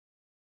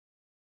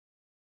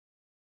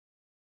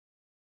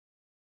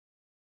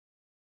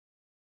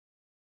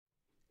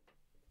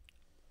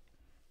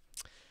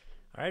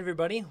All right,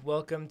 everybody.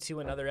 Welcome to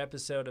another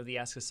episode of the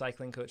Ask a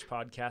Cycling Coach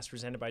podcast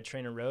presented by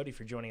TrainerRoad. If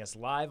you're joining us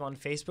live on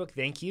Facebook,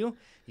 thank you.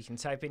 You can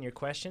type in your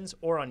questions,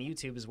 or on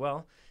YouTube as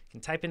well. You can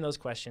type in those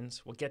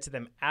questions. We'll get to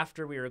them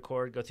after we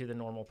record, go through the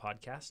normal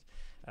podcast.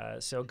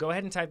 So go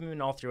ahead and type them in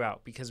all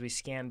throughout because we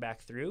scan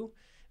back through.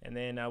 And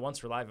then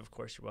once we're live, of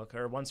course, you're welcome.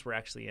 Or once we're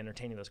actually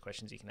entertaining those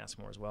questions, you can ask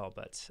more as well.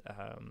 But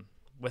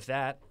with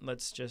that,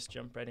 let's just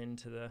jump right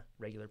into the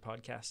regular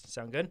podcast.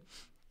 Sound good?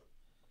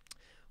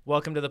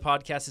 Welcome to the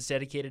podcast that's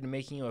dedicated to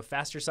making you a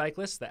faster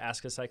cyclist, the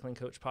Ask a Cycling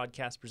Coach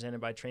podcast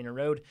presented by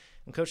TrainerRoad.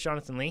 I'm Coach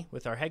Jonathan Lee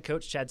with our head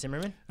coach, Chad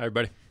Zimmerman. Hi,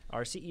 everybody.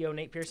 Our CEO,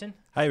 Nate Pearson.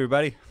 Hi,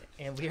 everybody.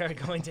 And we are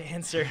going to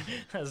answer,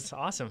 that's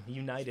awesome,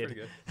 united.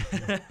 That's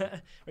pretty good.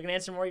 We're going to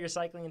answer more of your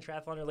cycling and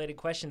triathlon related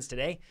questions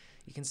today.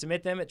 You can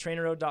submit them at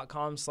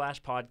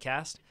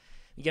trainerroad.com/podcast.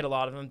 You get a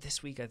lot of them.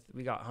 This week,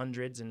 we got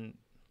hundreds and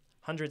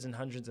hundreds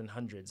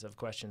of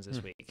questions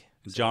this week.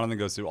 So Jonathan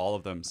goes through all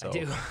of them. So I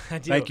do.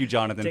 Thank you,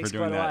 Jonathan, Takes for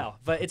doing quite a that. while.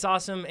 But it's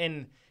awesome,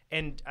 and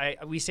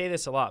we say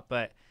this a lot,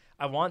 but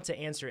I want to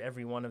answer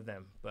every one of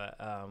them, but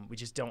we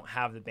just don't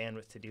have the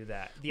bandwidth to do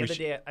that. The other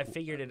day, I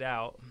figured it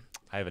out.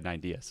 I have an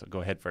idea, so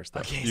go ahead first.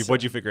 Though. Okay,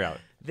 What'd you figure out?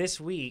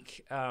 This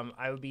week,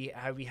 I would be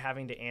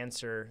having to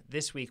answer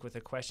this week with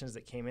the questions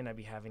that came in. I'd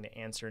be having to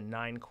answer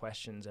 9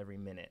 questions every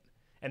minute,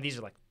 and these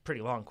are like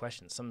pretty long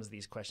questions. Some of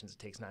these questions it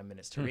takes 9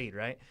 minutes to read,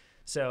 right?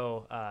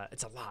 So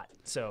it's a lot.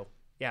 So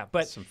yeah,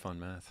 but some fun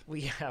math.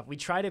 We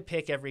try to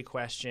pick every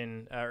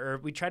question, or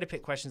we try to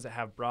pick questions that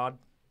have broad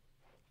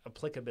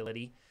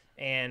applicability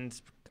and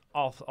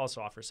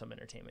also offer some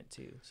entertainment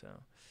too.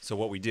 So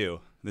what we do,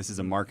 this is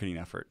a marketing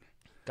effort.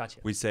 Gotcha.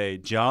 We say,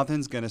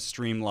 Jonathan's going to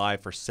stream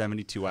live for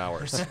 72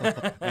 hours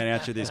and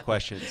answer these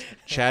questions.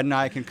 Chad and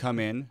I can come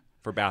in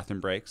for bathroom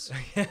breaks,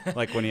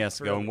 like when he has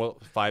to go in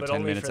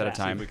 5-10 minutes at a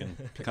time. We can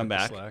come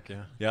back. Slack,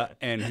 yeah. Yeah,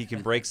 and he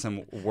can break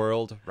some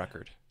world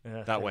record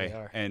that way,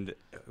 are. and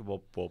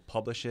we'll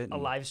publish it. A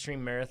live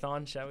stream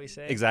marathon, shall we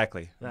say?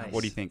 Exactly. Nice.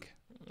 What do you think?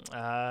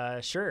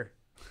 Sure.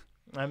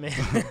 I mean,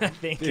 I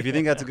think if you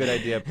think that's a good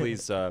idea,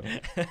 please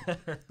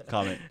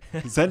comment.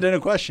 Send in a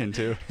question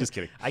too. Just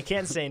kidding. I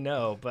can't say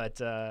no, but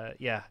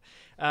yeah.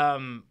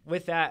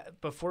 With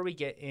that, before we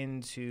get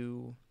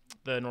into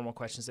the normal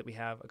questions that we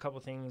have, a couple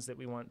things that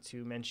we want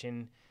to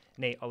mention.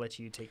 Nate, I'll let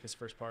you take this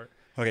first part.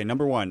 Okay,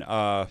 number one,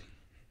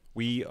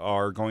 we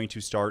are going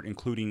to start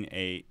including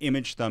a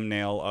image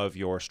thumbnail of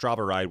your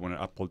Strava ride when it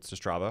uploads to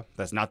Strava.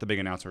 That's not the big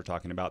announcement we're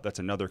talking about. That's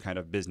another kind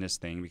of business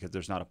thing because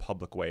there's not a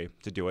public way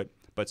to do it.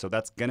 But so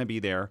that's going to be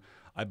there.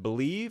 I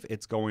believe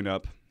it's going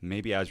up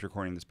maybe as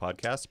recording this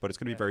podcast, but it's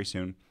going to be very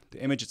soon.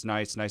 The image is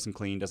nice and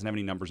clean, doesn't have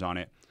any numbers on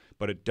it,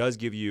 but it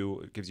gives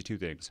you 2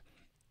 things.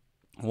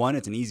 One,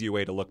 it's an easier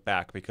way to look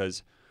back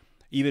because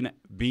even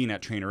being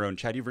at TrainerRoad, and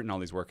Chad, you've written all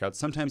these workouts.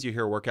 Sometimes you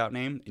hear a workout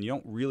name and you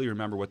don't really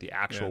remember what the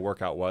actual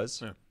workout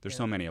was. Yeah. There's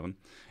so many of them.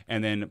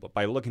 And then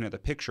by looking at the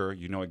picture,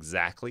 you know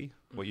exactly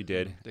what you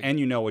did, and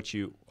you know what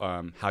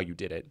how you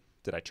did it.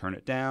 Did I turn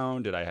it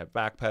down? Did I have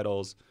back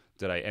pedals?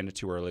 Did I end it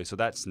too early? So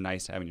that's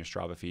nice having your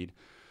Strava feed.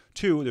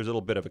 2, there's a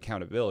little bit of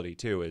accountability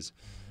too, is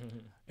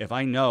if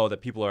I know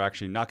that people are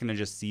actually not going to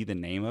just see the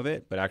name of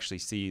it, but actually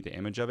see the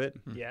image of it.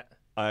 Yeah.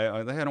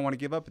 I don't want to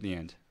give up at the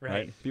end,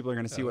 right? People are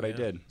going to see what I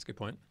did. That's a good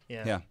point.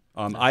 Yeah.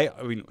 I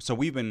mean, so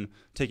we've been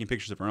taking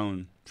pictures of our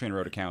own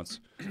TrainerRoad accounts,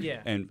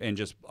 and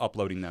just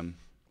uploading them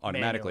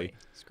automatically.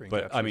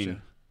 But I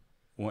mean,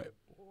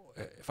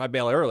 if I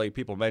bail early,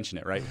 people mention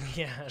it, right?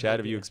 Yeah. Chad,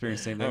 have you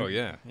experienced the same thing? Oh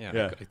yeah.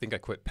 I think I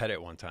quit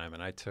Pettit one time,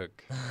 and I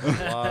took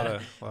a lot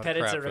of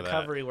Pettit's crap a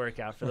recovery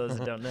workout for those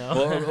that don't know.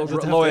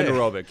 Low end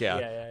aerobic, yeah.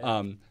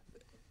 Yeah.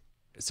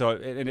 So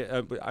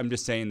I'm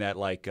just saying that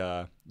like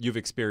you've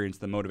experienced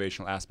the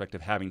motivational aspect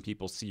of having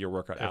people see your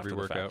workout every after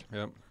workout. the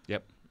fact.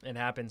 Yep. It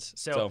happens.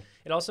 So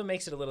it also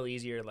makes it a little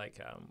easier. Like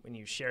when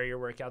you share your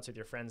workouts with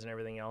your friends and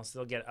everything else,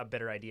 they'll get a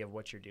better idea of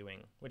what you're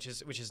doing, which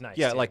is nice.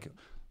 Yeah, too.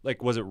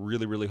 like was it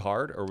really, really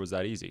hard or was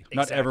that easy? Exactly.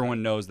 Not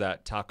everyone knows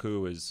that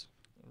Taku is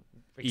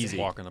easy.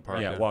 Walk in the park.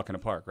 Yeah, walk in the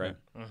park, right?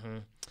 Mm-hmm.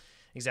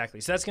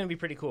 Exactly. So that's going to be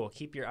pretty cool.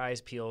 Keep your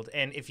eyes peeled.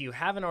 And if you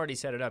haven't already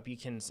set it up, you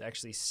can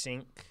actually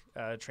sync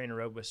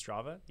TrainerRoad with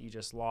Strava. You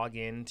just log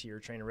into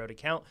your TrainerRoad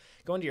account,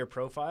 go into your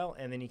profile,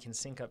 and then you can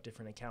sync up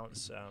different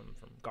accounts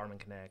from Garmin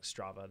Connect,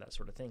 Strava, that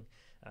sort of thing.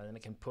 Then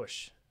it can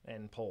push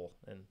and pull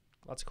and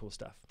lots of cool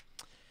stuff.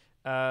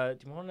 Do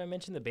you want to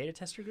mention the beta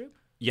tester group?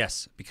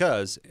 Yes,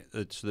 because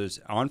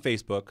there's on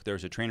Facebook,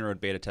 there's a TrainerRoad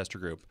beta tester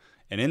group.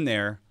 And in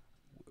there,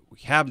 we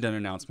have done an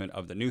announcement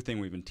of the new thing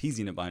we've been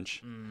teasing a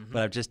bunch,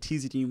 but I've just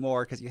teased you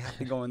more because you have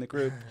to go in the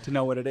group to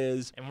know what it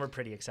is. And we're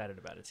pretty excited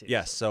about it too.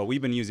 Yes, so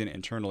we've been using it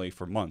internally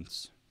for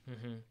months.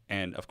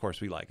 And of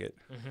course we like it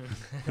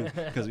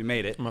because we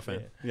made it. I'm a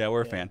fan. Yeah,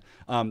 we're a fan.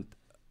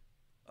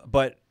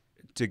 But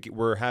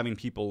we're having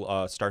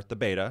people start the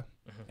beta,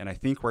 and I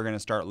think we're going to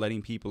start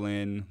letting people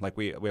in. Like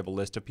we have a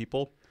list of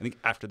people. I think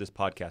after this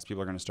podcast,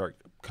 people are going to start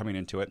coming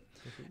into it,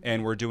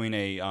 and we're doing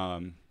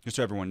just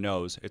so everyone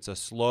knows, it's a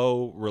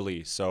slow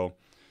release. So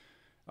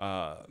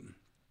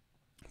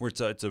where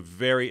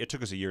it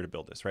took us a year to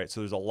build this, right?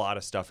 So there's a lot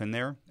of stuff in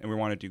there, and we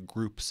want to do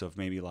groups of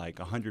maybe like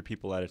 100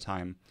 people at a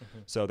time,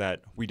 so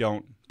that we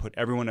don't put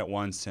everyone at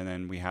once, and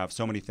then we have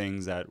so many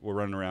things that we're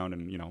running around,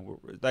 and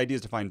the idea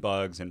is to find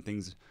bugs and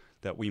things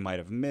that we might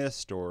have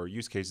missed or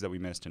use cases that we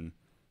missed and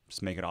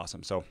just make it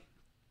awesome. So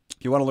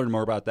if you want to learn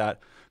more about that,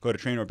 go to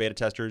TrainerRoad Beta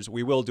Testers.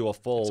 We will do a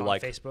full it's on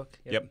Facebook.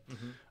 Yep.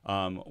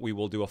 We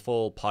will do a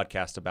full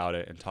podcast about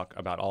it and talk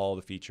about all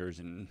the features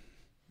and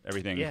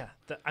everything. Yeah,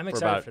 I'm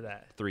excited for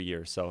that. 3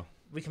 years. So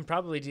we can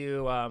probably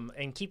do,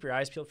 and keep your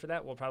eyes peeled for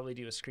that. We'll probably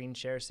do a screen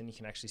share so then you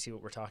can actually see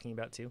what we're talking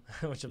about too,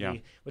 which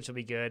will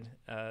be good.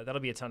 That'll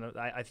be a ton of.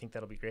 I think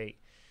that'll be great.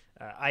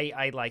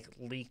 I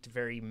leaked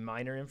very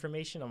minor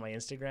information on my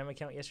Instagram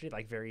account yesterday,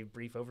 like very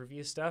brief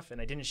overview stuff, and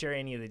I didn't share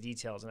any of the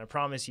details. And I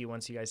promise you,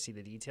 once you guys see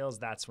the details,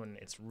 that's when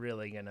it's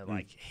really gonna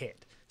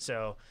hit.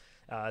 So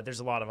there's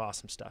a lot of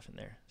awesome stuff in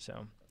there.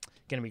 So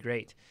gonna be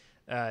great.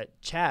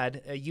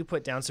 Chad, you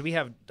put down, so we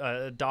have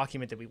a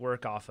document that we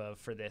work off of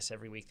for this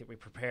every week that we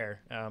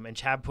prepare. And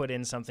Chad put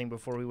in something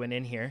before we went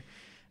in here.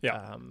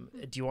 Yeah.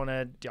 Do you want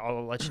to,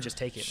 I'll let you just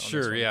take it.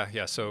 Sure.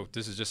 Yeah. So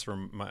this is just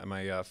from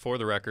my for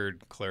the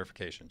record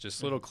clarification,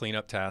 just little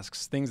cleanup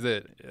tasks, things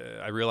that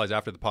I realized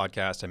after the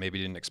podcast I maybe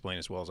didn't explain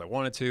as well as I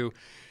wanted to.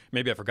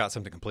 Maybe I forgot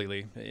something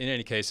completely. In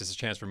any case, it's a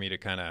chance for me to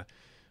kind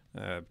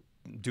of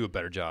do a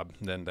better job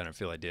than I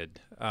feel I did.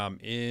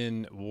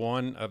 In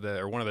one of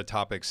the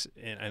topics,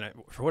 and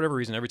for whatever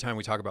reason, every time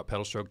we talk about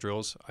pedal stroke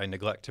drills, I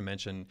neglect to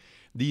mention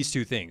these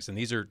two things. And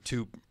these are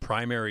two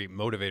primary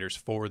motivators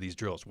for these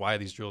drills, why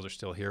these drills are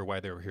still here, why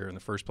they were here in the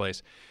first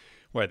place,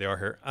 why they are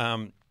here.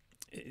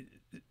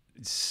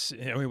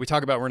 We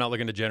talk about we're not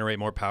looking to generate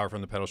more power from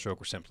the pedal stroke.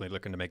 We're simply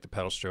looking to make the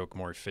pedal stroke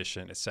more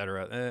efficient, et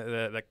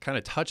cetera. That kind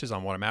of touches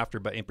on what I'm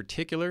after. But in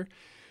particular,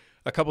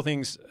 a couple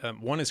things.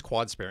 One is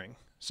quad sparing.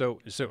 So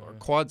our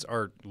quads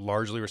are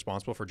largely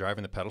responsible for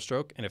driving the pedal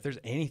stroke, and if there's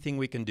anything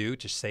we can do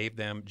to save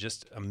them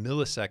just a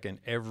millisecond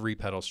every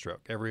pedal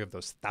stroke, every of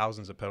those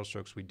thousands of pedal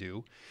strokes we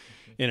do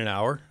in an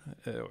hour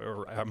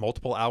or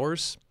multiple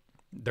hours,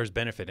 there's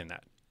benefit in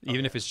that.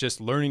 Even if it's just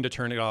learning to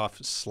turn it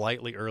off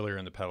slightly earlier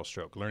in the pedal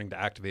stroke, learning to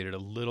activate it a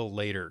little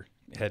later,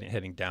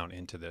 heading down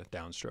into the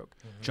downstroke.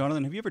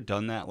 Jonathan, have you ever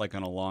done that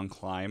on a long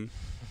climb?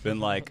 Been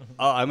like,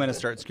 oh, I'm going to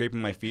start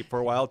scraping my feet for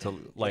a while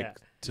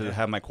to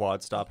have my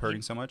quad stop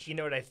hurting so much? You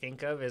know what I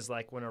think of is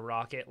like when a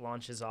rocket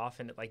launches off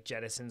and it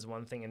jettisons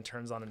one thing and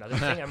turns on another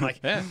thing. I'm like,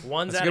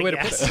 one's out of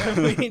gas.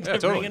 We need to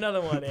bring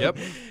another one in. Yep.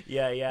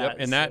 Yeah. Yep.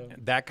 And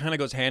that kind of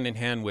goes hand in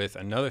hand with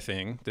another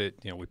thing that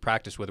we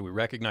practice whether we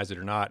recognize it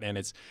or not, and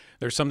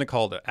there's something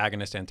called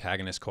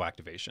agonist-antagonist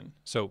coactivation.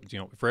 So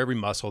for every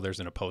muscle there's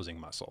an opposing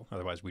muscle.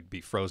 Otherwise we'd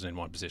be frozen in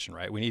one position,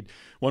 right? We need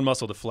one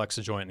muscle to flex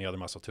the joint and the other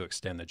muscle to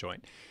extend the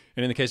joint.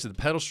 And in the case of the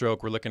pedal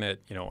stroke, we're looking at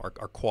our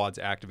quads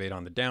activate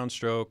on the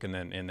downstroke, and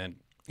then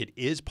it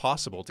is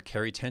possible to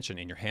carry tension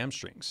in your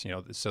hamstrings.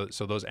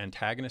 So those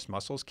antagonist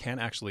muscles can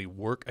actually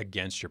work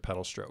against your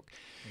pedal stroke.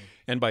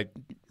 And by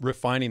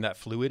refining that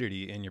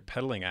fluidity in your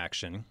pedaling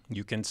action,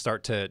 you can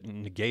start to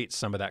negate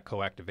some of that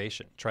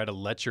coactivation. Try to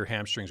let your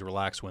hamstrings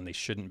relax when they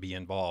shouldn't be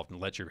involved, and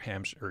let your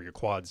your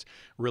quads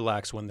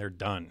relax when they're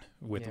done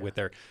with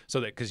their, so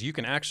that, because you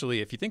can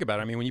actually, if you think about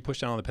it, when you push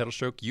down on the pedal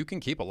stroke, you can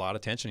keep a lot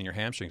of tension in your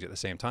hamstrings at the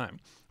same time.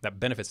 That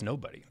benefits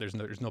nobody. There's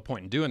no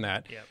point in doing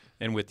that. Yep.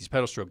 And with these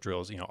pedal stroke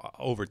drills,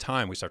 over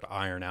time we start to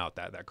iron out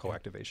that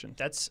coactivation.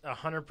 That's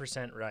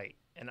 100% right.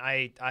 And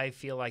I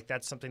feel like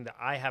that's something that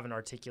I haven't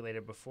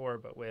articulated before,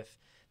 but with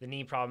the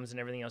knee problems and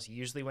everything else,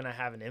 usually when I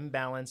have an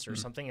imbalance or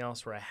something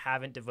else where I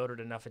haven't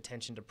devoted enough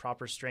attention to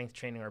proper strength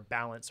training or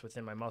balance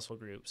within my muscle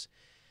groups,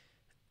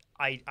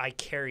 I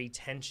carry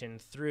tension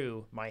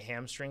through my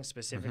hamstring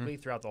specifically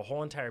throughout the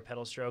whole entire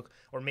pedal stroke,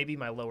 or maybe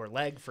my lower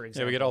leg, for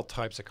example. Yeah, we get all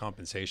types of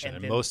compensation,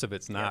 and most of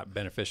it's not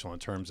beneficial in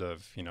terms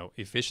of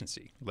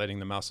efficiency, letting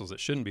the muscles that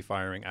shouldn't be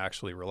firing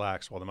actually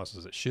relax while the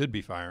muscles that should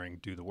be firing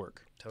do the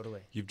work.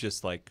 Totally. You've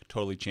just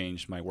totally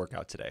changed my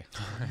workout today,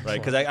 right?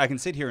 Because I can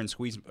sit here and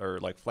squeeze or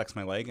flex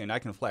my leg, and I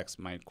can flex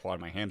my quad,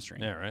 my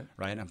hamstring. Yeah, right.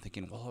 Right. And I'm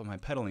thinking, well, am I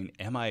pedaling?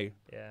 Am I?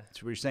 Yeah.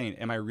 That's what you're saying.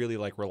 Am I really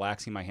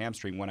relaxing my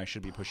hamstring when I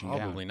should be pushing down?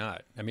 Probably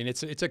not.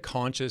 It's a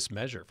conscious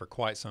measure for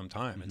quite some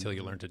time until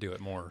you learn to do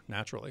it more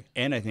naturally.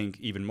 And I think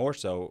even more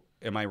so,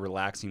 am I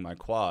relaxing my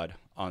quad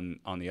on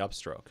the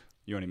upstroke?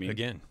 You know what I mean?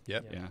 Again,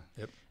 yep. Yeah.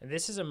 Yep. And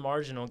this is a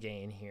marginal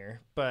gain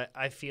here, but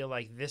I feel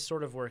like this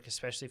sort of work,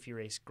 especially if you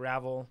race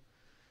gravel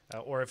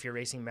or if you're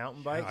racing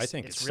mountain bikes, I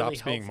think it stops really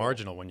being helpful.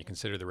 marginal when you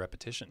consider the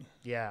repetition.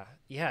 Yeah,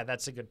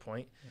 that's a good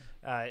point.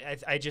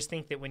 I just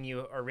think that when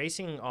you are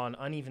racing on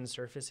uneven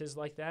surfaces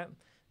like that,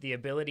 the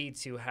ability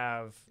to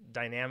have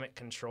dynamic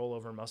control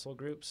over muscle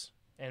groups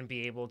and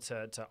be able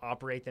to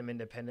operate them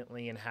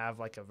independently and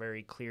have a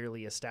very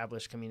clearly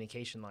established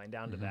communication line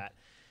down to that,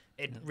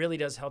 it really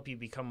does help you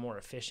become more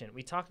efficient.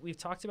 We've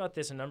talked about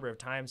this a number of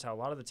times, how a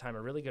lot of the time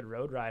a really good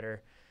road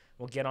rider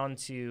will get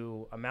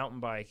onto a mountain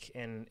bike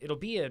and it'll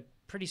be a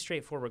pretty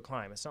straightforward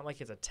climb. It's not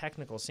like it's a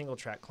technical single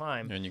track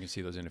climb. And you can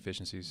see those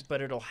inefficiencies.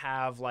 But it'll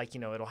have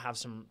it'll have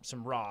some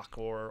rock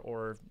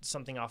or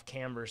something off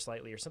camber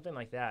slightly or something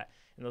like that.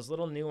 And those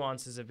little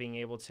nuances of being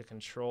able to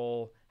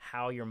control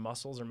how your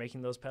muscles are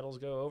making those pedals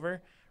go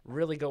over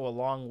really go a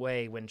long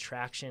way when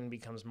traction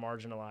becomes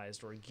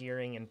marginalized or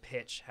gearing and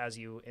pitch has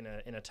you in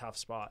a tough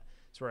spot.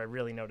 It's where I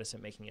really notice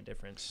it making a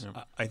difference.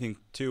 Yeah. I think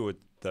too with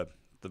the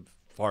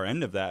far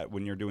end of that,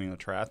 when you're doing a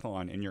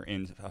triathlon and you're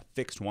in a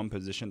fixed one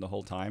position the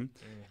whole time,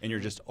 and you're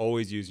just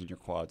always using your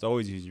quads, a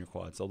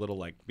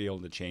little be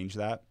able to change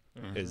that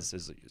is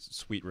a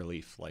sweet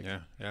relief. Yeah.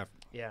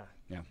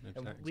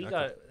 Exactly.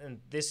 And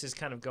this is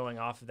kind of going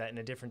off of that in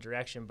a different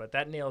direction, but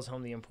that nails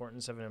home the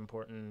importance of an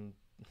important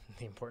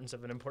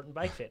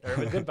bike fit, or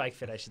a good bike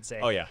fit, I should say.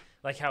 Oh yeah.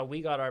 Like how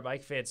we got our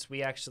bike fits,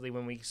 we actually,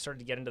 when we started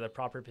to get into the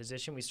proper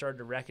position, we started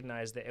to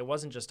recognize that it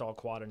wasn't just all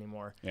quad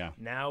anymore. Yeah.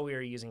 Now we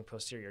are using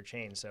posterior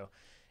chain. So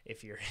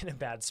if you're in a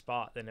bad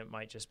spot, then it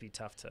might just be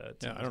tough to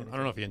I don't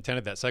know if you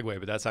intended that segue,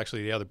 but that's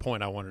actually the other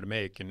point I wanted to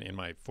make in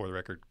my for the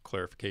record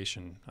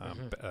clarification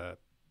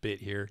bit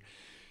here.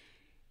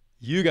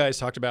 You guys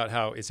talked about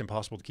how it's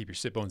impossible to keep your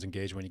sit bones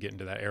engaged when you get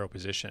into that aero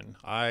position.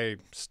 I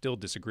still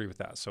disagree with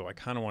that, so I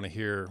kind of want to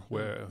hear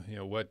where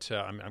what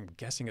I'm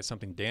guessing it's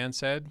something Dan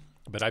said,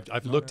 but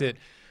I've looked at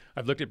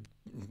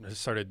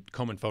started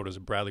combing photos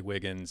of Bradley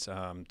Wiggins,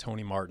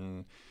 Tony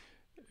Martin,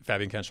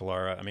 Fabian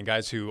Cancellara. I mean,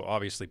 guys who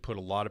obviously put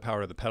a lot of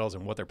power to the pedals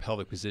and what their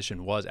pelvic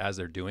position was as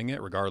they're doing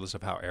it, regardless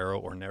of how aero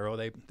or narrow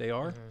they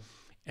are.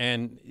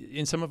 And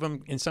in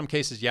some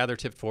cases, they're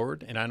tipped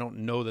forward, and I don't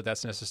know that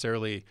that's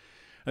necessarily.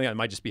 I think that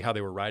might just be how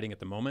they were riding at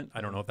the moment.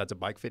 I don't know if that's a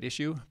bike fit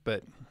issue,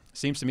 but it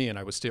seems to me, and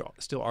I would still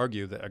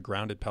argue that a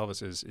grounded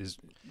pelvis is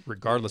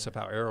regardless of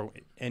how aero.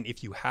 And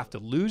if you have to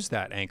lose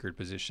that anchored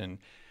position,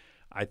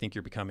 I think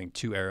you're becoming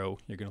too aero.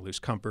 You're going to lose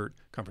comfort.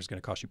 Comfort's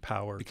going to cost you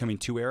power. Becoming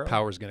too aero?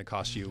 Power is going to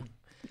cost you.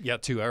 Yeah,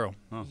 too aero.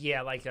 Oh.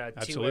 Yeah, like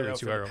too aero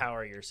for the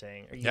power, you're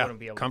saying. Or you wouldn't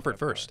be able comfort to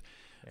first.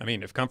 Yeah. I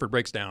mean, if comfort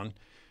breaks down,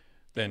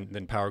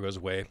 then power goes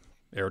away.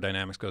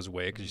 Aerodynamics goes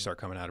away because you start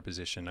coming out of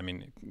position. I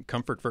mean,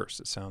 comfort first.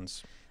 It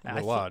sounds a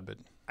little odd, but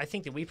I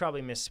think that we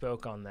probably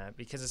misspoke on that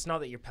because it's not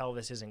that your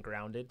pelvis isn't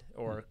grounded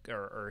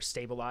or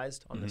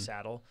stabilized on the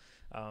saddle,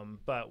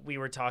 but we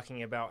were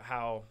talking about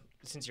how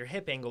since your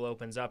hip angle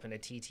opens up in a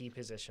TT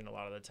position a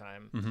lot of the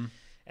time,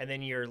 and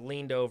then you're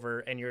leaned over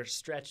and you're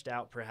stretched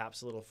out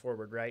perhaps a little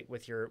forward, right,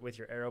 with your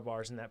aero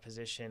bars in that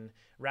position,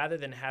 rather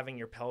than having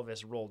your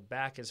pelvis rolled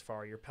back as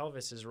far, your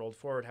pelvis is rolled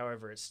forward.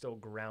 However, it's still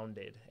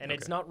grounded, and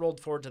it's not rolled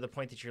forward to the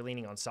point that you're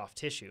leaning on soft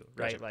tissue,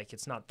 right? Gotcha. Like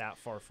it's not that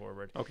far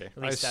forward. Okay, At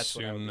least I that's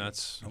assume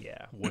that's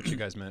what you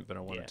guys meant, but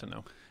I wanted to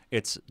know.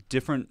 It's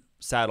different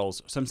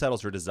saddles. Some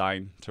saddles are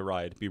designed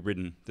to be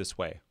ridden this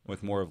way,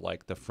 with more of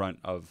like the front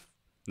of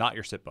not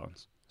your sit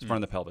bones, it's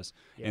front of the pelvis,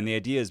 and the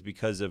idea is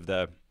because of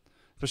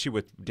especially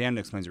with Dan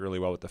explains it really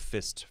well with the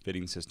fist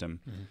fitting system,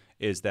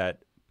 is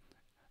that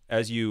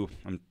as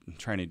I'm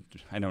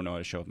I don't know how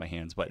to show with my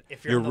hands, but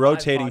if you're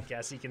rotating. Live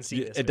podcast, you can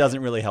see this. It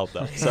doesn't really help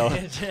though. So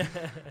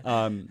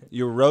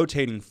you're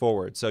rotating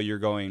forward. So you're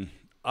going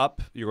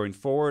up, you're going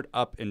forward,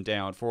 up and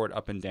down, forward,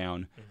 up and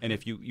down. And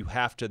if you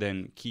have to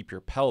then keep your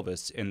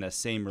pelvis in the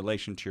same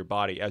relation to your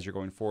body as you're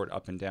going forward,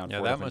 up and down. Yeah,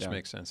 forward, that up and much down.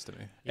 makes sense to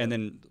me. And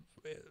then,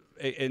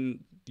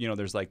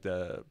 there's like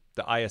the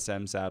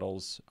ISM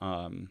saddles,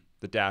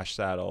 the dash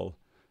saddle,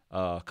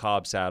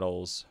 Cobb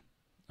saddles,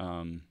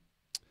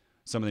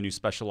 some of the new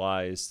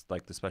specialized,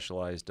 like the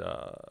specialized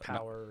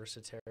Power or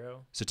Sotero.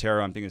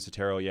 Sotero, I'm thinking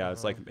Sotero. Yeah,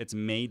 it's like it's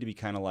made to be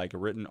kind of like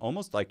written,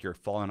 almost like you're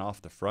falling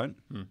off the front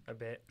a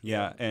bit.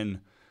 Yeah,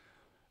 and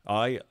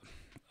I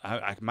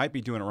might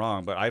be doing it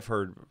wrong, but I've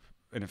heard,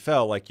 and it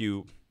felt like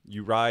you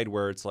ride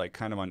where it's like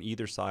kind of on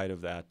either side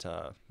of that.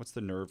 What's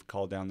the nerve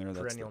called down there?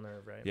 Perennial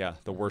nerve, right? Yeah,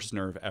 the worst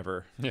nerve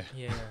ever. Yeah.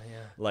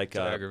 Like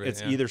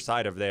it's either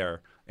side of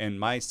there, and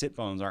my sit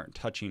bones aren't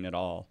touching at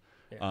all.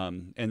 Yeah.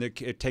 And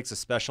it takes a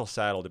special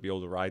saddle to be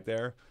able to ride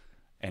there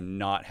and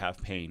not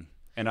have pain.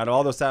 And out of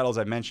all those saddles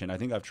I mentioned, I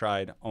think I've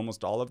tried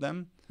almost all of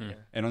them,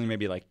 and only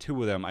maybe like 2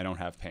 of them I don't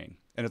have pain.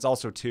 And it's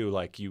also too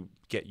like you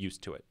get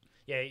used to it.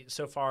 Yeah.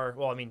 So far,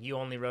 well, I mean, you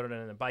only rode it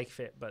in a bike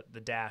fit, but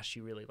the dash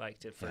you really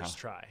liked it first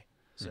try.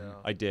 So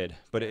I did,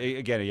 but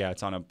again,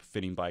 it's on a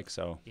fitting bike,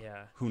 so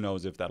yeah, who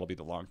knows if that'll be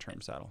the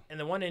long-term saddle. And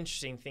the one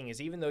interesting thing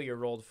is, even though you're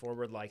rolled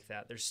forward like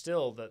that, there's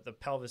still the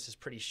pelvis is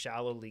pretty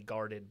shallowly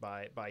guarded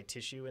by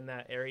tissue in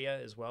that area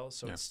as well.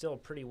 So it's still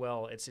pretty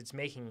well. It's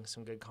making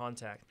some good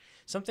contact.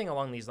 Something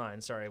along these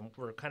lines. Sorry,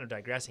 we're kind of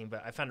digressing,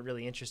 but I found it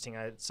really interesting.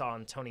 I saw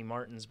on Tony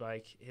Martin's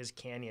bike, his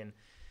Canyon,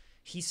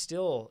 he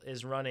still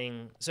is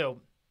running.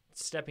 So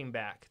stepping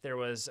back,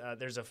 there's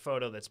a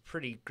photo that's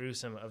pretty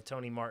gruesome of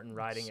Tony Martin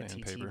riding a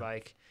TT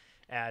bike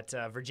at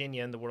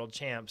Virginia in the World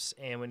Champs,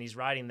 and when he's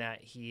riding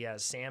that, he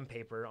has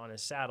sandpaper on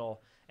his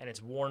saddle, and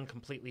it's worn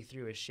completely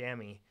through his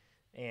chamois,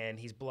 and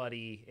he's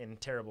bloody in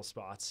terrible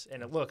spots,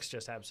 and it looks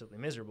just absolutely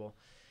miserable.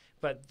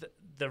 But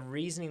the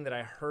reasoning that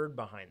I heard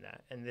behind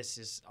that, and this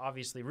is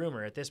obviously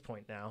rumor at this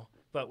point now,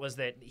 but was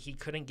that he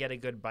couldn't get a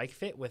good bike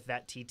fit with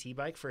that TT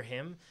bike for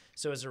him.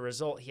 So as a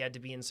result, he had to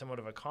be in somewhat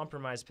of a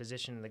compromised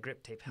position, and the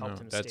grip tape helped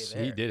him stay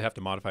there. He did have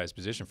to modify his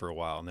position for a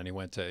while, and then he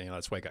went to,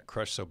 that's why he got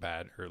crushed so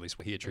bad, or at least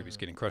what he attributes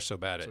getting crushed so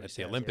bad at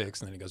the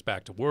Olympics, and then he goes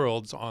back to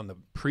Worlds on the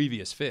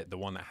previous fit, the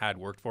one that had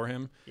worked for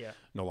him. Yeah.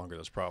 No longer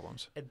those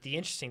problems. The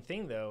interesting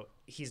thing, though,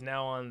 he's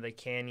now on the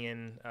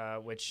Canyon,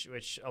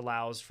 which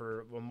allows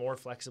for a more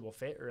flexible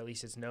fit, or at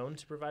least it's known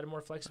to provide a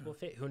more flexible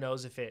fit. Who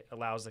knows if it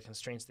allows the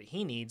constraints that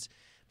he needs,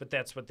 but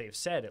that's what they've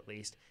said at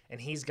least. And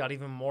he's got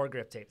even more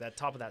grip tape. That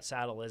top of that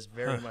saddle is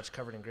very much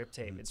covered in grip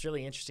tape. It's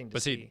really interesting to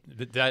see.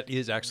 But that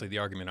is actually the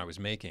argument I was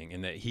making,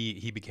 in that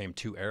he became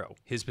too aero.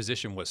 His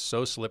position was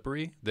so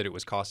slippery that it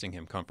was costing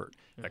him comfort.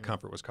 That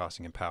comfort was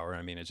costing him power.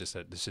 I mean, it's just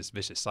this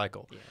vicious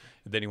cycle. Yeah.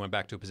 Then he went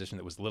back to a position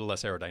that was a little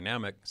less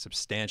aerodynamic,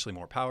 substantially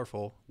more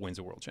powerful, wins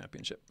a world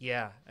championship.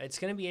 Yeah, it's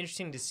going to be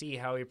interesting to see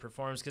how he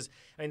performs, because,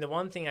 I mean, the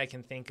one thing I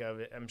can think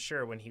of, I'm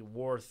sure when he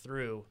wore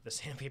through, the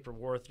sandpaper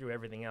wore through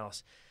everything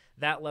else,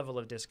 that level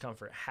of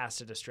discomfort has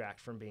to distract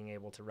from being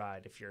able to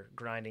ride if you're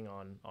grinding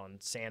on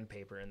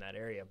sandpaper in that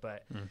area.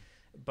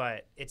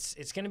 But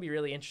it's going to be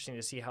really interesting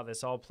to see how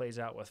this all plays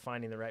out with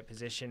finding the right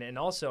position. And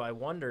also, I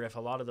wonder if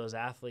a lot of those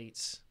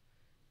athletes,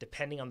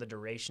 depending on the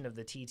duration of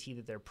the TT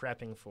that they're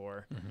prepping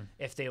for,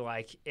 if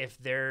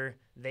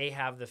they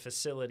have the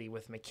facility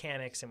with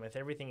mechanics and with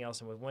everything else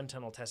and with wind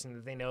tunnel testing,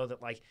 that they know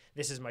that, like,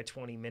 this is my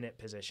 20-minute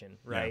position,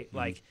 right? Yeah.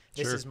 Like,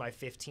 this is my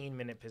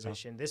 15-minute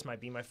position. This might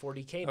be my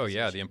 40K position. Oh,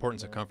 yeah, the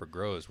importance of comfort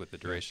grows with the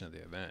duration of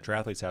the event.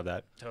 Triathletes have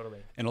that. Totally.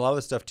 And a lot of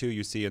the stuff, too,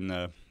 you see at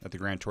the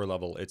Grand Tour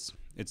level, it's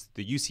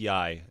the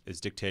UCI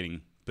is dictating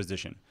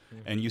position.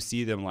 And you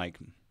see them, like,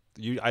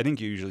 I think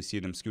you usually see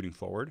them scooting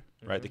forward,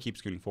 right? They keep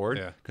scooting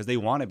forward because they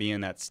want to be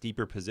in that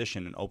steeper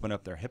position and open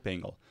up their hip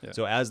angle. Yeah.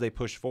 So as they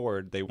push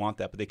forward, they want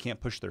that, but they can't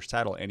push their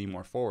saddle any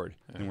more forward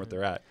than what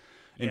they're at.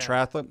 In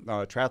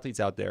triathletes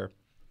out there,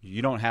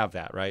 you don't have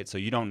that, right? So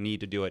you don't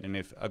need to do it. And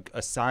if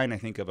a sign, I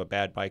think, of a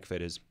bad bike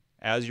fit is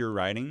as you're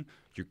riding,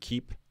 you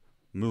keep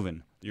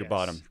moving your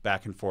bottom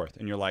back and forth,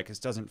 and you're like, this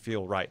doesn't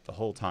feel right the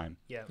whole time.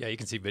 Yeah, you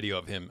can see video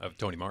of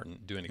Tony Martin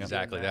doing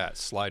exactly that,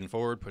 sliding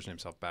forward, pushing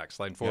himself back,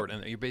 sliding forward,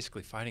 and you're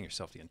basically fighting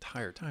yourself the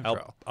entire time.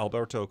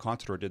 Alberto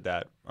Contador did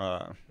that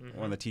one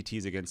of the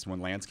TTs against when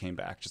Lance came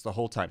back. Just the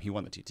whole time he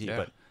won the TT,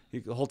 but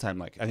the whole time,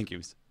 like, I think he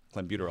was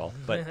clenbuterol,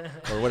 but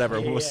or whatever,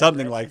 it was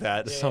something like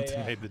that.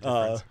 Something made the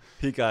difference.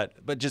 He got,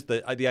 but just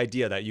the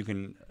idea that you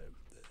can,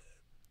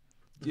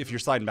 if you're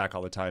sliding back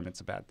all the time, it's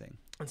a bad thing.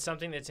 And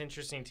something that's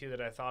interesting, too, that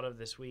I thought of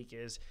this week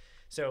is,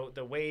 so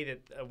the way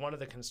that one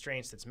of the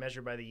constraints that's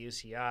measured by the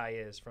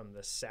UCI is from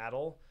the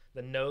saddle,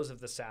 the nose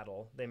of the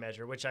saddle they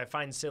measure, which I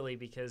find silly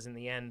because in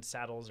the end,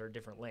 saddles are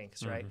different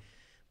lengths, right?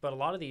 But a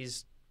lot of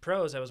these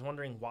pros, I was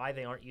wondering why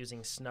they aren't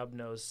using snub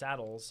nose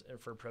saddles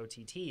for pro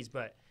TTs,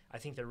 but I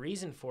think the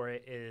reason for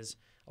it is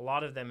a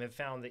lot of them have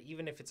found that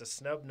even if it's a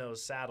snub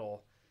nose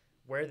saddle,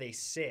 where they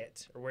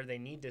sit or where they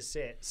need to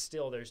sit,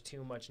 still there's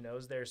too much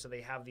nose there. So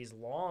they have these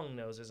long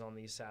noses on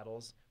these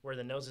saddles where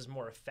the nose is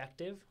more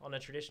effective on a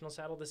traditional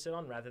saddle to sit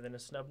on rather than a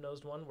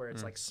snub-nosed one where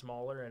it's like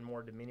smaller and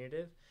more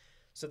diminutive.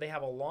 So they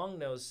have a long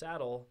nose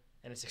saddle,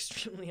 and it's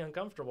extremely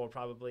uncomfortable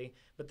probably,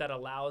 but that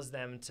allows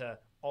them to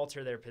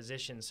alter their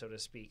position, so to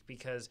speak,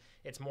 because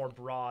it's more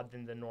broad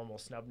than the normal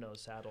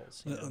snub-nosed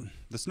saddles.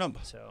 The snub.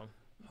 So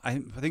I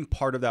think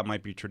part of that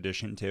might be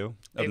tradition too,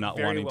 of not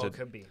wanting to.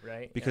 Could be,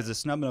 right? Because the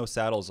snub nose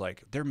saddles,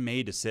 like, they're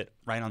made to sit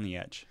right on the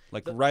edge,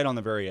 like right on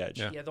the very edge.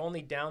 Yeah, the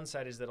only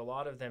downside is that a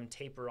lot of them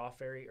taper off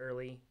very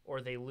early,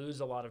 or they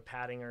lose a lot of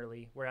padding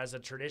early. Whereas a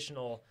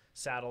traditional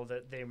saddle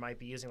that they might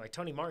be using, like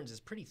Tony Martin's, is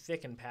pretty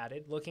thick and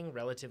padded looking,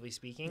 relatively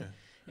speaking,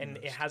 and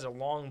it has a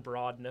long,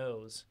 broad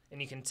nose,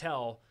 and you can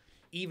tell.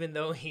 Even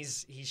though he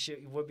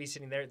would be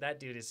sitting there, that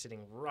dude is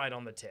sitting right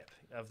on the tip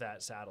of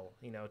that saddle,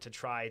 to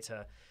try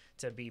to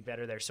be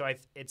better there. So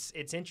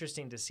it's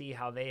interesting to see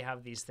how they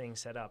have these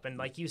things set up. And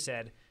like you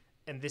said,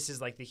 and this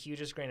is like the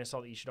hugest grain of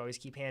salt that you should always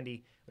keep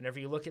handy, whenever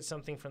you look at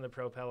something from the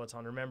pro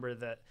peloton, remember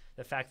that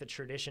the fact that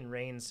tradition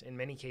reigns in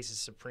many cases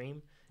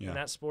supreme in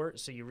that sport.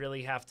 So you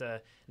really have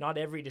to, not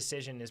every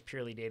decision is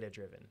purely data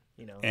driven,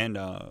 And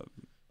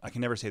I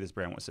can never say this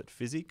brand. What's it?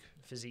 Physique.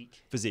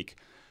 Physique.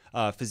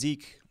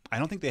 I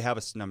don't think they have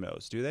a snub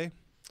nose, do they?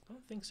 I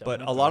don't think so.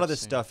 But a lot of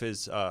this stuff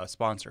is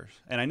sponsors.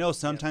 And I know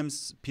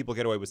sometimes people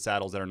get away with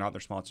saddles that are not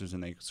their sponsors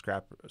and they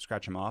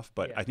scratch them off.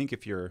 But I think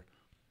if you're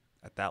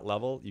at that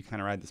level, you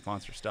kind of ride the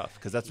sponsor stuff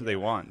because that's what they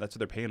want. That's what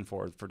they're paying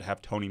for to have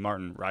Tony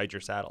Martin ride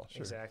your saddle.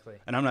 Sure. Exactly.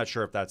 And I'm not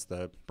sure if that's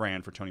the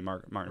brand for Tony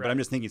Martin. But I'm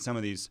just thinking some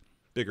of these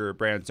bigger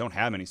brands don't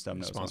have any snub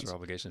nose sponsor ones.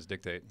 Obligations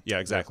dictate. Yeah,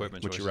 exactly.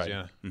 Equipment which choices, you're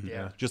right.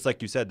 Yeah. Just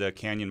like you said, the old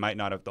Canyon might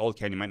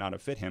not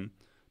have fit him.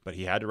 But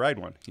he had to ride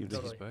one.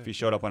 If he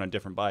showed up on a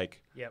different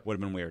bike, would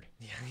have been weird.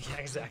 Yeah,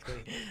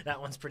 exactly.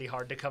 That one's pretty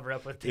hard to cover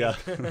up with tape.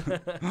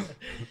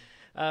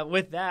 Yeah.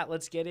 With that,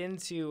 let's get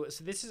into.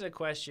 So this is a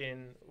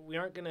question. We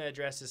aren't going to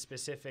address a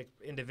specific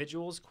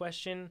individual's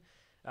question,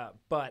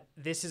 but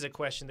this is a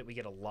question that we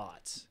get a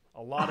lot.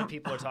 A lot of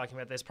people are talking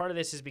about this. Part of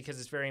this is because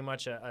it's very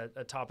much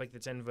a topic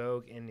that's in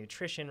vogue in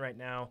nutrition right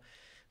now,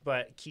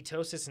 but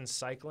ketosis and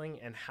cycling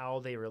and how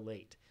they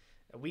relate.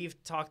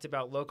 We've talked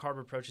about low-carb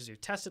approaches.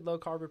 We've tested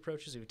low-carb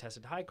approaches. We've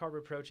tested high-carb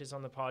approaches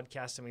on the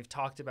podcast, and we've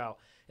talked about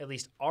at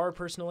least our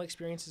personal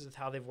experiences with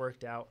how they've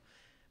worked out.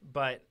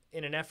 But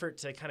in an effort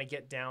to kind of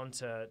get down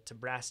to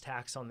brass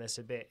tacks on this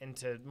a bit and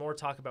to more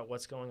talk about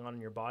what's going on in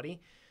your body,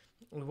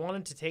 we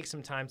wanted to take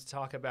some time to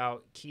talk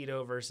about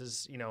keto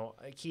versus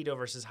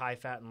high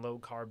fat and low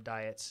carb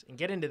diets and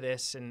get into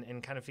this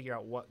and kind of figure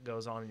out what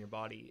goes on in your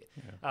body.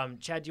 Yeah.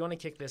 Chad, do you want to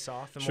kick this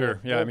off? And Sure.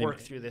 We'll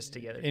work through this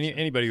together.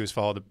 Anybody who's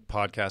followed the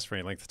podcast for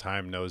any length of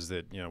time knows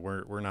that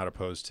we're not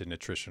opposed to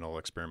nutritional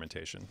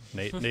experimentation.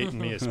 Nate and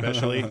me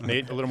especially.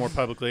 Nate a little more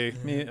publicly,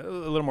 me a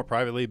little more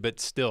privately, but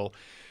still,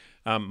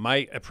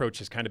 my approach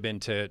has kind of been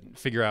to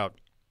figure out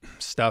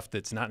stuff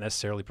that's not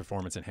necessarily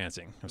performance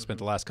enhancing. I've spent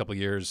the last couple of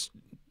years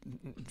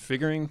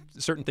figuring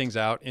certain things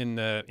out in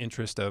the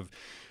interest of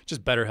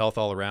just better health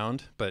all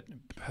around, but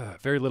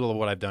very little of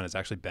what I've done has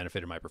actually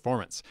benefited my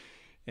performance.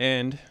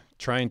 And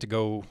trying to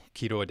go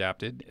keto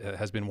adapted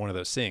has been one of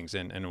those things.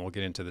 And we'll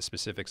get into the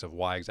specifics of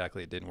why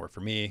exactly it didn't work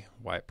for me,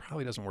 why it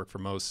probably doesn't work for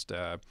most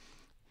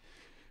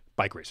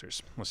bike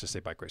racers. Let's just say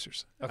bike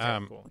racers. Okay,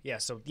 cool. Yeah,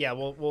 so yeah,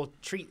 we're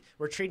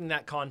treating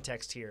that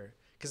context here.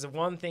 Because the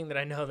one thing that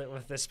I know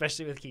that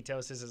especially with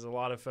ketosis is a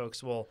lot of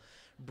folks will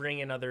bring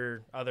in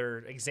other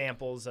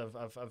examples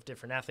of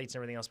different athletes and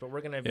everything else, but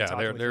we're going to be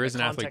talking there is the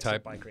an athlete context of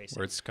type bike racing.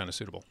 where it's kind of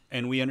suitable.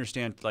 And we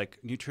understand, like,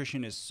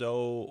 nutrition is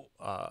so,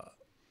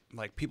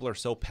 like, people are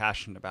so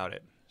passionate about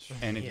it.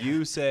 And if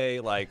you say,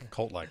 like...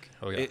 Cult-like.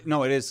 Oh, yeah.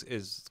 It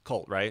is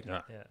cult, right?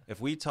 Yeah.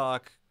 If we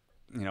talk,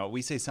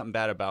 we say something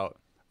bad about...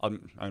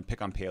 I'm going to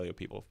pick on paleo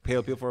people.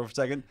 Paleo people for a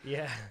second.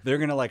 Yeah. They're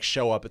going to like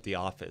show up at the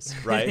office,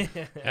 right?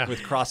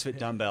 With CrossFit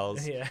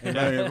dumbbells. Yeah.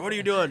 And, what are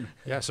you doing?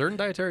 Yeah. Certain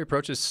dietary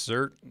approaches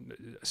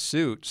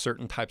suit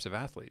certain types of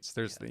athletes.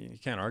 You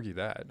can't argue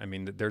that. I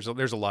mean, there's a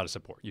lot of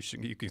support.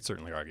 You can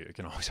certainly argue. You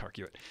can always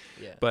argue it.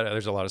 Yeah. But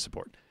there's a lot of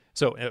support.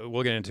 So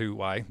we'll get into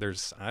why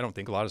I don't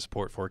think a lot of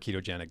support for a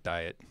ketogenic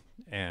diet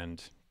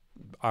and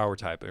our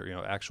type,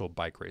 or actual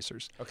bike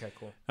racers. Okay,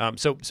 cool.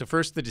 So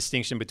first, the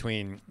distinction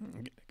between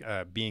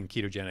being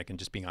ketogenic and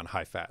just being on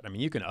high fat. I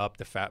mean, you can up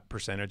the fat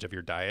percentage of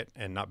your diet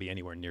and not be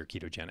anywhere near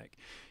ketogenic.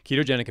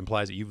 Ketogenic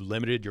implies that you've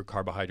limited your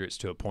carbohydrates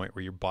to a point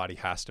where your body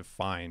has to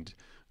find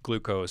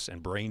glucose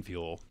and brain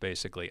fuel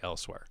basically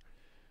elsewhere.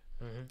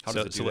 Mm-hmm. How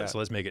does it do that? So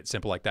let's make it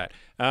simple like that.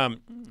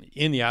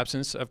 In the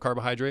absence of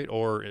carbohydrate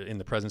or in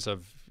the presence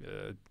of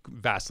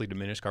vastly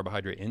diminished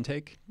carbohydrate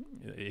intake,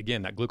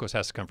 again, that glucose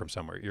has to come from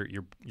somewhere.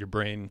 Your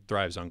brain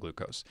thrives on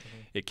glucose. Mm-hmm.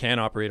 It can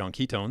operate on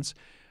ketones,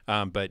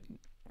 but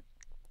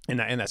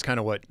that's kind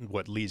of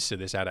what leads to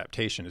this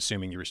adaptation,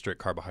 assuming you restrict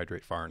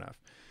carbohydrate far enough.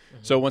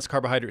 Mm-hmm. So once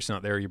carbohydrate's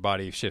not there, your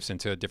body shifts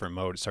into a different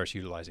mode. It starts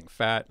utilizing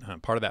fat.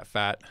 Part of that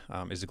fat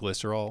is a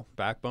glycerol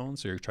backbone.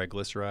 So your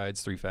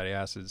triglycerides, 3 fatty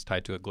acids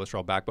tied to a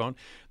glycerol backbone.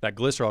 That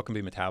glycerol can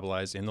be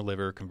metabolized in the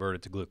liver,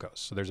 converted to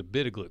glucose. So there's a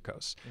bit of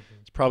glucose. Mm-hmm.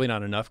 It's probably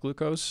not enough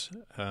glucose.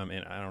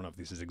 And I don't know if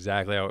this is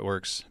exactly how it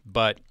works,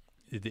 but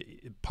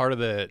part of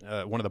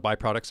one of the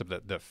byproducts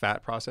of the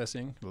fat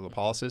processing, the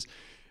lipolysis,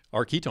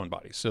 are ketone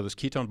bodies. So those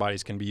ketone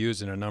bodies can be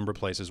used in a number of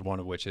places,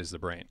 one of which is the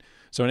brain.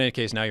 So in any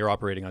case, now you're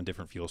operating on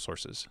different fuel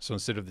sources. So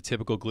instead of the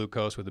typical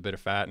glucose with a bit of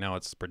fat, now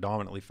it's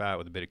predominantly fat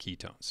with a bit of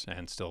ketones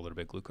and still a little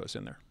bit of glucose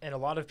in there. And a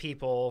lot of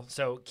people,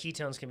 so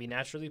ketones can be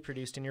naturally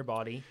produced in your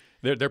body.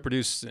 They're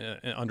produced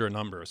under a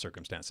number of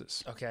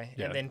circumstances. Okay.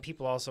 Yeah. And then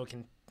people also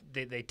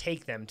they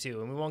take them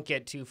too. And we won't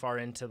get too far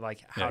into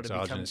like how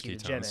to become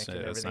ketogenic and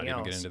everything let's not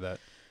even get into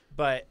that.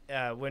 But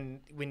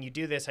when you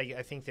do this,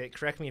 I think that,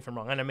 correct me if I'm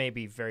wrong, and I may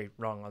be very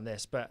wrong on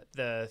this, but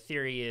the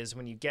theory is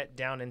when you get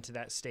down into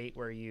that state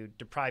where you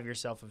deprive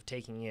yourself of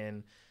taking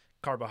in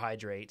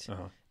carbohydrate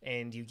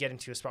and you get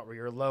into a spot where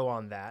you're low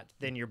on that,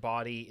 then your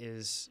body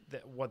is,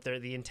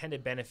 the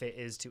intended benefit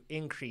is to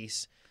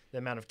increase the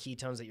amount of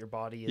ketones that your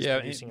body is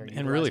producing or utilizing.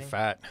 And really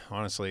fat,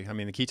 honestly. I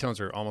mean, the ketones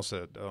are almost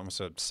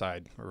a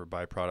side or a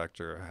byproduct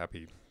or a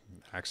happy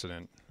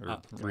accident or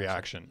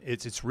reaction.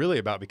 It's really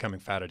about becoming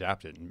fat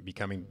adapted and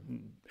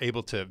becoming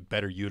able to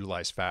better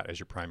utilize fat as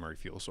your primary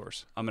fuel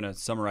source. I'm going to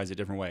summarize it a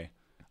different way.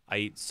 I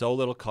eat so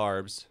little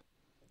carbs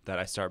that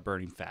I start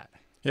burning fat.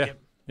 Yeah.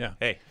 Yep. Yeah.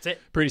 Hey, that's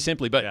it. Pretty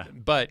simply,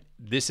 but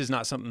this is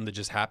not something that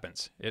just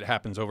happens. It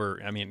happens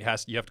over, I mean, you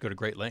have to go to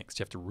great lengths.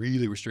 You have to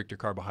really restrict your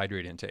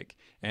carbohydrate intake,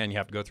 and you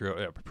have to go through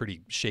a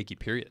pretty shaky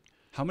period.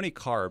 How many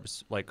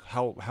carbs, like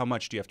how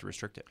much do you have to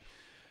restrict it?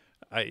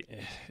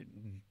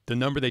 The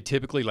number they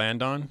typically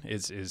land on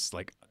is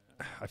like,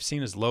 I've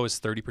seen as low as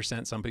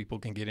 30%. Some people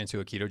can get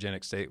into a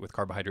ketogenic state with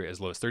carbohydrate as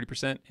low as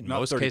 30%. In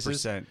most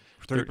cases,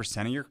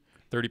 30% of your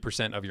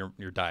 30% of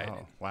your diet.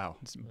 Oh, wow.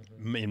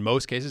 In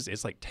most cases,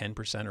 it's like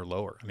 10% or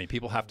lower. I mean,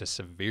 people have to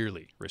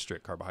severely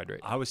restrict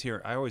carbohydrate. I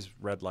always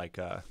read like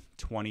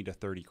 20 to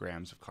 30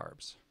 grams of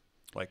carbs.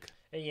 Like,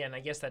 yeah, and I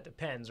guess that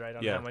depends, right,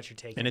 on how much you're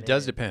taking. And it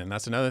does depend.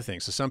 That's another thing.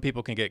 So some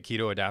people can get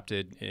keto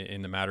adapted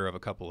in the matter of a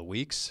couple of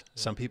weeks.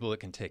 Some people, it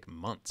can take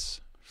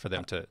months for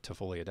them to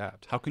fully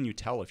adapt. How can you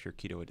tell if you're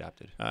keto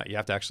adapted? You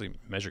have to actually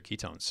measure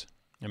ketones.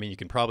 I mean, you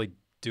can probably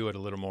do it a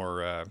little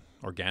more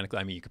organically.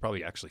 I mean, you could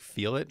probably actually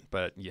feel it,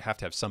 but you have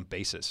to have some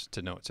basis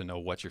to know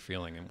what you're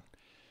feeling. And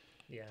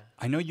Yeah.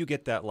 I know you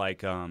get that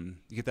like you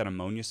get that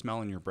ammonia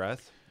smell in your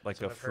breath, like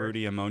That's what a I've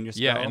fruity ammonia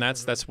smell. yeah, and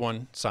that's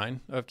one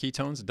sign of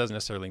ketones. It doesn't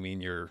necessarily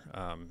mean you're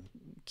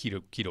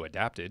keto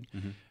adapted,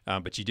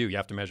 but you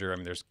have to measure. I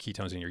mean, there's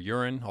ketones in your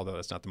urine, although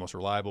that's not the most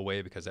reliable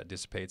way because that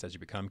dissipates as you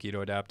become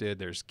keto adapted.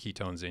 There's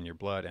ketones in your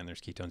blood, and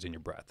there's ketones in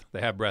your breath. They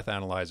have breath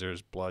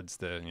analyzers. Blood's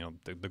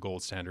the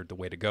gold standard, the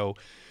way to go.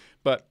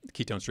 But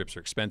ketone strips are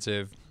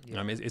expensive. Yeah.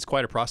 I mean, it's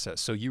quite a process.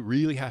 So you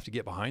really have to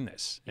get behind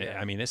this. Yeah.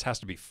 I mean, this has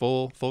to be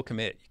full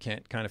commit. You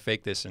can't kind of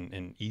fake this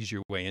and ease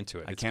your way into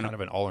it. It's kind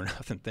of an all or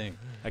nothing thing.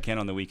 I can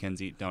on the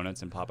weekends eat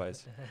donuts and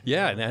Popeyes.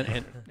 Yeah,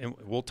 and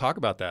we'll talk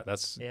about that.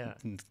 That's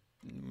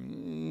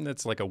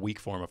like a weak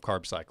form of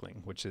carb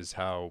cycling, which is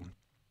how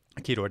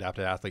a keto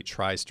adapted athlete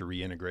tries to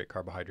reintegrate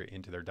carbohydrate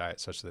into their diet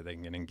such that they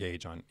can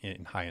engage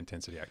in high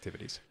intensity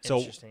activities. So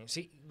Interesting.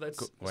 See,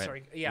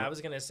 I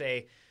was going to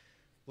say,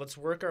 let's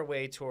work our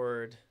way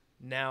toward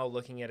now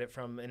looking at it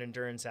from an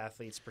endurance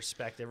athlete's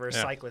perspective or a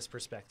cyclist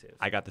perspective.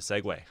 I got the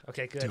segue.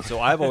 Okay, good. So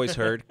I've always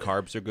heard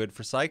carbs are good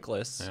for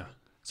cyclists. Yeah.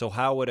 So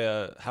how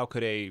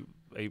could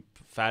a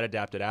fat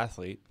adapted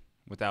athlete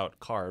without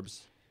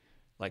carbs,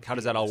 like how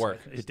does that all work?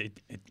 It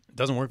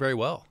doesn't work very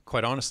well,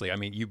 quite honestly. I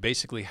mean, you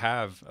basically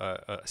have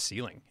a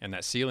ceiling, and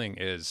that ceiling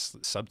is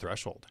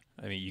sub-threshold.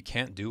 I mean, you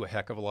can't do a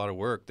heck of a lot of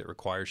work that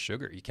requires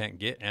sugar. You can't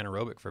get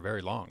anaerobic for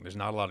very long. There's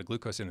not a lot of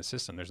glucose in the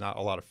system. There's not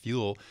a lot of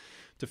fuel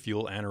to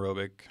fuel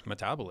anaerobic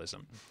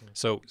metabolism.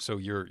 So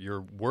your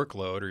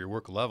workload or your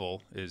work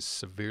level is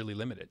severely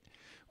limited,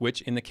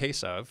 which in the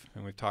case of,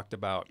 and we've talked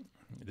about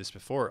this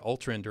before,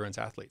 ultra-endurance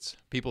athletes,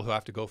 people who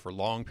have to go for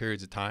long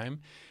periods of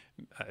time,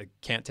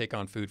 can't take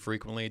on food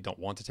frequently, don't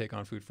want to take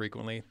on food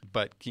frequently,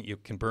 but you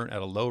can burn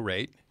at a low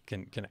rate,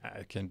 can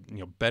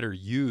better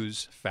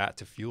use fat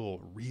to fuel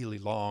really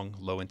long,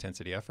 low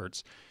intensity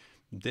efforts.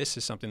 This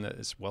is something that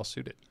is well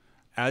suited.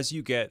 As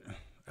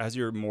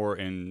you're more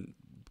in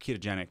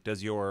ketogenic,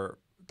 does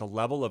the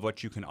level of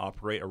what you can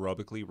operate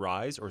aerobically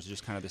rise, or is it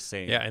just kind of the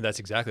same? Yeah, and that's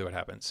exactly what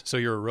happens. So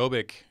your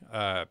aerobic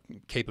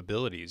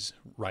capabilities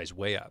rise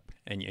way up,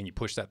 and you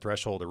push that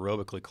threshold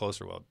aerobically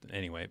closer. Well,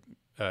 anyway,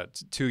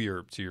 to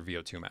your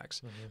VO2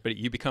 max, but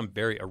you become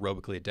very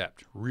aerobically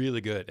adept,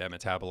 really good at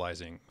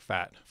metabolizing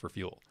fat for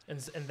fuel.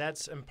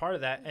 And part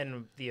of that,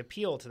 and the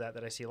appeal to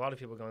that I see a lot of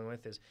people going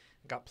with is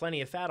got plenty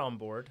of fat on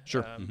board.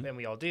 Sure. And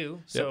we all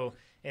do. So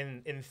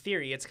in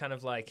theory, it's kind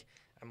of like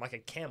I'm like a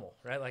camel,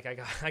 right? Like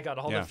I got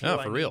all the fuel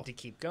I need to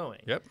keep going.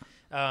 Yep.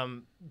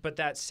 But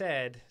that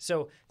said,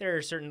 so there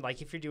are certain,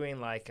 like if you're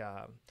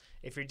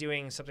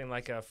doing something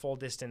like a full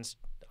distance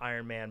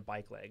Ironman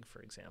bike leg,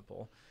 for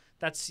example,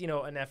 that's,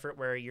 an effort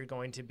where you're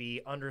going to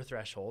be under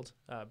threshold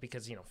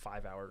because,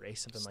 5-hour race,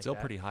 something like that. Still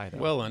pretty high, though.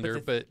 Well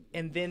under, but...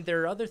 And then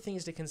there are other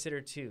things to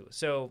consider, too.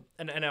 So,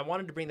 and I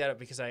wanted to bring that up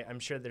because I'm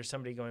sure there's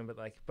somebody going,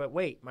 but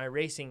wait, my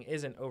racing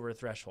isn't over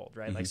threshold,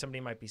 right? Like somebody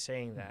might be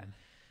saying that.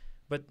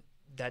 But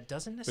that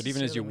doesn't necessarily But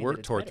even as you mean work that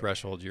it's toward better.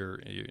 threshold,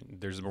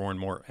 there's more and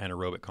more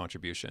anaerobic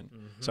contribution.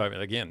 So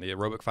again, the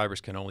aerobic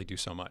fibers can only do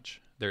so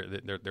much.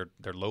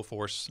 They're low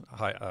force,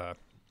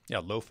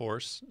 low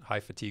force, high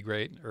fatigue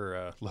rate,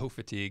 or low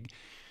fatigue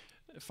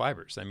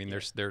fibers. I mean,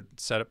 they're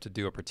set up to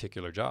do a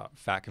particular job.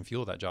 Fat can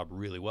fuel that job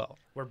really well.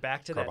 We're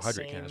back to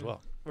Carbohydrate can as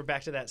well. We're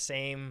back to that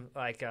same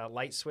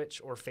light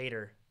switch or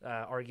fader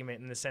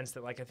argument in the sense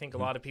that I think a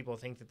lot of people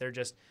think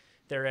that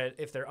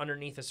if they're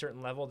underneath a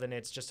certain level, then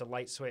it's just a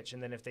light switch,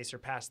 and then if they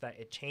surpass that,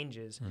 it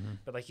changes.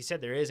 But like you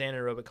said, there is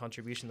anaerobic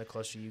contribution the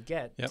closer you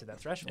get to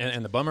that threshold.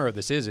 And the bummer of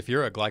this is, if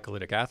you're a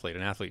glycolytic athlete,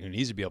 an athlete who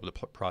needs to be able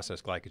to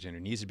process glycogen, who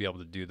needs to be able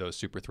to do those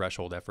super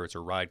threshold efforts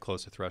or ride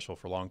close to threshold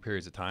for long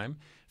periods of time,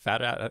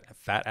 fat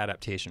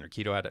adaptation or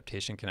keto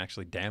adaptation can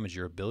actually damage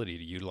your ability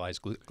to utilize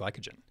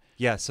glycogen.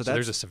 Yeah, so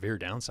there's a severe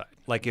downside.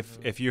 Like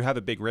if you have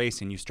a big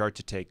race and you start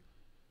to take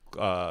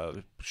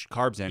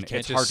carbs in,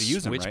 it's hard to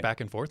use them, right? Switch back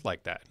and forth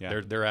like that.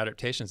 Yeah. There are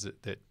adaptations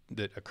that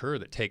occur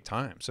that take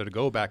time. So to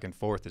go back and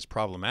forth is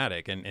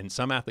problematic. And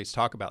some athletes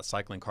talk about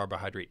cycling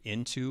carbohydrate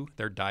into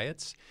their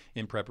diets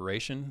in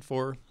preparation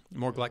for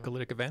more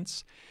glycolytic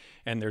events.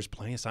 And there's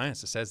plenty of science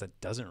that says that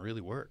doesn't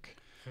really work.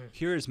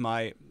 Here's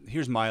my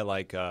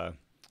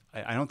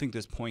I don't think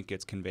this point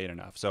gets conveyed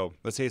enough. So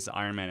let's say it's an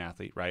Ironman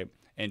athlete, right?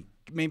 And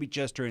maybe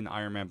just during the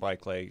Ironman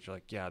bike leg, you're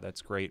like, yeah,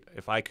 that's great.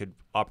 If I could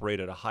operate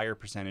at a higher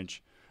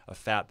percentage of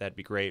fat, that'd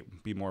be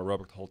great. Be more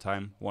aerobic the whole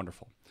time.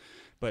 Wonderful.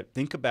 But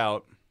think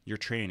about your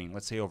training,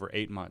 let's say over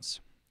 8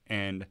 months.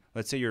 And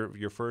let's say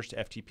your first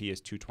FTP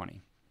is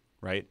 220,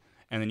 right?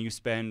 And then you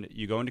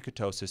go into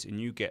ketosis and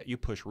you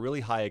push really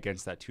high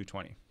against that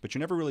 220. But you're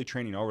never really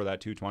training over that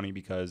 220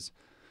 because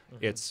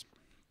it's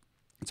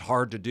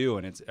hard to do,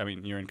 and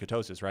you're in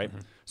ketosis, right?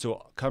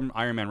 So come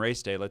Ironman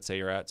race day, let's say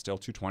you're at still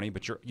 220,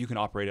 but you can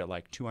operate at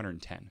like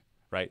 210,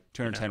 right?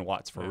 210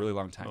 watts for a really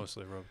long time.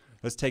 Mostly aerobic.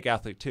 Let's take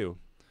athlete 2,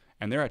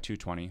 and they're at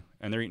 220,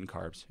 and they're eating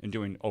carbs and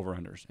doing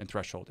over-unders and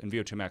threshold and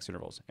VO2 max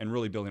intervals and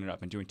really building it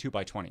up and doing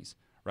 2x20s,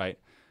 right?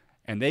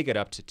 And they get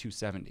up to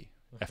 270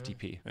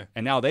 FTP. Yeah.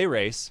 And now they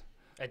race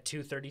at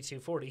 230,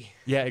 240.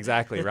 Yeah,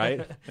 exactly,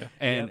 right?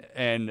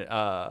 And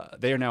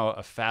they are now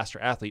a faster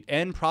athlete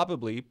and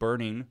probably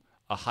burning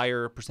a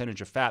higher percentage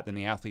of fat than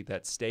the athlete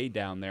that stayed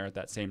down there at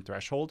that same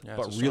threshold,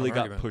 but really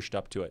got pushed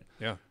up to it.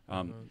 Yeah.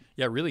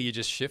 Yeah, really, you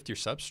just shift your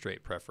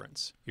substrate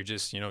preference. You're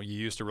just, you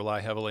used to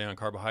rely heavily on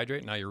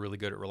carbohydrate. Now you're really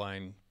good at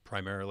relying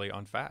primarily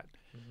on fat.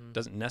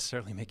 Doesn't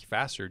necessarily make you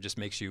faster. It just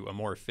makes you a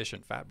more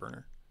efficient fat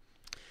burner.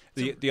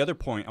 The other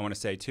point I want to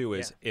say, too,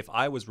 is if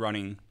I was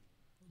running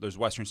 – there's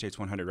Western States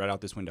 100 right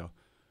out this window.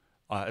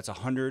 It's a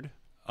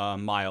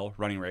 100-mile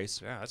running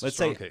race. Yeah, that's Let's a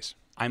strong say case.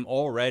 I'm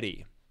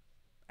already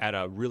at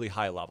a really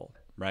high level,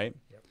 right?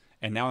 Yep.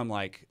 And now I'm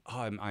like,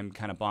 I'm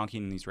kind of bonking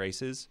in these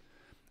races.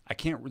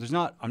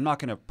 I'm not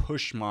going to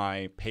push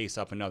my pace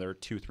up another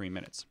 2-3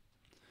 minutes.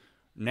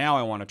 Now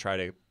I want to try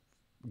to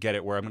get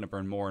it where I'm going to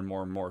burn more and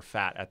more and more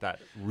fat at that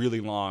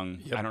really long.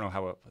 I don't know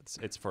how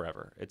it's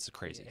forever. It's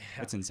crazy.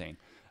 Yeah. It's insane.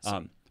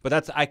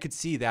 But I could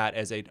see that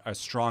as a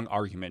strong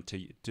argument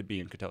to be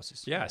in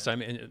ketosis. Yeah, so I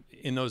mean,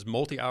 in those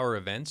multi-hour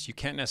events, you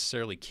can't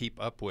necessarily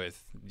keep up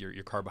with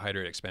your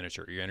carbohydrate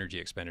expenditure, your energy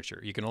expenditure.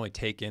 You can only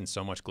take in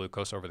so much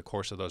glucose over the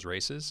course of those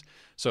races.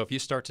 So if you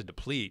start to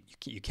deplete,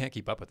 you can't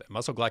keep up with it.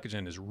 Muscle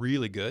glycogen is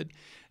really good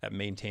at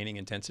maintaining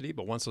intensity,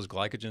 but once those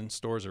glycogen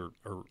stores are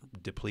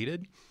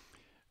depleted,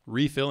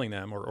 refilling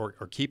them or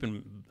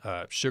keeping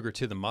sugar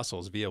to the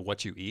muscles via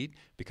what you eat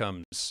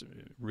becomes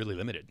really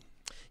limited.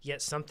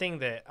 Yet something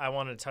that I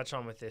wanted to touch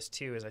on with this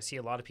too is I see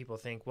a lot of people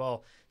think,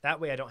 well, that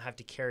way I don't have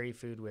to carry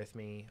food with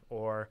me,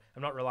 or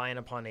I'm not relying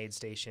upon aid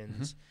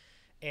stations.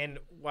 And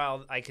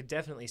while I could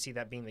definitely see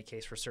that being the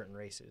case for certain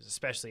races,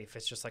 especially if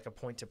it's just like a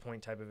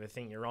point-to-point type of a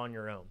thing, you're on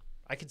your own.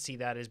 I could see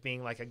that as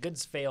being like a good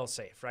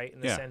fail-safe, right, in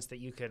the sense that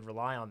you could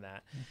rely on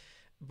that.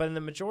 But in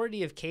the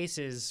majority of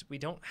cases, we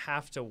don't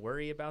have to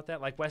worry about that.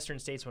 Like Western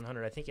States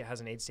 100, I think it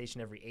has an aid station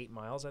every 8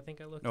 miles, I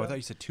think I looked up. I thought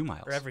you said 2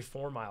 miles. Or every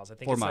 4 miles. I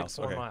think 4 it's miles.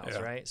 like 4 miles,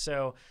 right?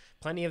 So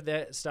plenty of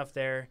that stuff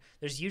there.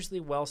 There's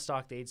usually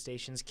well-stocked aid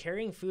stations.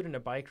 Carrying food in a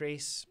bike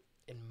race,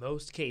 in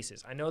most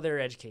cases, I know there are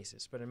edge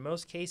cases, but in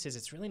most cases,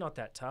 it's really not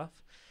that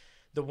tough.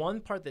 The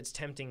one part that's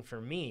tempting for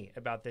me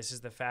about this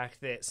is the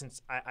fact that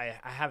since I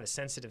have a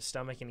sensitive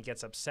stomach and it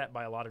gets upset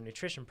by a lot of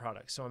nutrition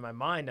products. So in my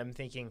mind, I'm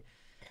thinking –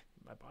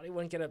 my body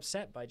wouldn't get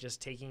upset by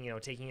just taking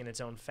in its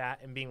own fat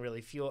and being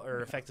really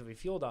effectively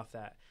fueled off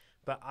that.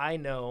 But I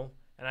know,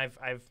 and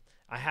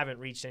I haven't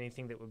reached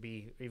anything that would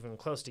be even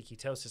close to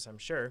ketosis, I'm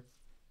sure.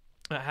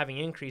 Having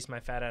increased my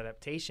fat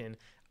adaptation,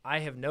 I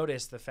have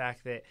noticed the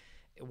fact that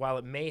while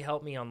it may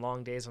help me on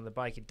long days on the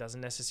bike, it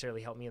doesn't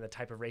necessarily help me in the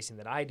type of racing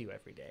that I do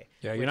every day.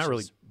 Yeah, you're not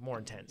really more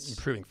intense.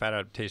 Improving fat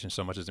adaptation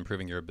so much as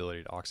improving your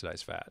ability to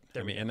oxidize fat.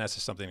 And that's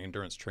just something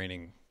endurance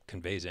training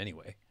conveys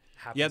anyway.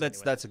 Yeah,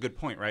 that's a good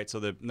point, right?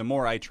 So the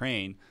more I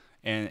train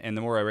and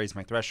the more I raise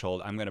my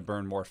threshold, I'm going to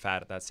burn more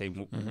fat at that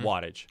same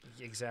wattage.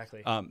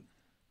 Exactly.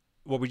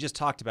 What we just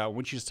talked about,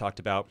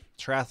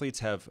 triathletes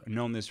have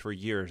known this for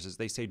years, is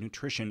they say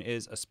nutrition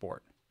is a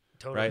sport,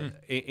 right?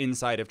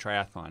 Inside of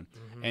triathlon.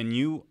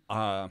 And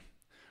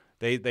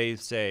they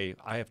say,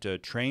 I have to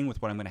train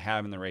with what I'm going to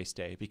have in the race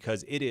day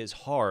because it is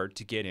hard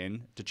to get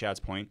in, to Chad's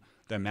point,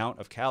 the amount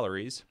of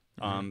calories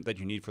that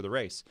you need for the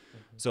race.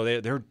 So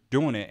they're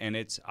doing it, and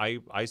I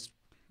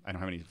don't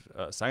have any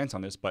science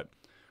on this, but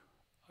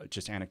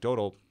just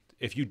anecdotal.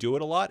 If you do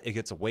it a lot, it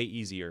gets way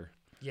easier.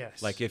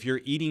 Yes. Like if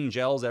you're eating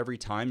gels every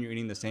time, you're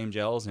eating the same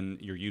gels,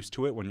 and you're used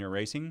to it when you're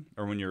racing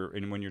or when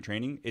you're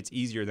training, it's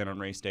easier than on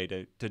race day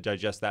to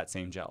digest that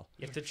same gel.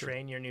 You have to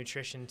train your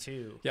nutrition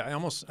too. Yeah,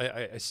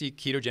 I see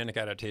ketogenic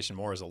adaptation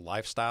more as a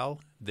lifestyle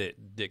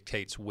that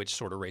dictates which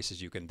sort of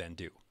races you can then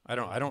do. I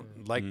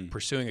don't like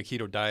pursuing a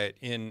keto diet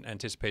in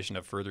anticipation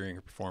of furthering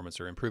your performance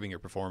or improving your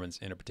performance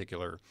in a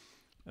particular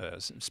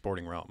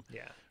sporting realm.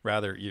 Yeah.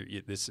 Rather,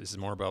 this is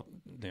more about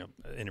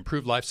an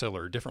improved lifestyle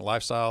or a different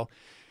lifestyle.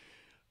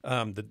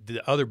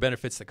 The other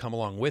benefits that come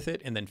along with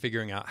it, and then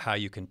figuring out how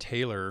you can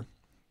tailor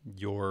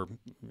your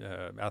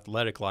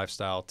athletic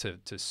lifestyle to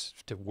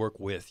work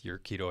with your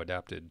keto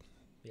adapted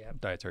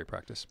dietary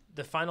practice.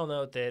 The final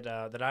note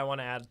that I want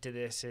to add to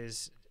this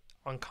is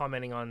on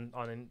commenting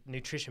on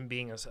nutrition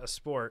being a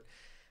sport.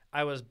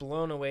 I was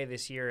blown away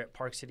this year at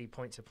Park City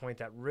Point to Point,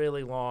 that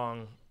really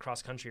long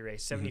cross-country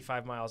race,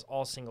 75 miles,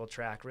 all single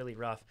track, really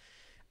rough.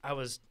 I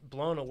was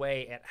blown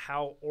away at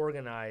how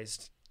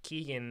organized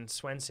Keegan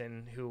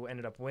Swenson, who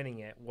ended up winning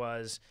it,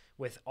 was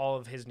with all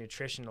of his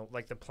nutritional,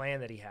 like the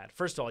plan that he had.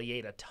 First of all, he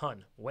ate a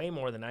ton, way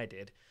more than I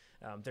did.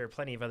 There are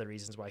plenty of other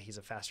reasons why he's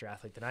a faster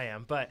athlete than I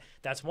am, but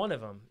that's one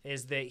of them,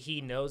 is that he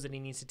knows that he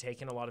needs to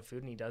take in a lot of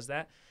food, and he does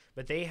that.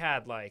 But they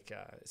had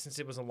since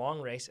it was a long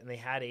race and they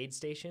had aid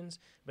stations,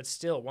 but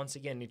still, once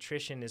again,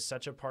 nutrition is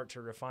such a part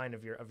to refine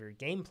of your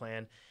game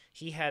plan.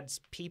 he had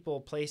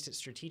people placed at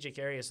strategic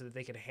areas so that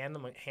they could hand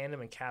him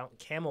a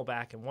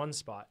camelback in one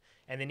spot,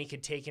 and then he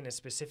could take in a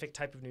specific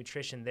type of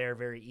nutrition there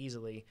very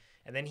easily,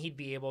 and then he'd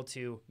be able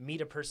to meet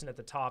a person at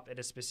the top at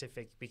a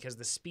specific, because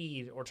the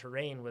speed or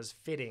terrain was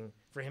fitting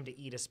for him to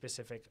eat a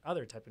specific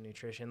other type of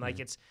nutrition. Like,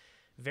 it's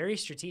very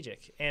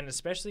strategic, and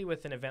especially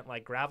with an event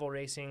like gravel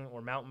racing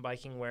or mountain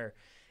biking, where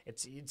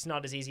it's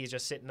not as easy as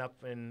just sitting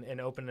up and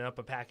opening up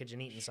a package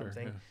and eating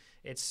something. Yeah.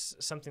 It's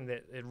something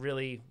that it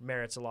really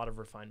merits a lot of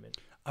refinement.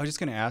 I was just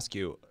going to ask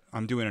you,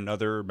 I'm doing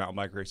another mountain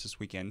bike race this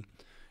weekend,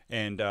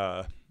 and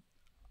I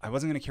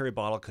wasn't going to carry a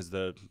bottle because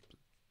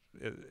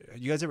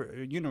you guys ever,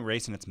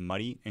 race and it's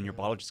muddy and your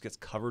bottle just gets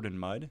covered in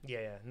mud?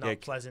 Yeah,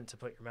 not pleasant to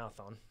put your mouth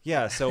on.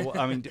 Yeah, so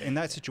I mean, in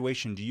that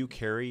situation, do you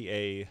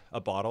carry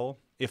a bottle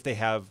if they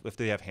have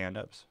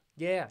hand-ups?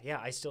 Yeah,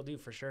 I still do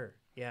for sure.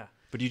 Yeah.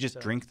 But do you just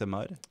drink the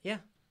mud? Yeah,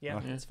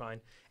 that's fine.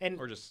 And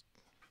or just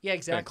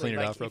exactly. Clean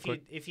it off real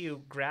quick. If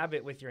you grab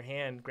it with your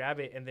hand, grab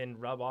it and then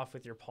rub off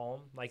with your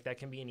palm, like that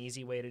can be an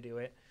easy way to do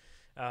it.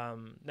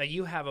 Now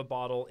you have a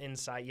bottle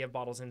inside. You have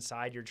bottles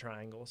inside your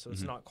triangle, so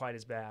it's not quite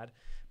as bad.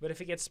 But if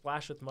it gets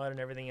splashed with mud and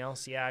everything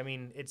else, I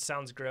mean, it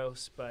sounds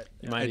gross, but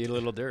you might eat a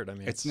little dirt. I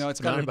mean, it's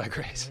mountain bike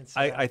race.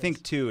 I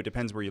think too. It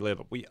depends where you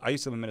live. I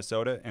used to live in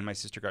Minnesota, and my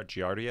sister got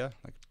giardia,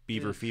 like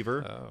beaver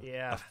fever,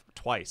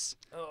 twice.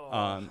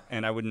 Oh.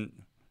 And I wouldn't.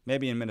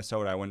 Maybe in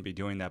Minnesota I wouldn't be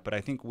doing that, but I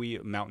think we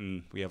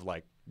have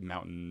like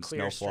mountain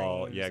clear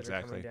snowfall. Yeah,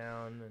 exactly.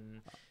 Down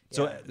and,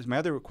 So my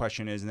other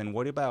question is, and then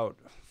what about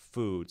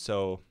food?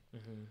 So,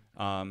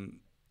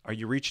 are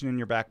you reaching in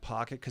your back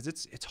pocket? Because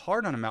it's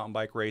hard on a mountain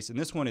bike race, and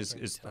this one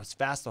is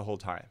fast the whole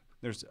time.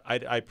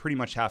 I pretty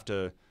much have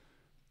to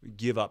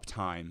give up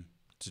time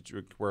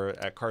to where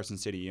at Carson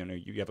City,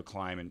 you have a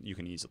climb and you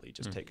can easily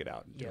just take it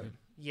out.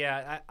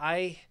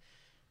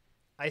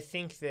 I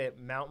think that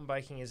mountain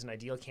biking is an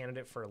ideal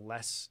candidate for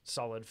less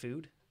solid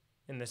food,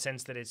 in the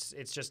sense that it's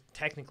just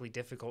technically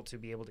difficult to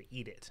be able to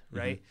eat it,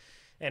 right?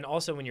 And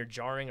also when you're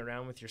jarring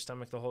around with your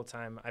stomach the whole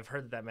time, I've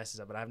heard that messes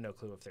up, but I have no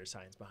clue if there's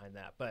science behind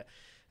that. But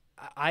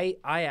I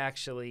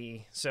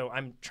actually, so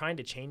I'm trying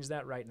to change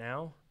that right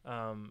now.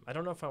 I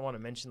don't know if I want to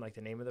mention like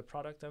the name of the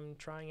product I'm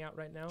trying out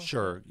right now.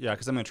 Sure. Yeah,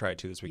 because I'm going to try it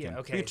too this weekend. Yeah,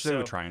 okay.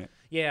 We're trying it.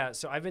 Yeah,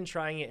 so I've been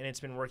trying it, and it's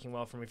been working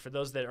well for me. For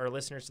those that are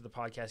listeners to the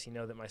podcast, you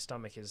know that my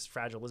stomach is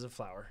fragile as a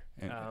flower.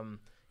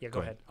 Go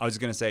ahead. I was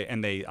going to say,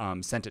 and they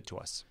sent it to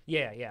us.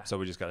 Yeah. So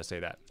we just got to say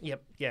that.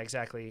 Yep. Yeah,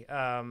 exactly.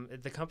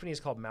 The company is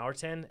called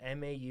Maurten,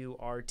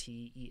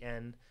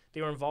 Maurten. They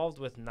were involved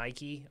with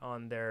Nike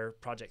on their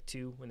Project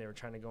 2 when they were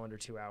trying to go under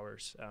 2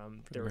 hours.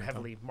 They were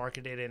heavily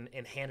marketed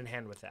and hand in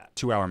hand with that.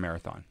 2 hour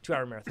marathon. 2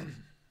 hour marathon.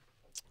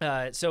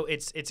 So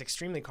it's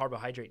extremely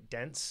carbohydrate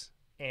dense,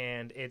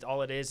 and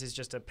all it is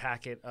just a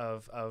packet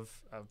of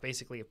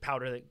basically a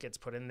powder that gets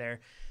put in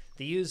there.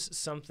 They use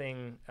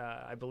something,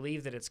 I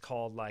believe that it's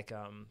called like,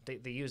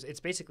 it's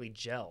basically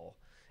gel.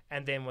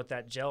 And then what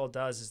that gel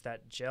does is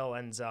that gel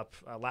ends up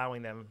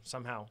allowing them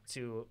somehow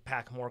to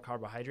pack more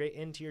carbohydrate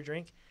into your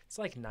drink. It's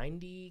like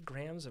 90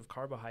 grams of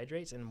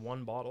carbohydrates in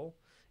one bottle.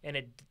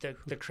 And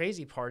the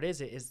crazy part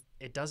is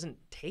it doesn't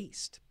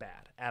taste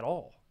bad at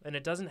all. And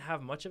it doesn't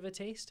have much of a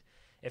taste.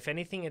 If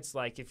anything, it's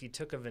like if you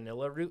took a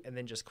vanilla root and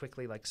then just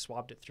quickly like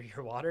swabbed it through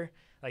your water,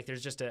 like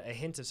there's just a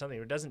hint of something.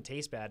 It doesn't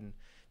taste bad. And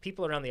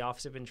people around the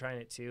office have been trying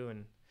it too.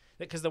 And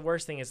because the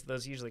worst thing is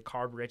those usually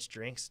carb-rich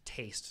drinks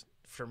taste,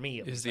 for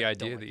me, is the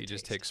idea that you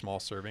just take small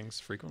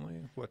servings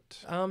frequently?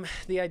 What?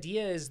 The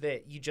idea is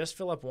that you just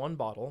fill up one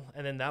bottle,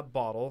 and then that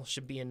bottle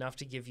should be enough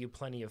to give you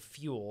plenty of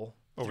fuel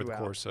over the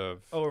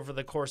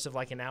course of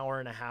like an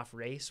hour and a half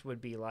race would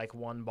be like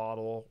one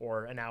bottle,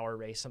 or an hour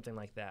race, something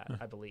like that,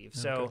 I believe.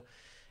 So, okay.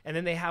 And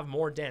then they have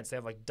more dense. They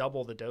have like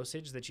double the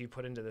dosage that you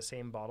put into the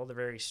same bottle. They're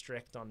very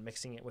strict on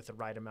mixing it with the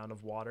right amount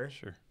of water.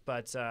 Sure.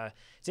 But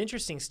it's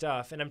interesting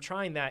stuff, and I'm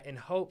trying that in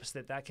hopes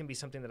that can be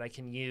something that I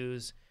can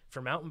use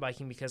for mountain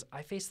biking, because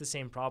I face the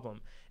same problem.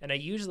 And I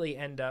usually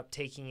end up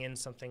taking in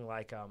something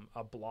like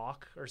a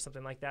block or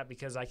something like that,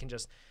 because I can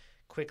just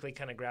quickly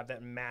kind of grab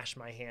that and mash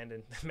my hand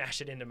and mash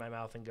it into my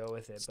mouth and go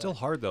with it. Still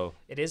hard though.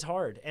 It is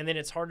hard. And then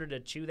it's harder to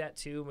chew that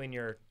too when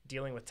you're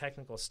dealing with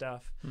technical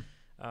stuff.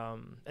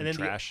 And then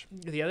trash.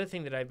 The other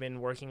thing that I've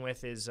been working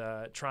with is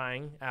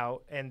trying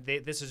out, and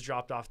this was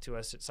dropped off to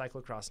us at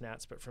Cyclocross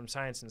Nats, but from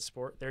Science and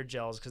Sport, they're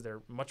gels because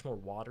they're much more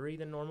watery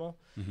than normal.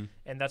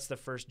 And that's the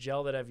first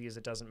gel that I've used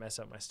that doesn't mess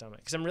up my stomach,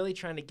 because I'm really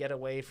trying to get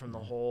away from the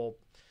whole,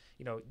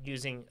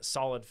 using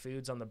solid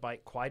foods on the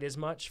bike quite as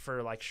much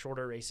for like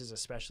shorter races,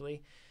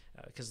 especially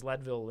because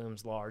Leadville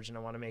looms large, and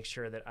I want to make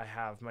sure that I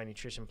have my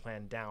nutrition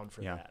plan down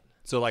for that.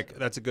 So like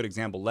that's a good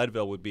example.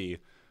 Leadville would be,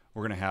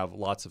 we're going to have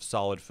lots of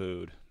solid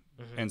food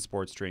and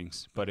sports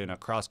drinks, but in a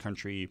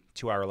cross-country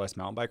 2 hour less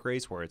mountain bike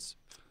race where it's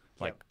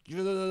like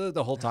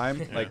the whole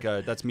time, like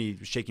that's me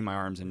shaking my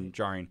arms and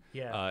jarring.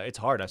 It's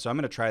hard. So I'm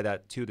going to try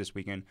that too this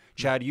weekend.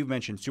 Chad, you've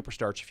mentioned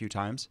Superstarch a few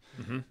times,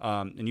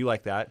 and you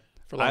like that.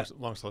 For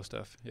long, slow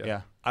stuff.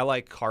 Yeah. I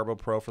like Carbo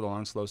Pro for the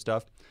long, slow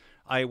stuff.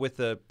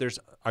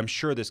 I'm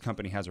sure this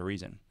company has a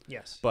reason.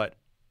 Yes. But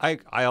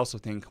I also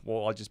think,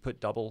 well, I'll just put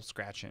double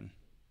scratch in.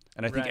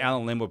 And I think Right.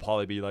 Alan Lim would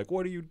probably be like,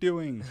 what are you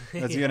doing?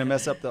 That's going to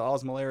mess up the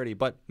osmolarity.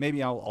 But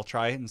maybe I'll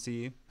try it and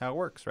see how it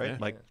works, right? Yeah,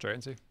 Like, try it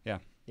and see. yeah.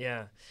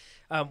 Yeah.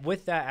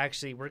 With that,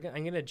 actually,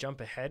 I'm going to jump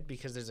ahead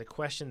because there's a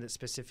question that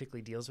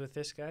specifically deals with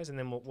this, guys, and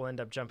then we'll end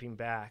up jumping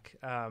back.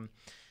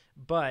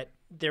 But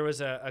there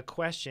was a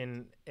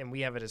question, and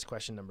we have it as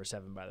question number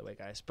 7, by the way,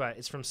 guys. But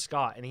it's from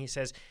Scott, and he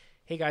says,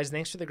 hey, guys,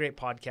 thanks for the great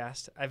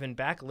podcast. I've been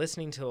back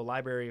listening to a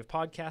library of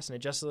podcasts, and I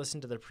just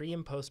listened to the pre-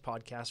 and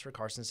post-podcast for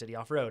Carson City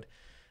Off-Road,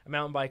 a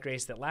mountain bike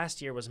race that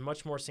last year was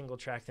much more single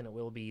track than it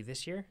will be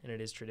this year, and it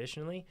is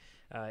traditionally.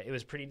 It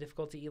was pretty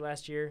difficult to eat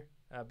last year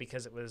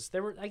because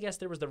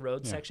there was the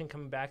road section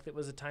coming back that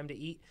was a time to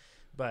eat,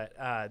 but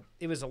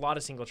it was a lot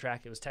of single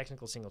track. It was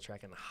technical single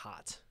track and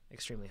hot,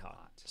 extremely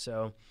hot.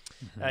 So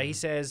he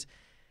says,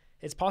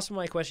 it's possible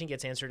my question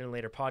gets answered in a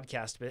later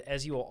podcast, but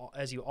as you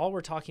all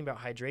were talking about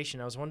hydration,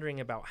 I was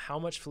wondering about how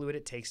much fluid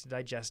it takes to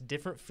digest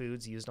different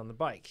foods used on the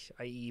bike,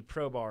 i.e.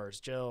 pro bars,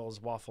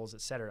 gels, waffles,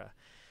 etc.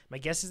 My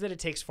guess is that it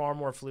takes far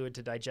more fluid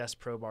to digest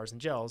pro bars and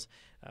gels,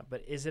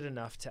 but is it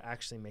enough to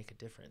actually make a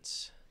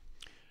difference?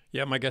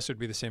 Yeah, my guess would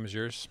be the same as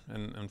yours,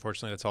 and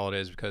unfortunately that's all it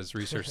is because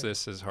research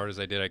this as hard as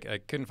I did, I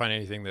couldn't find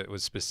anything that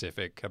was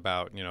specific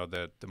about,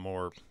 the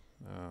more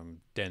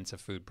dense a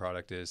food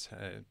product is,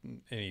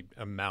 any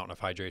amount of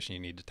hydration you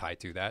need to tie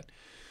to that.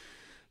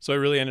 So I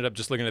really ended up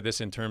just looking at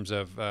this in terms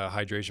of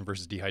hydration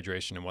versus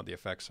dehydration and what the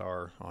effects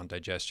are on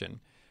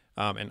digestion.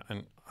 And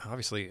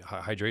obviously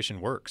hydration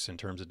works in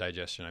terms of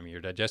digestion. I mean,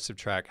 your digestive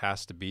tract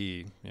has to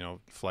be,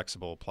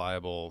 flexible,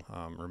 pliable,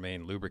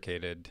 remain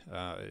lubricated.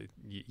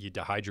 You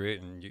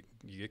dehydrate and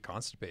you get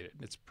constipated.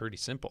 It's pretty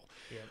simple.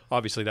 Yeah.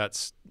 Obviously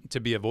that's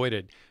to be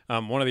avoided.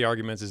 One of the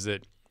arguments is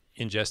that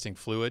ingesting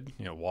fluid,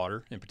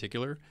 water in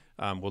particular,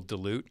 will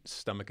dilute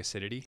stomach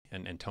acidity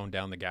and tone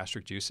down the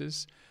gastric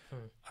juices.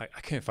 I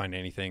can't find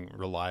anything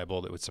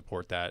reliable that would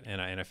support that.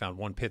 And I found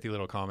one pithy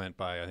little comment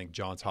by, I think,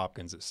 Johns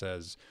Hopkins that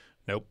says,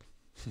 nope,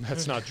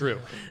 that's not true.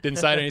 Didn't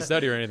cite any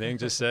study or anything.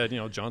 Just said,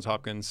 Johns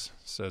Hopkins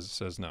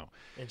says no.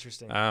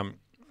 Interesting.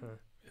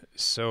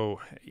 So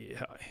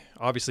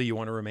obviously you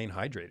want to remain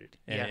hydrated.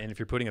 And if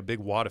you're putting a big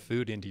wad of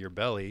food into your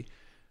belly,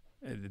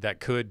 that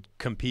could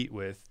compete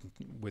with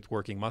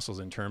working muscles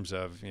in terms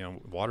of,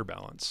 water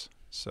balance.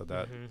 So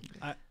that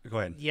go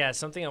ahead. Yeah,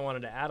 something I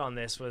wanted to add on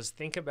this was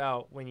think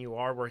about when you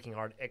are working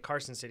hard at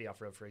Carson City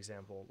Off-Road, for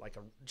example, like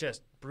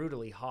just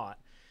brutally hot.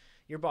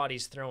 Your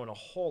body's throwing a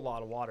whole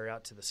lot of water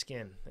out to the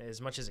skin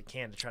as much as it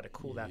can to try to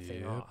cool that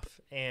thing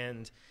off.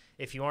 And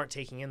if you aren't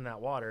taking in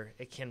that water,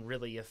 it can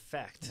really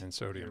affect and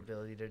sodium. Your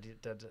ability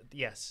to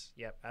yes,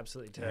 yep,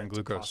 absolutely, to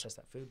glucose. process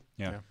that food.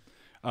 Yeah.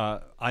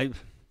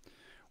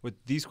 With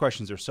these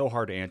questions are so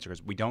hard to answer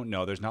because we don't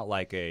know. There's not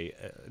like an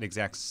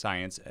exact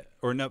science,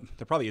 or no,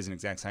 there probably is an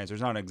exact science.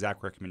 There's not an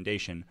exact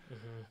recommendation.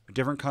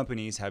 Different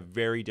companies have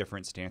very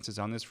different stances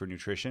on this for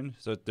nutrition,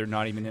 so they're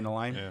not even in a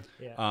line.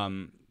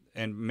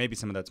 And maybe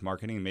some of that's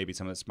marketing, maybe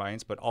some of that's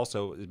science, but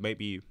also it might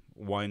be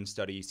one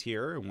study's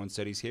here and one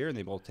study's here, and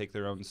they both take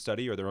their own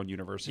study or their own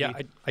university. Yeah,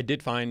 I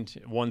did find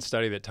one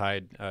study that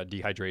tied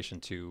dehydration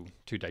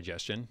to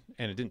digestion,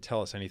 and it didn't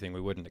tell us anything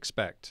we wouldn't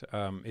expect.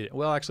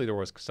 Actually, there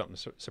was something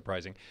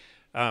surprising.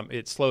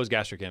 It slows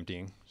gastric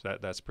emptying, so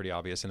that's pretty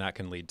obvious, and that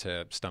can lead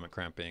to stomach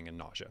cramping and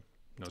nausea.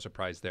 No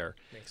surprise there.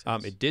 Makes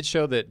sense. It did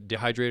show that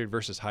dehydrated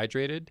versus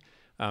hydrated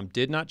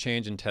did not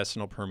change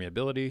intestinal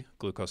permeability,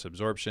 glucose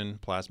absorption,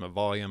 plasma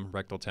volume,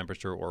 rectal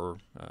temperature, or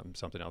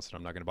something else that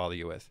I'm not going to bother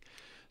you with.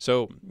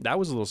 So that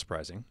was a little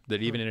surprising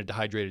that even in a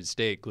dehydrated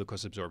state,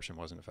 glucose absorption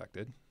wasn't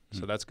affected.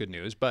 So that's good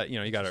news. But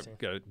you got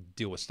to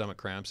deal with stomach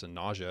cramps and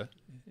nausea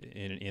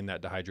in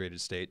that dehydrated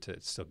state to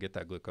still get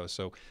that glucose.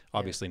 So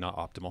obviously not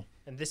optimal.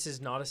 And this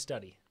is not a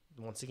study.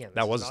 Once again,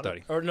 that was a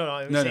study.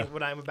 I'm saying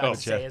what I'm about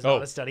to say is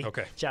not a study.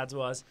 Okay. Chad's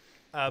was.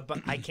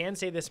 But I can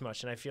say this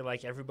much, and I feel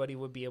like everybody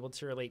would be able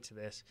to relate to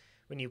this.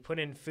 When you put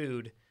in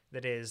food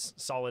that is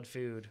solid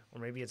food, or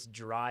maybe it's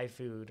dry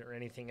food or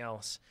anything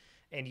else,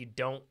 and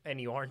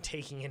you aren't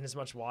taking in as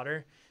much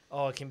water,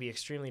 it can be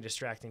extremely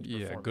distracting to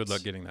performance. Yeah, good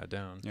luck getting that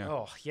down. Yeah.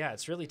 Oh, yeah,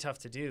 it's really tough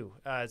to do.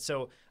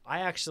 So I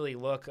actually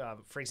look,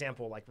 for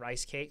example, like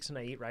rice cakes. When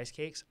I eat rice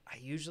cakes, I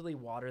usually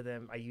water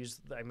them.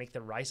 I make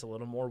the rice a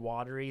little more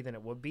watery than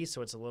it would be,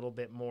 so it's a little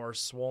bit more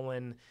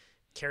swollen,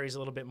 carries a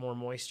little bit more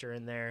moisture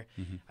in there.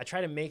 I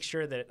try to make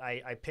sure that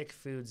I pick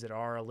foods that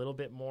are a little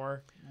bit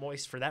more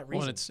moist for that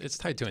reason. Well, it's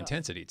tied to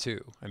intensity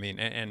too. I mean,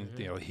 and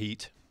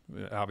heat,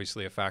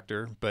 obviously a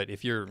factor. But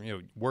if you're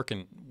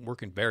working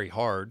very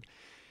hard,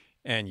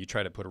 and you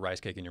try to put a rice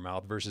cake in your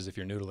mouth versus if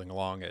you're noodling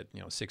along at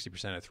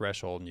 60% of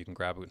threshold and you can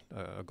grab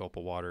a gulp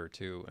of water or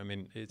two. I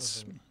mean,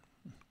 it's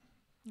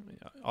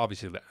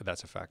obviously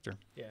that's a factor.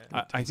 Yeah,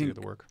 I think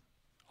the work.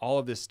 All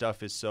of this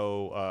stuff is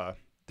so.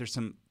 There's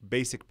some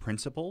basic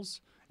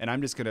principles, and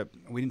I'm just gonna.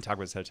 We didn't talk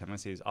about this ahead of time. I'm gonna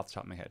say these off the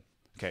top of my head.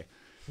 Okay.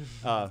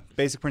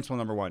 Basic principle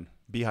number 1: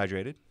 be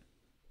hydrated,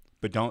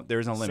 but don't.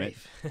 There's no limit,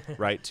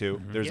 right?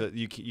 Too. There's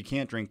you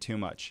can't drink too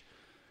much.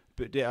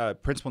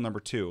 But principle number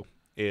 2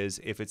 is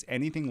if it's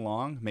anything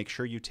long, make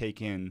sure you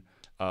take in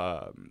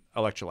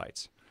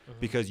electrolytes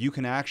because you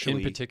can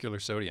actually in particular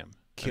sodium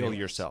kill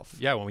yourself.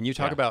 Yeah, well, when you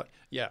talk about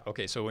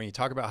so when you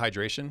talk about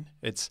hydration,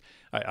 it's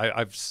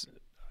I've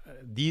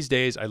these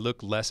days I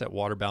look less at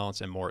water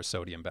balance and more at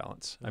sodium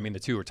balance. I mean, the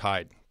two are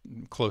tied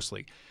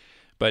closely.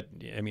 But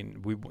I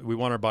mean, we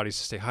want our bodies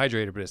to stay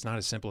hydrated, but it's not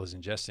as simple as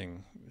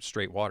ingesting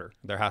straight water.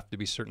 There have to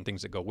be certain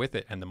things that go with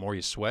it. And the more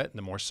you sweat,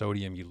 the more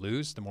sodium you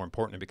lose, the more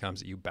important it becomes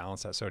that you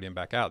balance that sodium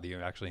back out, that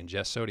you actually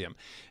ingest sodium.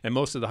 And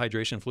most of the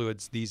hydration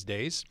fluids these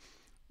days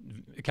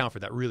account for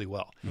that really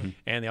well.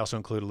 And they also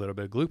include a little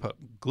bit of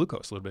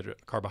glucose, a little bit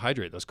of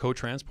carbohydrate. Those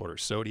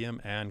co-transporters,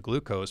 sodium and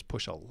glucose,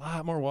 push a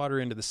lot more water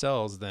into the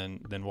cells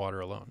than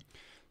water alone.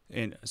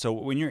 And so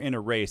when you're in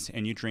a race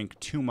and you drink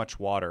too much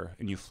water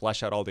and you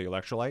flush out all the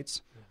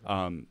electrolytes,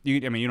 you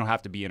don't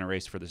have to be in a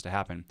race for this to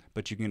happen,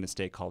 but you can get a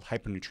state called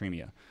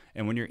hyponatremia.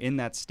 And when you're in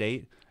that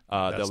state,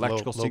 the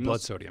electrical low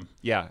blood sodium.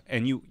 Yeah,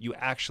 and you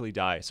actually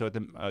die. So at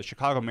the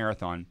Chicago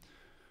Marathon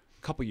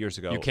a couple years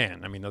ago, you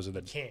can. I mean, those are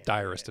the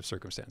direst of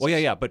circumstances. Well,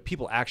 yeah, but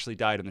people actually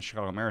died in the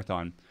Chicago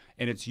Marathon,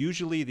 and it's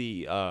usually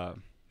the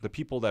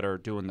people that are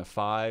doing the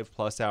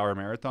 5+ hour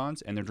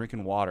marathons, and they're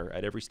drinking water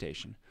at every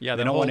station. Yeah,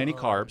 they don't want any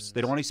carbs.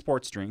 They don't want any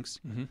sports drinks.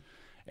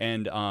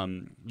 And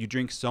you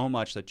drink so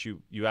much that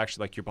you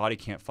actually, like, your body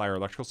can't fire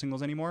electrical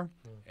signals anymore,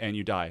 and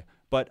you die.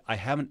 But I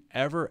haven't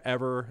ever,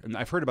 and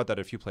I've heard about that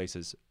at a few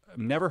places, I've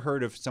never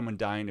heard of someone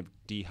dying of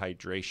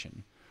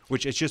dehydration,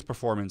 which it's just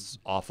performance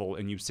awful,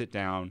 and you sit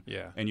down,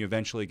 and you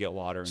eventually get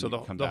water, and so you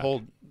come the back.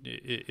 whole,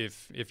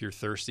 if you're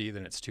thirsty,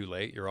 then it's too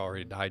late. You're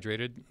already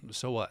dehydrated.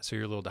 So what? So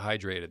you're a little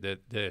dehydrated.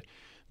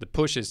 The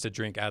push is to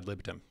drink ad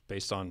libitum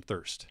based on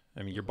thirst.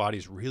 I mean, your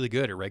body's really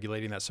good at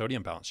regulating that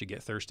sodium balance. You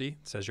get thirsty,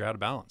 it says you're out of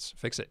balance.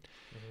 Fix it.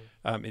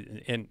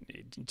 And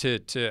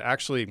to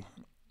actually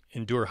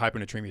endure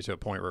hyponatremia to a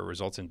point where it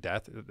results in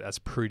death, that's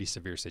a pretty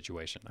severe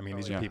situation. I mean,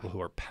 these are people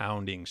who are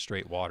pounding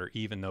straight water,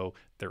 even though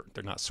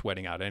they're not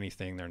sweating out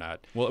anything. They're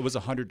not. Well, it was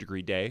a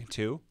 100-degree day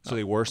too, so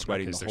they were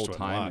sweating the whole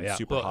time. And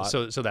super hot.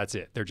 So that's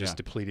it. They're just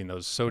depleting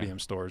those sodium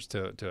stores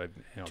to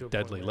a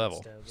deadly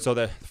level. So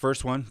the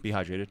first one, be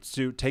hydrated.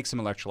 2, take some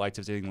electrolytes if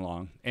it's anything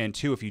long. And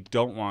 2, if you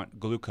don't want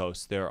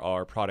glucose, there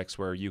are products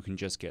where you can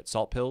just get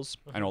salt pills.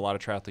 I know a lot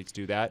of triathletes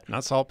do that.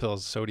 Not salt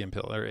pills, sodium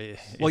pill.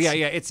 It's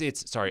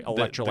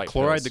electrolyte. The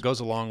chloride pills that goes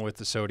along with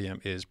the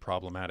sodium is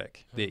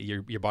problematic.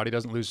 Your body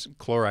doesn't lose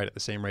chloride at the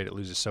same rate it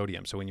loses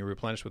sodium. So when you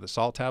replenish with a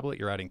salt tablet,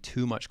 you're adding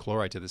too much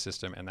chloride to the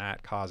system, and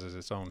that causes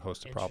its own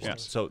host of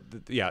problems.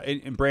 Yeah. So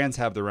and brands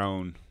have their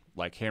own.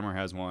 Like Hammer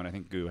has one, I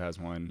think Goo has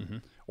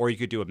one, or you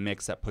could do a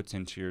mix that puts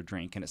into your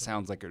drink, and it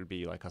sounds like it would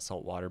be like a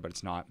salt water, but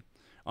it's not.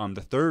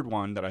 The third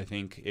one that I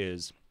think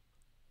is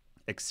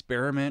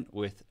experiment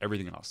with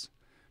everything else,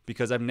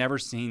 because I've never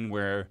seen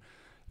where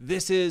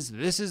this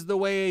is the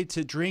way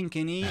to drink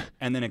and eat,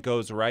 and then it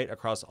goes right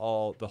across the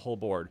whole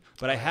board.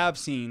 But I have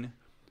seen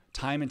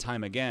time and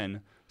time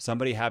again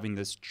somebody having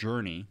this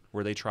journey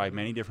where they try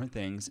many different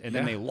things, and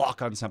then they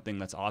lock on something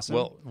that's awesome,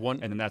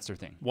 and then that's their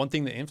thing. One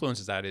thing that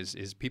influences that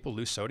is people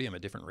lose sodium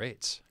at different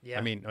rates. Yeah.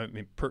 I mean,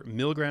 per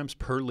milligrams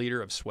per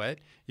liter of sweat,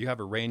 you have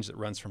a range that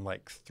runs from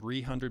like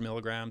 300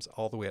 milligrams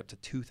all the way up to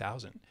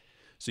 2,000.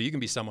 So you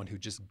can be someone who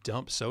just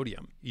dumps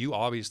sodium. You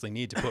obviously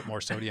need to put more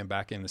sodium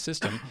back in the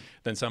system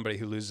than somebody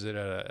who loses it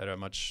at a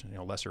much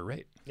lesser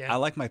rate. Yeah. I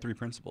like my 3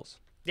 principles.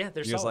 Yeah,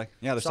 they're solid.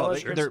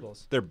 solid. They're solid.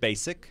 They're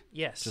basic.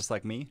 Yes. Just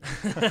like me.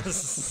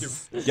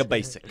 You're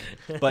basic.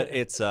 But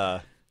it's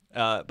but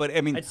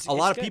I mean, a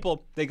lot of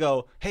people, they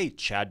go, "Hey,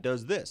 Chad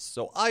does this,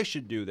 so I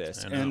should do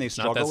this," and then they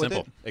struggle with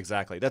it.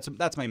 Exactly.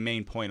 That's my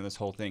main point of this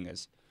whole thing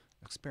is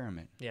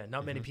experiment. Yeah,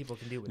 not many people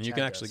can do what and you Chad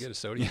can actually does. get a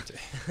sodium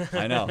test.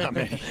 I know. Not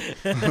many.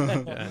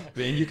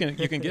 You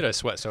can get a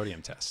sweat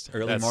sodium test.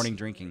 Early morning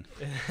drinking.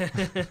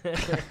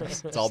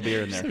 It's all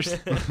beer in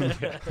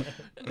there.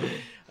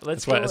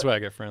 That's why I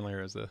get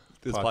friendlier as this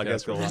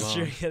podcast goes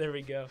along. Yeah, there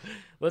we go.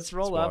 Let's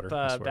roll up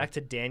back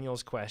to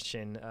Daniel's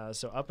question.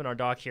 So up in our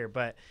doc here,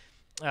 but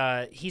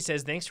he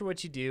says, thanks for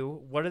what you do.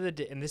 What are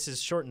and this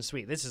is short and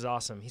sweet. This is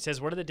awesome. He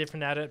says, what are the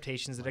different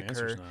adaptations that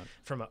occur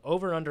from an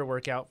over-under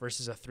workout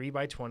versus a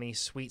 3x20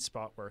 sweet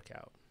spot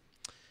workout?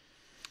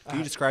 Can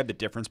you describe the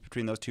difference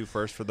between those two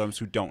first for those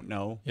who don't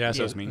know? Yeah,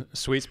 so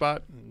sweet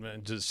spot,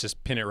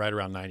 just pin it right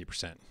around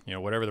 90%.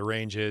 Whatever the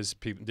range is,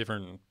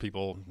 different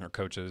people or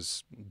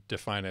coaches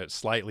define a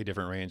slightly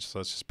different range, so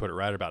let's just put it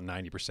right about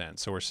 90%.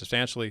 So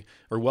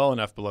we're well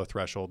enough below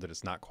threshold that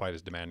it's not quite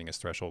as demanding as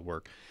threshold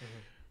work.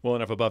 Well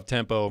enough above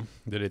tempo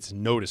that it's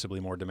noticeably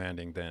more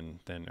demanding than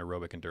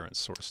aerobic endurance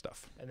sort of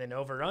stuff. And then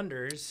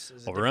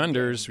over-unders.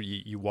 Over-unders,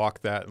 you walk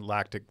that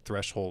lactic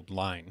threshold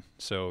line.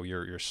 So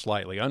you're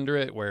slightly under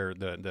it where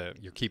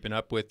you're keeping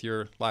up with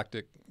your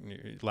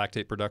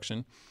lactate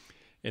production.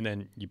 And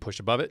then you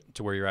push above it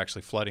to where you're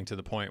actually flooding to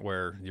the point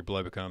where your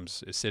blood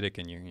becomes acidic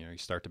and you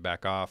start to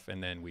back off.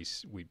 And then we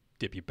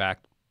dip you back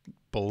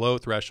below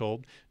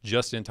threshold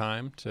just in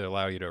time to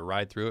allow you to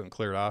ride through it and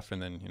clear it off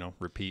and then,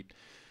 repeat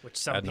Which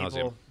some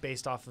people,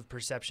 based off of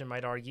perception,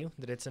 might argue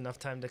that it's enough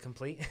time to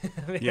complete.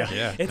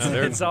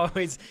 It's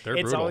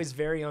always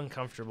very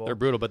uncomfortable. They're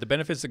brutal, but the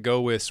benefits that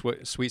go with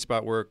sweet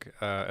spot work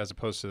as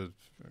opposed to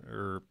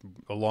or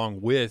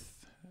along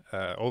with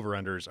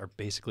over-unders are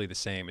basically the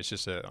same. It's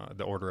just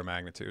the order of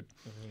magnitude.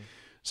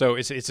 So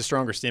it's a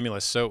stronger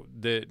stimulus. So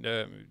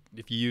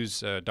if you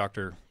use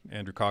Dr.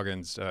 Andrew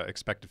Coggin's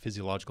expected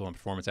physiological and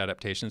performance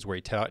adaptations, where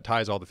he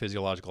ties all the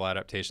physiological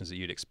adaptations that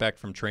you'd expect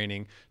from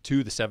training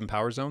to the 7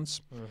 power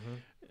zones,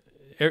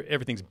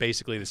 everything's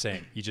basically the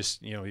same. You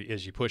just,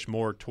 as you push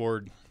more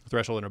toward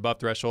threshold and above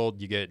threshold,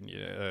 you get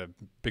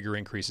bigger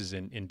increases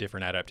in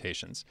different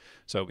adaptations.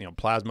 So,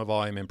 plasma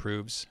volume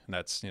improves, and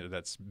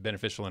that's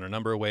beneficial in a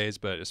number of ways,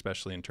 but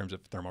especially in terms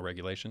of thermal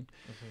regulation.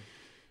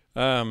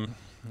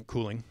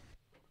 Cooling.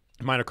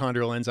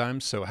 Mitochondrial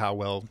enzymes, so how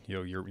well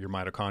your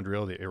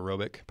mitochondrial, the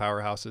aerobic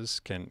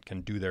powerhouses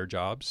can do their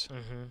jobs.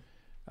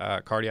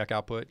 Cardiac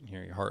output,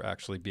 your heart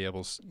actually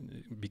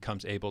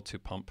becomes able to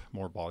pump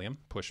more volume,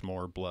 push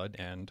more blood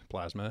and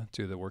plasma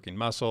to the working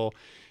muscle,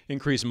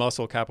 increase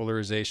muscle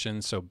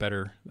capillarization, so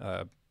better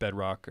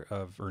bedrock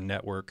or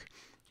network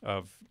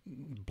of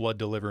blood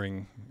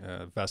delivering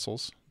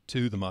vessels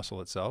to the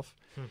muscle itself.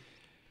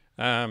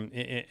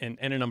 And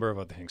a number of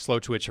other things. Slow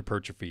twitch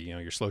hypertrophy.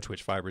 Your slow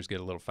twitch fibers get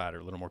a little fatter,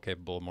 a little more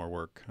capable of more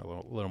work, a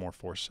little more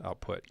force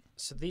output.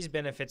 So these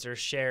benefits are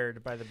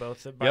shared by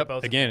both.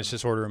 Again, it's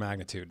just order of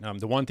magnitude.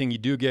 The one thing you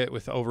do get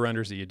with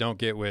over-unders that you don't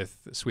get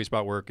with sweet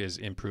spot work is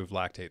improved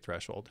lactate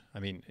threshold. I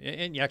mean,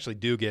 and you actually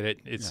do get it.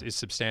 It's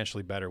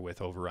substantially better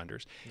with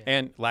over-unders.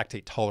 And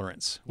lactate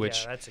tolerance,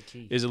 which that's a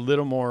key. Is a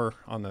little more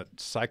on the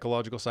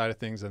psychological side of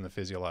things than the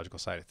physiological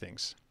side of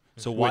things.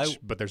 So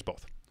but there's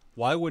both.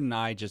 Why wouldn't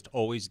I just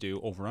always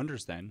do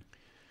over-unders then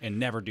and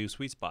never do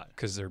sweet spot?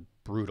 Because they're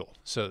brutal.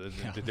 So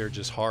they're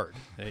just hard.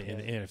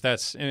 And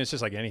it's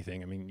just like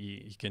anything. I mean,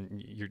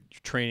 you're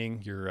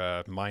training, your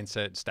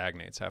mindset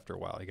stagnates after a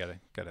while. You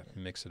gotta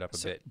mix it up a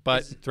bit.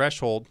 But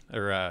threshold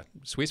or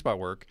sweet spot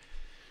work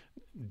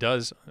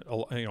does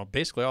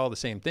basically all the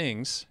same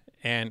things,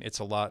 and it's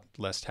a lot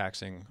less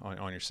taxing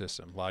on your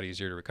system. A lot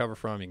easier to recover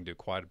from. You can do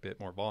quite a bit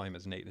more volume,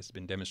 as Nate has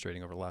been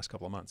demonstrating over the last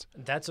couple of months.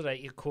 That's what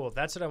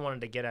I wanted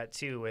to get at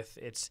too. With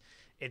it's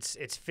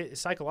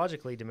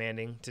psychologically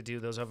demanding to do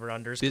those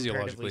over-unders,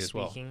 physiologically as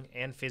well,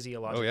 and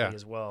physiologically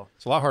as well.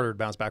 It's a lot harder to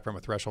bounce back from a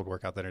threshold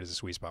workout than it is a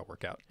sweet spot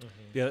workout.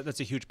 Yeah,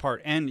 that's a huge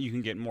part, and you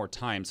can get more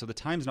time. So the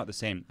time's not the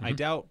same. I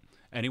doubt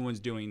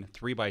anyone's doing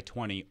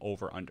 3x20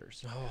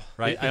 over-unders.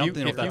 Right? I don't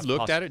think if you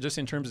looked at it just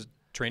in terms of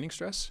training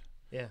stress.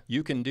 Yeah,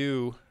 you can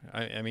do.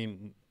 I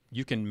mean,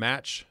 you can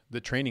match the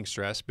training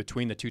stress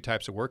between the two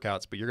types of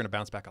workouts, but you're going to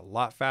bounce back a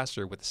lot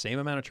faster with the same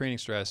amount of training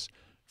stress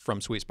from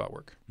sweet spot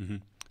work.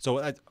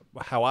 So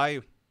how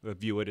I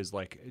view it is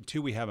like,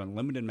 we have a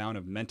limited amount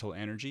of mental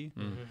energy,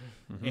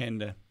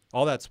 and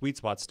all that sweet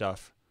spot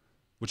stuff,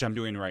 which I'm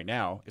doing right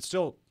now, it's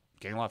still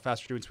getting a lot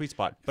faster doing sweet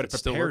spot, but it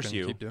prepares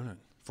you keep doing it.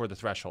 for the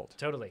threshold.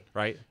 Totally.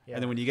 Right? Yeah.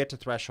 And then when you get to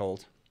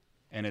threshold,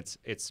 and it's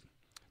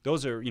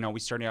those are, we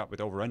started out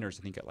with over-unders,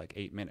 I think, at like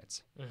 8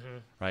 minutes,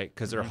 right?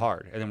 Because they're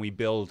hard. And then we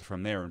build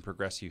from there and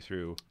progress you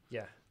through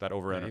that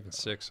over-under. Even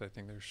 6, I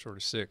think they're sort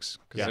of 6,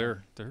 because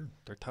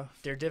they're tough.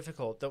 They're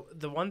difficult.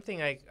 The one thing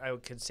I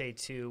could say,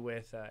 too,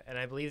 with, and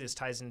I believe this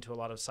ties into a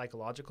lot of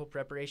psychological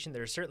preparation,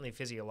 there are certainly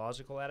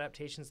physiological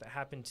adaptations that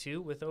happen,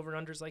 too, with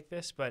over-unders like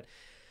this, but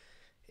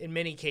in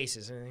many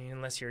cases,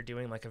 unless you're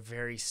doing like a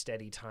very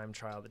steady time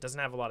trial that doesn't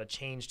have a lot of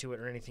change to it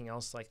or anything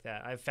else like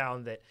that, I've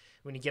found that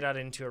when you get out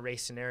into a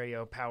race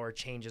scenario, power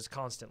changes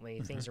constantly.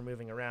 Things are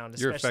moving around.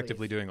 You're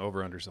effectively doing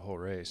over-unders the whole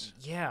race.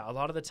 Yeah, a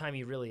lot of the time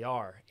you really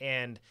are.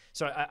 And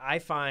so I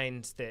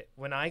find that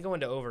when I go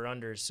into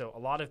over-unders, so a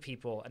lot of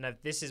people, and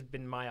this has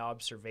been my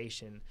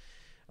observation,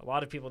 a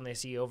lot of people, when they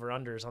see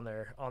over-unders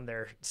on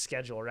their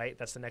schedule, right?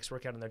 That's the next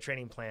workout in their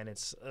training plan.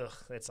 It's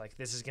like,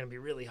 this is going to be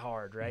really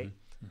hard, right?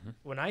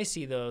 When I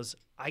see those,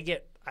 I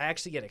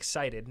actually get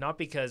excited, not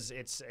because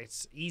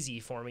it's easy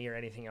for me or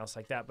anything else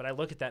like that, but I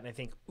look at that and I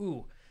think,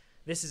 ooh,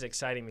 this is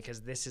exciting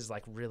because this is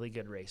like really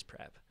good race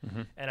prep.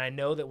 And I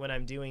know that when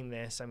I'm doing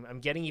this, I'm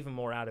getting even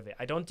more out of it.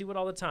 I don't do it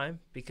all the time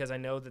because I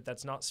know that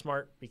that's not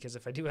smart, because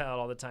if I do it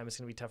all the time, it's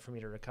going to be tough for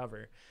me to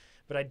recover.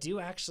 But I do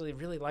actually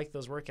really like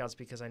those workouts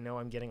because I know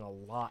I'm getting a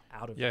lot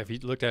out of it. Yeah, if you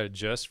looked at it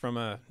just from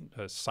a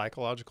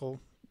psychological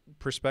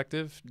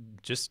perspective,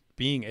 just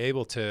being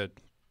able to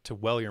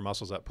well your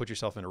muscles up, put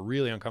yourself in a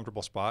really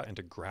uncomfortable spot, and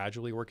to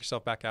gradually work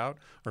yourself back out,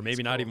 or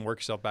maybe not even work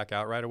yourself back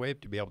out right away,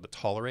 to be able to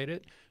tolerate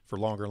it for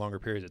longer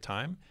periods of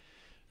time.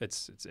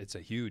 It's a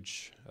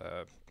huge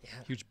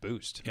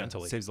boost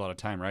mentally. It saves a lot of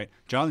time, right?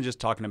 Jonathan just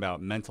talking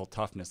about mental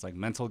toughness, like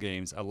mental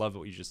games. I love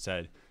what you just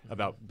said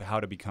about how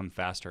to become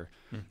faster.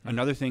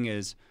 Another thing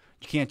is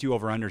you can't do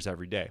over-unders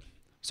every day.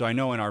 So I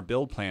know in our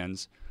build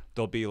plans,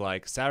 there'll be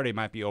like Saturday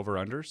might be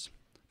over-unders,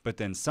 but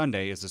then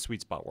Sunday is the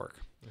sweet spot work.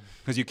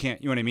 Because you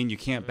can't, you know what I mean? You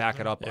can't back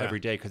it up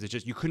every day, because it's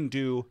just, you couldn't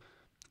do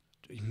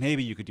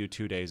maybe you could do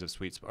 2 days of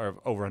sweets or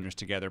over-unders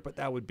together, but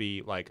that would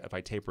be like if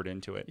I tapered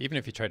into it. Even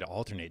if you tried to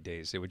alternate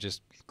days, it would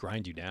just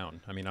grind you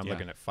down. I mean, I'm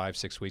looking at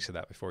 5-6 weeks of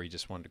that before you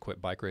just wanted to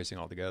quit bike racing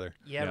altogether.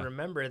 Yeah,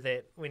 remember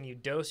that when you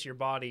dose your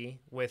body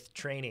with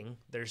training,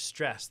 there's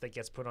stress that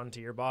gets put onto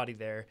your body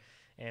there.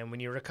 And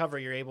when you recover,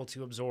 you're able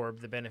to absorb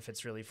the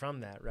benefits really from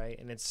that, right?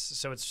 And it's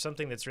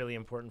something that's really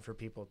important for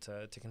people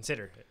to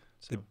consider.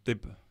 So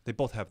They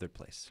both have their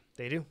place.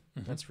 They do.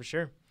 That's for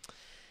sure.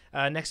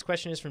 Next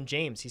question is from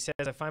James. He says,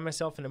 I find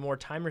myself in a more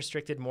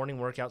time-restricted morning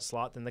workout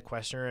slot than the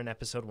questioner in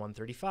episode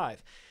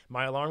 135.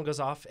 My alarm goes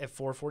off at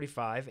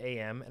 4:45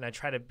 a.m., and I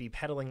try to be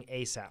pedaling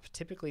ASAP,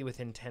 typically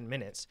within 10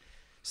 minutes,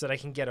 so that I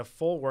can get a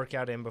full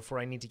workout in before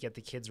I need to get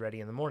the kids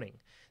ready in the morning.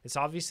 This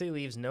obviously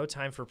leaves no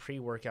time for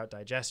pre-workout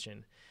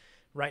digestion.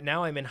 Right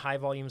now, I'm in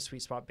high-volume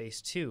sweet spot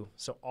base 2,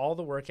 so all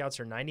the workouts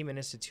are 90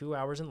 minutes to 2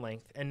 hours in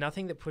length, and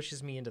nothing that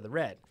pushes me into the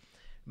red.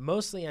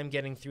 Mostly I'm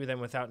getting through them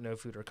without no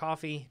food or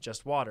coffee,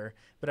 just water,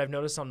 but I've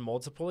noticed on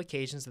multiple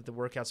occasions that the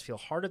workouts feel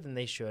harder than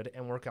they should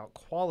and workout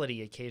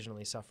quality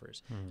occasionally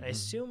suffers. I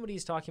assume what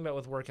he's talking about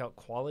with workout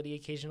quality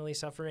occasionally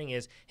suffering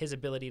is his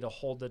ability to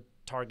hold the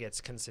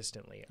targets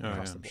consistently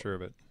across the board. Sure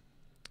of it.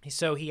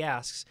 So he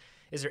asks,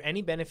 is there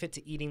any benefit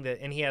to eating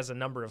and he has a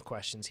number of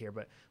questions here,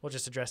 but we'll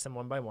just address them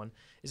one by one.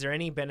 Is there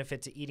any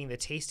benefit to eating the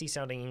tasty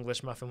sounding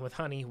English muffin with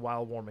honey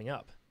while warming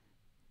up?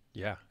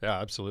 Yeah,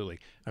 absolutely.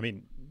 I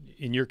mean,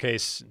 in your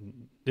case,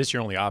 this is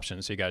your only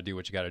option, so you got to do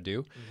what you got to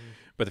do.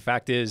 But the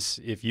fact is,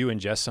 if you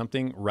ingest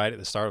something right at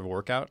the start of a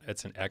workout,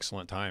 it's an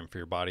excellent time for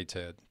your body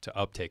to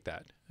uptake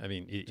that. I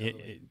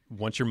mean,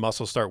 once your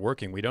muscles start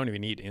working, we don't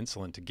even need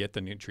insulin to get the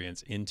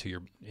nutrients into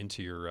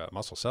your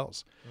muscle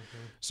cells.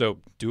 So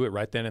do it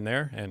right then and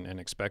there, and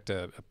expect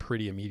a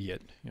pretty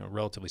immediate,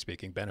 relatively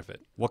speaking,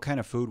 benefit. What kind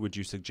of food would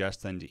you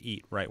suggest then to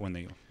eat right when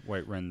they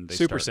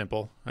Super start?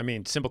 Simple. I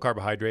mean, simple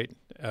carbohydrate.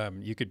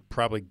 You could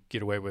probably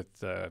get away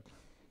with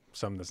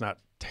something that's not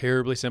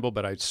terribly simple,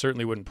 but I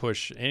certainly wouldn't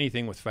push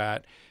anything with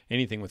fat,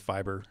 anything with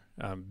fiber.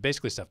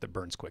 Basically stuff that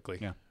burns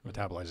quickly,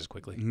 metabolizes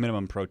quickly.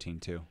 Minimum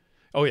protein too.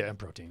 Oh yeah, and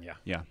protein.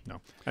 Yeah.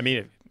 No, I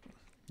mean,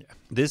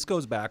 This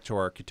goes back to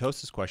our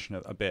ketosis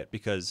question a bit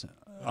because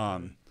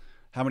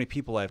how many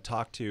people I've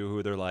talked to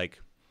who they're like,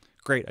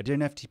 great, I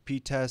did an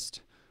FTP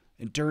test,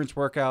 endurance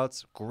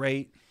workouts,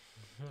 great,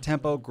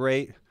 tempo,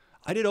 great.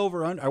 I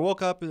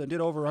woke up and I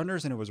did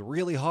over-unders and it was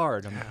really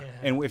hard.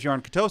 And if you're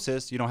on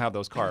ketosis, you don't have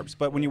those carbs.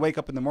 But when you wake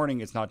up in the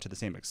morning, it's not to the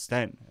same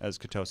extent as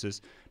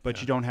ketosis, but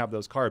you don't have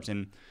those carbs.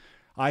 And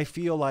I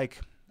feel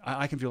like,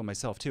 I can feel it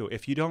myself too.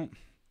 If you don't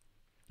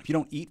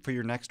eat for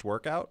your next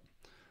workout,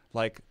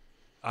 like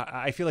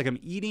I feel like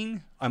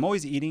I'm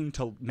always eating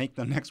to make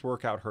the next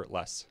workout hurt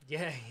less.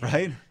 Yeah.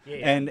 Right? Yeah.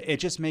 And it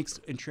just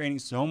makes training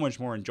so much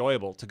more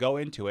enjoyable to go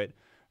into it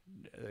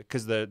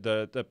because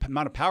the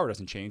amount of power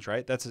doesn't change,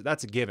 right? That's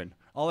a given.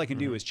 All I can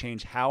do is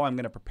change how I'm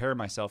going to prepare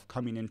myself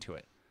coming into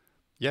it.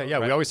 Yeah.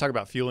 Right? We always talk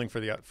about fueling for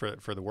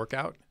the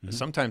workout.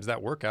 Sometimes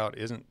that workout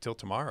isn't till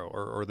tomorrow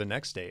or the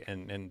next day,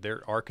 and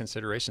there are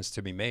considerations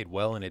to be made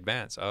well in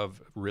advance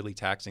of really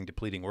taxing,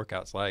 depleting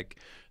workouts like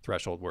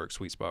threshold work,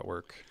 sweet spot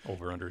work,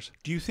 over-unders.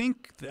 Do you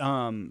think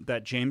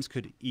that James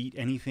could eat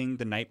anything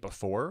the night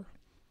before?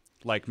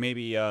 Like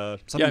maybe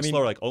something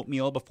slower, like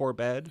oatmeal before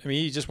bed? I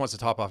mean, he just wants to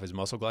top off his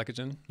muscle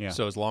glycogen. Yeah.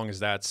 So as long as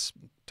that's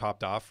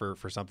topped off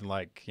for something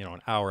like,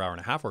 an hour and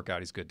a half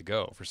workout, he's good to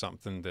go. For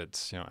something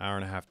that's, hour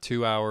and a half,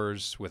 2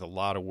 hours with a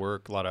lot of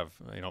work, a lot of,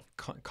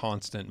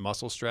 constant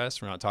muscle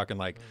stress. We're not talking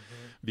like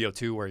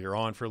VO2 where you're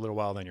on for a little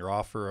while, then you're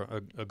off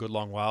for a good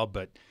long while,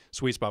 but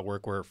sweet spot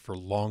work where for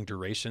long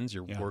durations,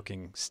 you're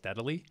working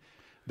steadily.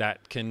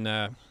 That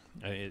can,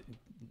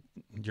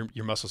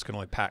 your muscles can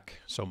only pack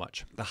so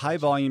much. The high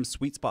volume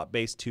sweet spot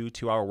based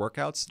 2-hour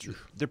workouts,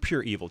 they're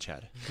pure evil,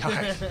 Chad.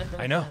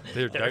 I know.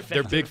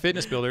 They're big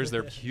fitness builders.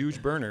 They're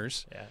huge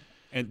burners. Yeah.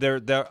 And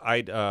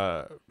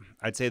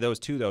I'd say those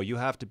two though, you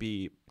have to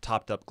be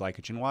topped up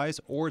glycogen wise,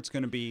 or it's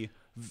going to be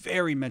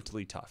very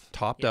mentally tough.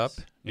 Topped up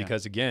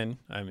because again,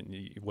 I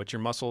mean, what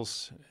your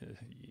muscles,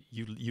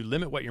 you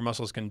limit what your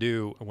muscles can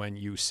do when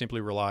you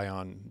simply rely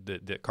on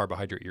the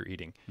carbohydrate you're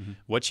eating.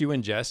 What you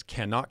ingest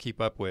cannot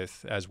keep up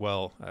with as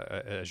well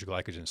as your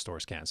glycogen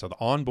stores can. So the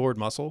onboard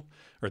muscle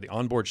or the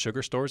onboard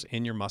sugar stores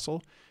in your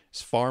muscle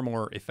is far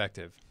more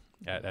effective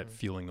at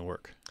fueling the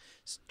work.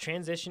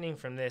 Transitioning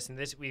from this, and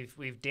this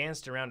we've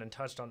danced around and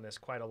touched on this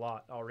quite a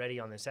lot already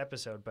on this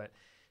episode, but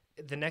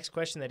the next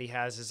question that he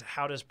has is,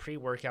 how does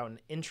pre-workout and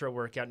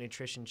intra-workout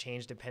nutrition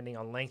change depending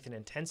on length and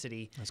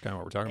intensity? That's kind of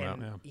what we're talking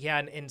about. Yeah,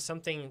 and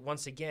something,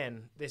 once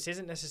again, this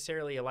isn't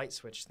necessarily a light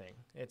switch thing.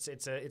 It's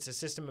a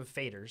system of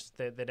faders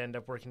that end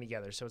up working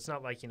together. So it's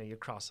not like, you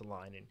cross a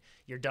line and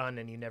you're done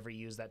and you never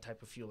use that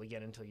type of fuel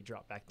again until you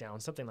drop back down,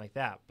 something like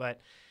that.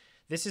 But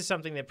this is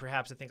something that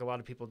perhaps I think a lot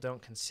of people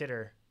don't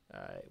consider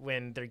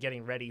when they're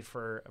getting ready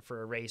for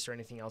a race or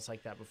anything else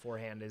like that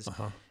beforehand,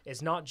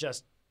 is not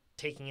just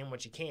taking in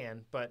what you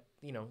can, but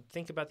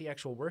think about the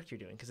actual work you're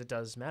doing, because it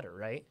does matter,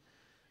 right?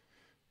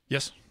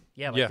 Yes.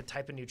 the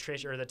type of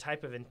nutrition or the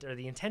type of or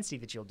the intensity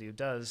that you'll do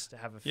does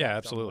have effect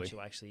absolutely. on what you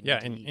actually need Yeah,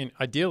 to eat. and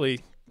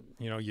ideally,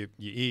 you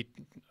eat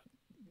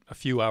a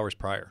few hours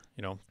prior.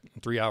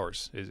 3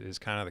 hours is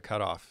kind of the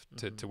cutoff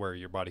to where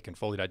your body can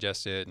fully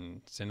digest it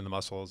and it's into the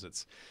muscles.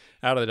 It's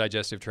out of the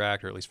digestive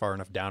tract, or at least far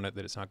enough down it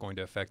that it's not going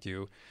to affect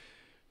you.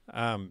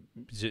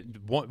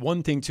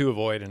 One thing to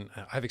avoid, and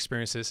I've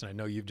experienced this, and I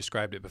know you've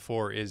described it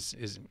before,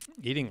 is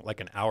eating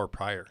like an hour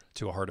prior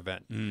to a hard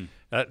event.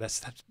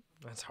 That's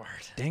hard.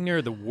 Dang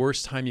near the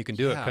worst time you can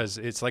do it, because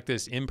it's like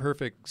this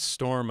imperfect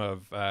storm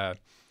of,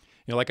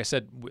 like I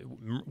said,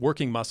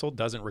 working muscle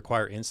doesn't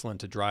require insulin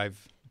to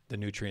drive the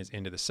nutrients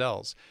into the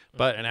cells,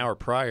 but an hour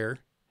prior,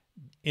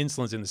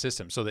 insulin's in the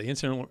system. So the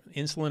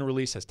insulin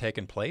release has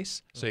taken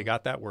place. So you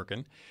got that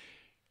working.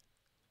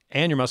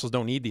 And your muscles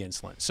don't need the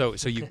insulin. So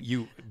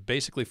you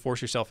basically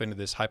force yourself into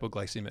this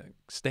hypoglycemic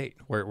state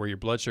where your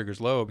blood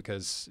sugar's low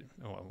because,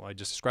 I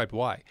just described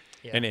why.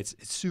 Yeah. And it's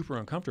super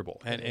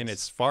uncomfortable. And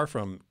it's far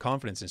from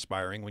confidence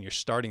inspiring when you're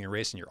starting a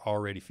race and you're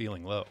already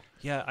feeling low.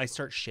 Yeah, I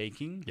start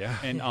shaking. Yeah,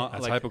 and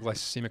that's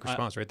hypoglycemic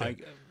response right there.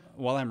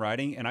 While I'm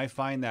riding, and I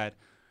find that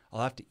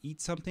I'll have to eat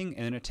something,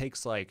 and then it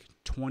takes like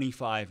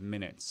 25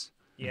 minutes.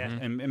 Yeah,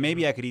 and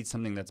maybe I could eat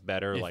something that's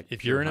better,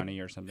 if you're in honey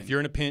or something. If you're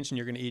in a pinch and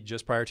you're going to eat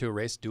just prior to a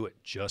race, do it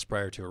just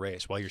prior to a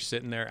race while you're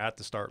sitting there at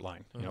the start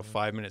line.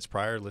 5 minutes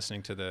prior,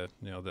 listening to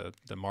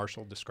the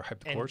marshal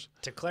describe the course.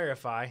 To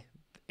clarify,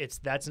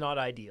 that's not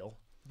ideal,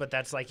 but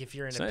that's like if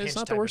you're in a pinch. It's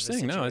not the worst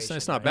thing. No,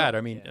 it's not bad.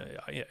 I mean,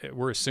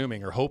 we're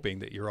assuming or hoping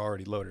that you're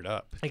already loaded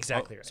up.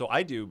 Exactly. Right. So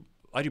I do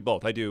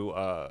both. I do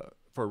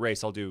for a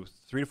race, I'll do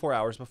 3 to 4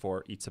 hours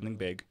before, eat something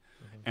big,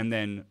 and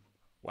then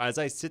as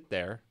I sit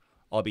there,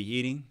 I'll be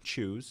eating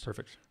chews.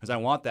 Perfect. Because I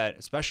want that,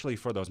 especially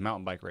for those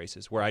mountain bike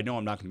races where I know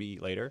I'm not going to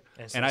eat later.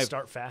 And I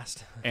start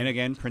fast. And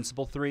again,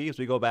 principle 3, as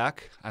we go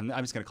back, I'm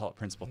just going to call it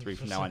principle 3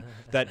 from now on,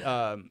 that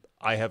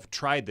I have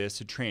tried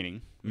this in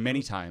training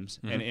many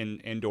times and in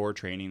indoor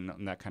training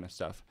and that kind of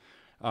stuff.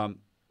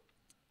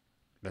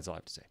 That's all I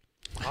have to say.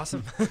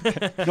 Awesome.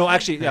 No,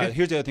 actually,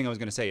 here's the other thing I was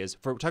going to say is,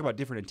 for talking about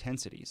different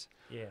intensities.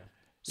 Yeah.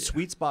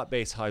 Sweet spot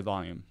based high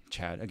volume,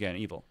 Chad, again,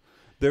 evil.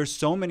 There's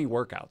so many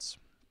workouts.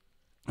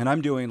 And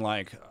I'm doing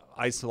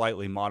I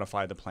slightly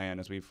modify the plan,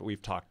 as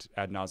we've talked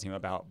ad nauseum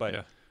about,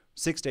 but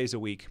 6 days a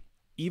week,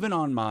 even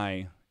on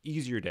my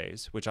easier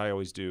days, which I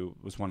always do,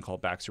 was one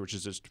called Baxter, which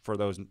is just for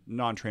those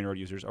non-TrainerRoad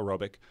users,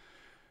 aerobic.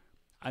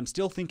 I'm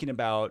still thinking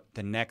about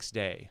the next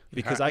day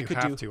because I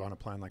could do on a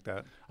plan like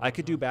that. I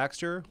could do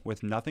Baxter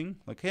with nothing.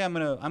 Like, hey, I'm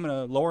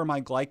gonna lower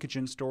my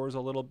glycogen stores a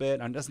little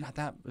bit. It's not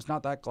that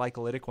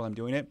glycolytic while I'm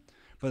doing it.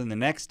 But then the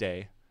next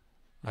day,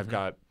 I've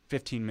got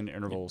 15-minute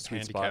intervals. You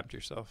handicapped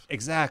yourself.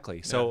 Exactly.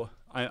 Yeah. So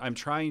I'm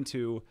trying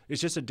to.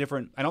 It's just a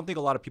different. I don't think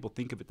a lot of people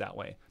think of it that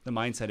way. The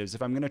mindset is,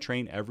 if I'm going to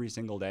train every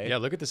single day. Yeah.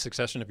 Look at the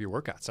succession of your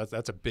workouts.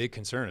 That's a big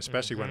concern,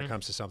 especially when it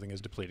comes to something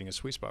as depleting as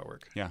sweet spot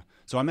work. Yeah.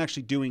 So I'm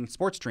actually doing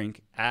sports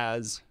drink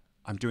as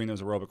I'm doing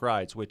those aerobic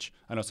rides, which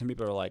I know some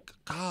people are like,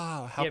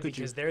 how could you?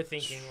 Because they're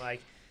thinking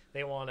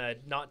they want to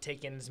not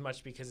take in as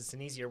much because it's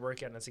an easier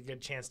workout and it's a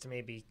good chance to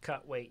maybe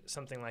cut weight,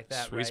 something like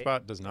that. Sweet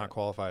spot does not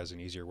qualify as an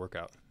easier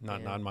workout.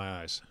 Not in my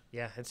eyes.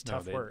 Yeah, it's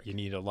tough work. You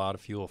need a lot of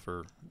fuel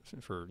for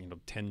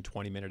 10,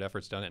 20-minute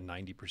efforts done at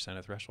 90%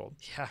 of threshold.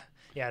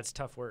 Yeah, it's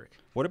tough work.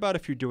 What about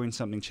if you're doing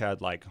something,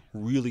 Chad, like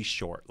really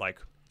short, like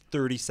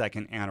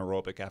 30-second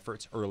anaerobic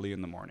efforts early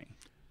in the morning?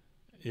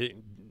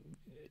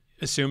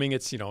 Assuming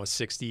it's a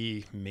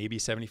 60, maybe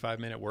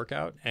 75-minute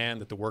workout,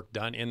 and that the work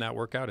done in that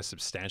workout is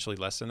substantially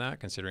less than that,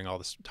 considering all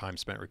this time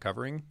spent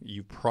recovering,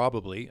 you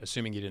probably,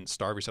 assuming you didn't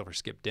starve yourself or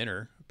skip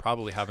dinner,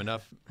 probably have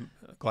enough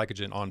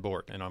glycogen on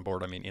board. And on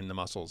board, I mean in the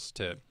muscles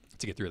to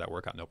get through that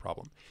workout, no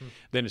problem.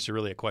 Then it's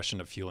really a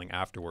question of fueling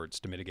afterwards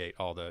to mitigate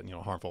all the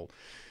harmful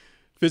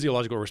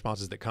physiological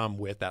responses that come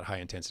with that high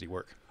intensity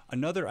work.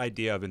 Another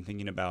idea I've been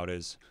thinking about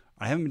is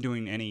I haven't been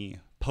doing any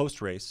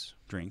post-race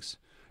drinks,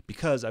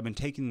 because I've been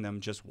taking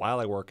them just while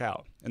I work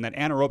out. And that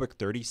anaerobic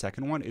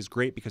 30-second one is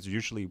great because there's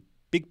usually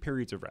big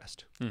periods of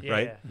rest,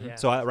 right? Yeah.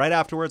 So right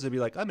afterwards, I'd be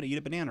like, I'm going to eat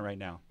a banana right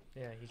now.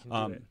 Yeah, you can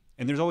do it.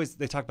 And there's always,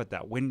 they talk about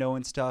that window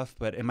and stuff,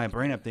 but in my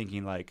brain, I'm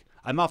thinking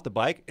I'm off the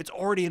bike. It's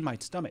already in my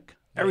stomach.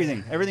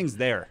 Everything's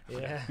there.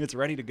 Yeah. It's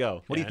ready to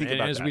go. What do you think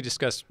about that? As we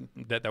discussed,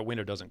 that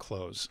window doesn't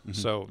close.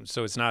 So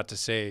it's not to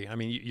say, I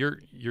mean,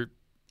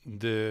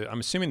 I'm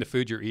assuming the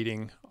food you're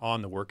eating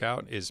on the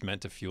workout is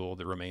meant to fuel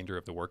the remainder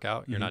of the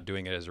workout. You're not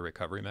doing it as a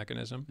recovery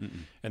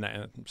mechanism.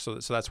 And so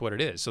that's what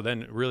it is. So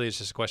then really it's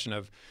just a question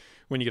of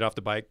when you get off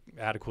the bike,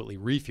 adequately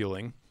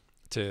refueling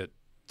to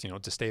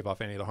stave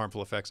off any of the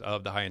harmful effects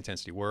of the high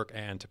intensity work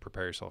and to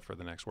prepare yourself for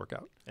the next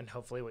workout. And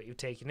hopefully what you've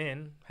taken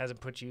in hasn't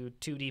put you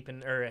too deep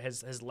in, or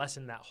has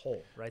lessened that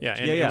hole, right? Yeah.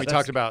 And we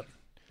talked about,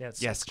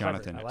 yes,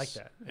 Jonathan. I like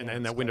that.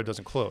 And that window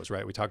doesn't close,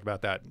 right? We talked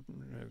about that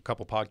a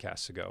couple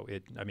podcasts ago.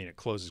 It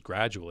closes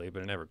gradually,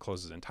 but it never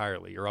closes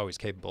entirely. You're always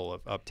capable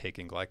of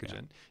uptaking glycogen.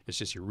 Yeah. It's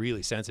just you're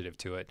really sensitive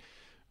to it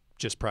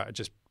just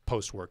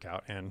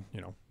post-workout and,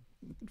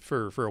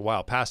 for a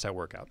while past that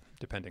workout,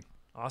 depending.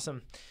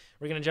 Awesome.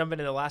 We're going to jump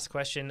into the last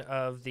question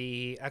of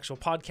the actual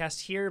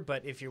podcast here,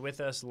 but if you're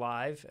with us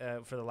live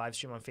for the live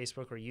stream on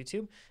Facebook or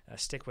YouTube,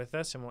 stick with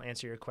us and we'll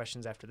answer your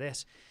questions after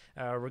this.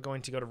 We're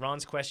going to go to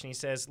Ron's question. He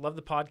says, love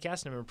the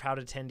podcast, and I'm a proud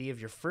attendee of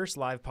your first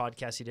live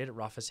podcast you did at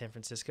Rafa San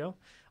Francisco.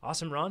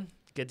 Awesome, Ron.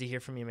 Good to hear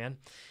from you, man.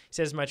 He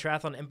says, my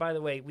triathlon, and by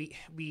the way,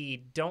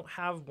 we don't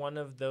have one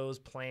of those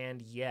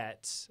planned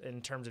yet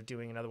in terms of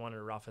doing another one at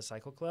a Rafa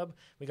Cycle Club.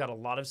 We got a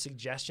lot of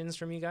suggestions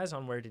from you guys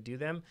on where to do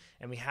them,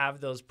 and we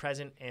have those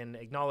present and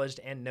acknowledged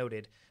and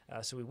noted,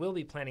 so we will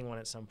be planning one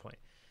at some point.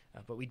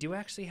 But we do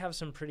actually have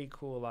some pretty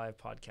cool live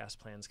podcast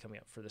plans coming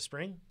up for the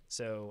spring,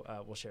 so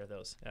we'll share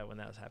those when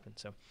that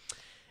happens. So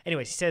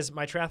anyways, he says,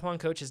 my triathlon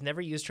coach has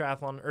never used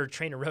triathlon or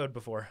TrainerRoad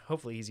before.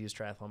 Hopefully he's used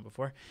triathlon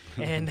before.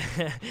 And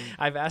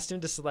I've asked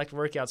him to select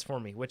workouts for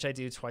me, which I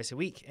do twice a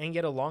week, and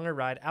get a longer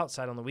ride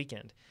outside on the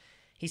weekend.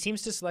 He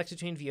seems to select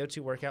between VO2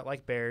 workout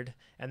like Baird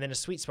and then a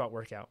sweet spot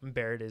workout. And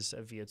Baird is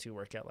a VO2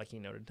 workout like he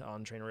noted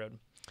on TrainerRoad.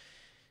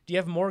 Do you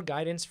have more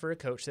guidance for a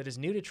coach that is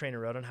new to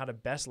TrainerRoad on how to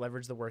best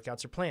leverage the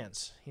workouts or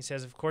plans? He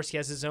says, of course, he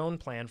has his own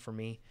plan for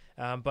me,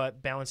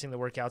 but balancing the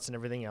workouts and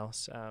everything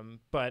else.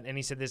 And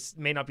he said this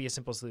may not be a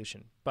simple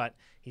solution, but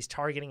he's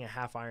targeting a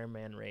half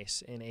Ironman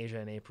race in Asia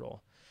in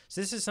April.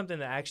 So this is something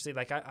that actually,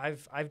 like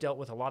I've dealt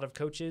with a lot of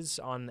coaches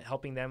on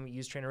helping them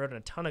use TrainerRoad, and a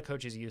ton of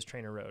coaches use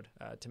TrainerRoad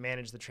to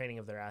manage the training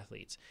of their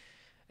athletes.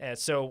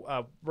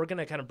 So we're going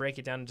to kind of break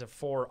it down into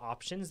 4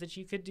 options that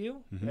you could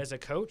do as a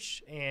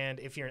coach. And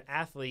if you're an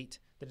athlete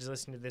that is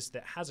listening to this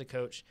that has a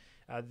coach,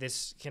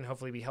 this can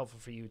hopefully be helpful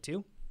for you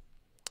too.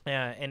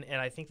 And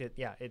I think that,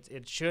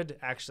 it should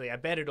actually, I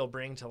bet it'll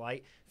bring to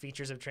light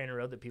features of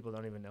TrainerRoad that people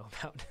don't even know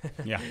about.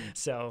 Yeah.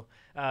 So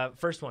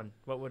first one,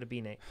 what would it be,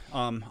 Nate?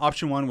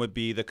 Option 1 would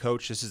be the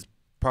coach. This is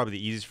probably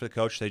the easiest for the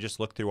coach. They just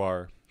look through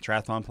our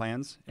triathlon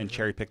plans and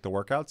cherry pick the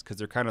workouts because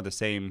they're kind of the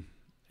same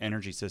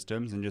energy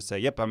systems, and just say,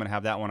 yep, I'm going to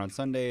have that one on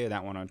Sunday,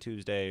 that one on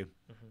Tuesday,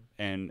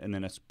 and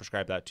then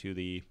prescribe that to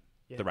the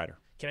rider.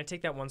 Can I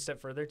take that one step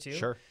further too?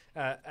 Sure.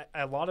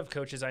 A lot of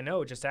coaches I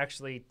know just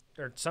actually,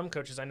 or some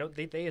coaches I know,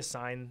 they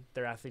assign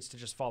their athletes to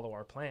just follow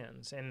our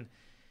plans. And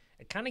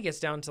it kind of gets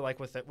down to like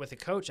with a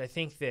coach, I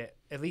think that,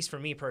 at least for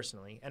me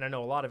personally, and I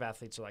know a lot of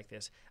athletes are like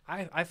this,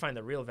 I find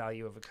the real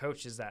value of a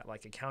coach is that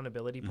like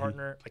accountability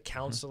partner, a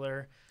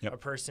counselor, a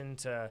person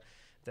to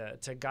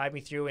guide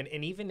me through.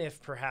 And even if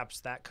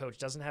perhaps that coach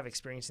doesn't have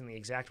experience in the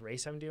exact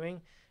race I'm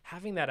doing,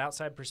 having that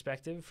outside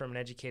perspective from an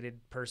educated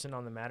person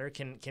on the matter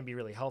can be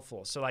really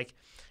helpful. So like,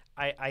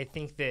 I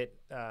think that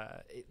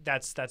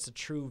that's a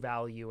true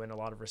value in a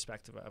lot of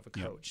respect of a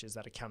coach is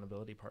that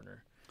accountability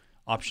partner.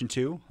 Option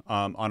 2,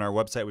 on our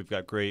website, we've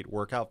got great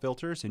workout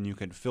filters, and you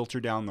can filter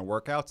down the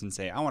workouts and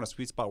say, I want a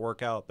sweet spot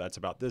workout that's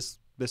about this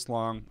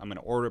long. I'm going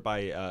to order it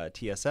by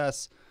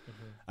TSS.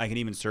 I can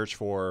even search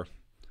for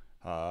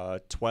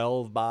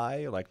 12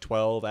 by, like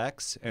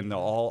 12x, and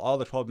all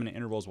the 12-minute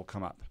intervals will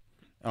come up.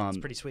 It's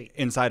pretty sweet.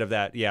 Inside of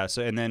that, yeah.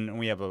 So, and then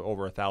we have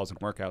over 1,000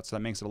 workouts, so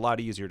that makes it a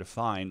lot easier to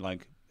find.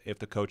 Like if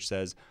the coach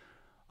says,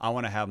 I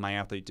want to have my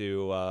athlete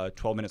do a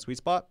 12-minute sweet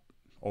spot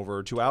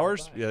over 2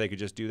 hours, they could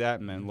just do that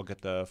and then look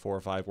at the 4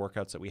 or 5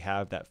 workouts that we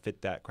have that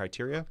fit that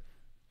criteria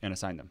and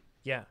assign them.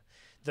 Yeah.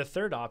 The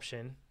third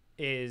option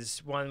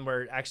is one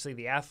where actually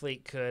the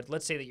athlete could,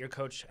 let's say that your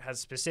coach has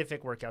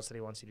specific workouts that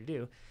he wants you to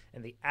do,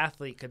 and the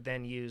athlete could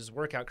then use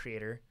Workout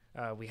Creator.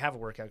 We have a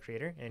Workout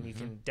Creator, and you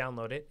can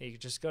download it. You can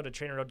just go to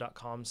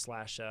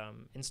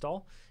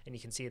trainerroad.com/install, and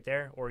you can see it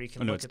there, or you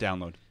can it's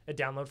download. A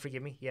download,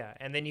 forgive me. Yeah,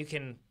 and then you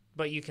can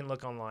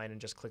look online and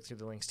just click through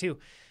the links too.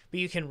 But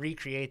you can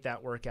recreate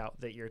that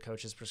workout that your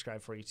coach has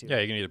prescribed for you too.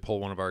 Yeah, you can either pull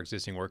one of our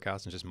existing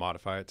workouts and just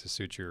modify it to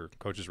suit your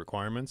coach's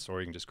requirements,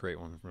 or you can just create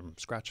one from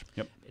scratch.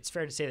 Yep. It's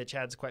fair to say that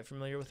Chad's quite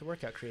familiar with the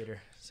Workout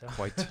Creator. So.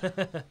 Quite.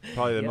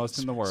 Probably the most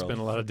in the world. Spent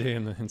a lot of day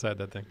inside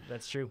that thing.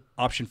 That's true.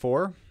 Option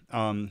 4,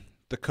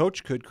 the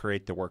coach could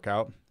create the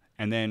workout,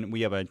 and then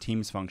we have a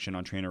teams function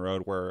on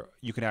TrainerRoad where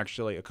you can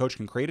actually, a coach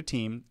can create a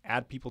team,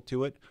 add people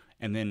to it,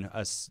 and then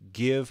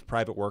give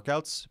private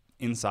workouts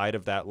inside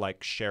of that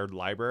like shared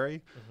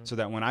library, so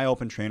that when I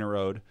open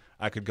TrainerRoad,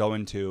 I could go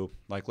into,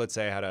 like, let's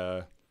say I had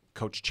a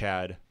Coach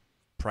Chad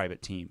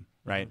private team,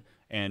 right?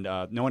 And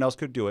no one else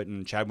could do it,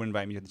 and Chad would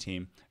invite me to the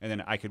team, and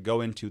then I could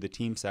go into the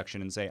team section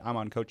and say, I'm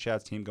on Coach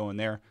Chad's team, go in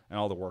there, and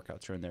all the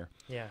workouts are in there.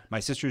 Yeah. My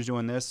sister's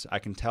doing this. I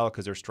can tell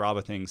because their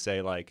Strava things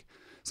say, like,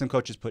 some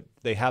coaches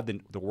they have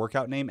the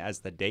workout name as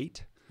the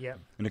date. Yeah.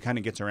 And it kind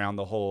of gets around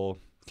the whole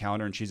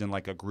calendar, and she's in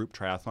like a group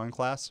triathlon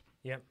class.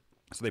 Yep.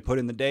 So they put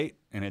in the date,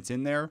 and it's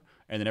in there,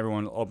 and then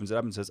everyone opens it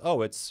up and says,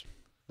 oh, it's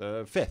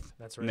the 5th.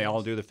 That's right. And they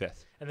all do the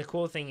 5th. And the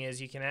cool thing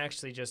is you can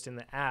actually just in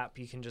the app,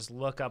 you can just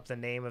look up the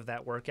name of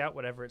that workout,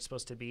 whatever it's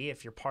supposed to be,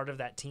 if you're part of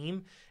that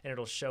team, and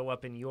it'll show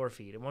up in your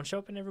feed. It won't show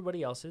up in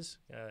everybody else's.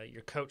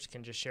 Your coach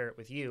can just share it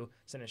with you,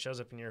 so then it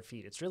shows up in your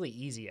feed. It's really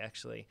easy,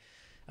 actually.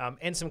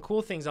 And some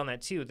cool things on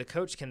that too. The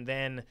coach can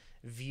then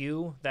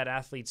view that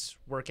athlete's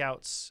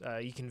workouts.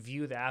 You can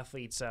view the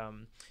athletes.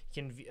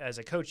 As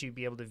a coach, you'd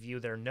be able to view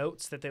their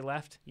notes that they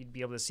left. You'd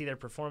be able to see their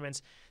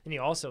performance. And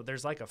you also,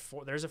 there's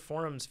a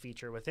forums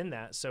feature within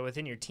that. So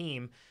within your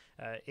team,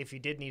 if you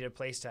did need a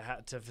place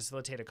to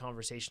facilitate a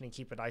conversation and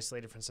keep it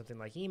isolated from something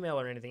like email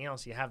or anything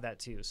else, you have that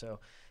too. So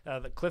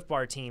the Cliff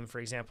Bar team, for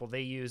example,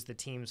 they use the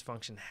Teams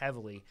function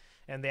heavily,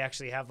 and they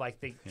actually have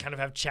kind of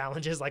have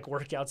challenges like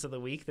workouts of the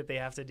week that they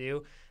have to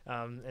do,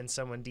 and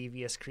someone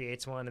devious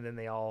creates one, and then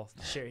they all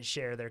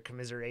share their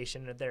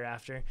commiseration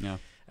thereafter. Yeah.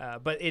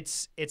 But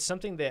it's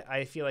something that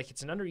I feel like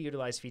it's an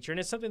underutilized feature, and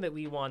it's something that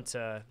we want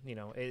to,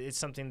 it's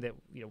something that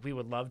we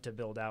would love to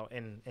build out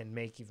and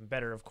make even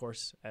better, of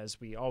course, as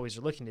we always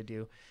are looking to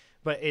do.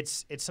 But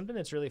it's something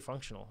that's really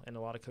functional, and a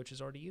lot of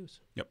coaches already use.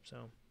 Yep.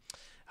 So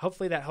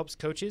hopefully that helps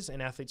coaches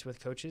and athletes with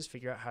coaches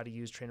figure out how to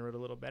use TrainerRoad a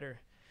little better.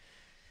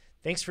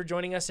 Thanks for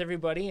joining us,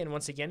 everybody. And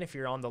once again, if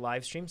you're on the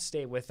live stream,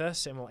 stay with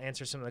us and we'll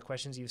answer some of the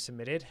questions you've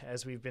submitted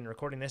as we've been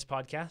recording this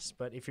podcast.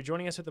 But if you're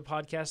joining us with the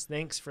podcast,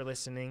 thanks for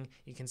listening.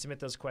 You can submit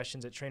those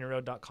questions at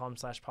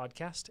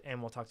trainerroad.com/podcast, and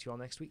we'll talk to you all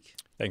next week.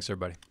 Thanks,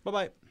 everybody.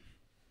 Bye-bye.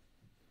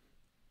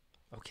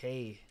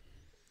 Okay.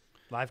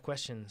 Live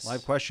questions.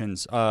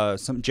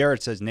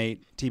 Jared says,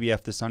 Nate,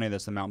 TBF this Sunday,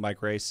 that's the mountain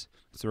bike race.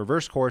 It's a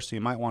reverse course, so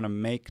you might want to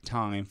make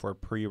time for a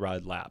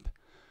pre-ride lap.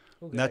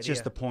 Ooh, And that's idea.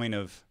 just the point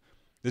of,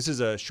 this is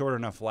a short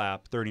enough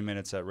lap, 30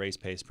 minutes at race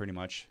pace pretty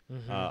much.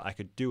 Mm-hmm. I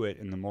could do it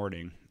in the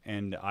morning.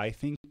 And I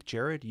think,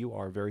 Jared, you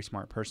are a very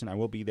smart person. I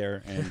will be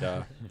there, and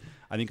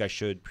I think I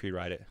should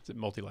pre-ride it. Is it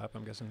multi-lap,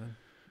 I'm guessing then?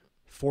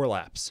 4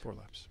 laps. 4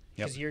 laps.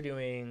 Because you're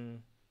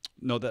doing...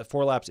 No, that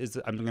 4 laps is,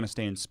 I'm going to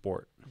stay in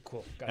sport.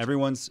 Cool. Gotcha.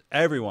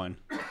 Everyone.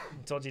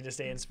 Told you to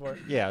stay in sport.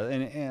 Yeah,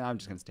 and I'm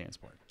just going to stay in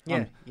sport.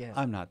 Yeah,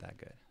 I'm not that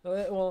good.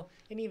 Well,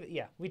 and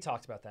even we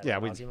talked about that. Yeah,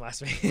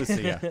 last week. Let's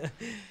see, yeah.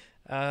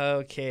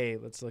 Okay,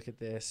 let's look at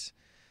this.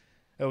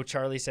 Oh,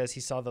 Charlie says he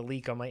saw the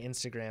leak on my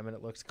Instagram and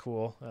it looked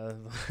cool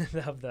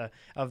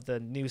of the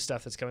new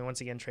stuff that's coming.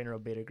 Once again,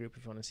 TrainerRoad beta group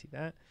if you want to see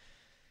that.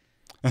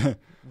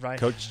 Ryan,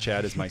 Coach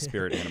Chad is my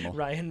spirit animal.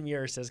 Ryan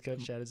Muir says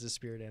Coach Chad is a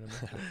spirit animal.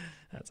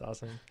 That's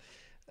awesome.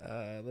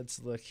 Let's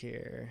look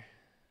here.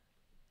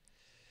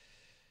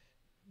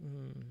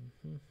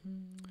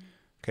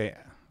 Okay,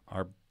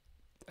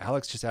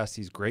 Alex just asks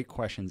these great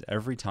questions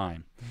every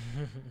time.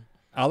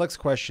 Alex's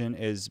question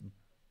is,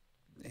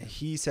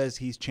 he says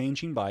he's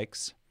changing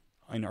bikes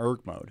in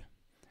erg mode,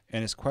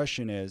 and his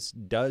question is,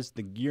 does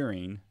the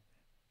gearing,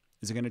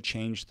 is it going to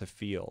change the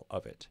feel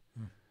of it?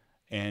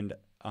 And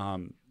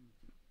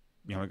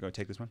you want to go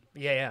take this one?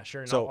 Yeah,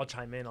 sure. And So- I'll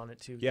chime in on it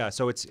too. Yeah,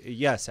 so it's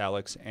yes,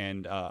 Alex,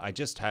 and I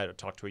just had to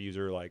talk to a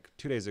user like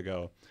 2 days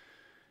ago.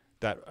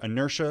 That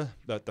inertia,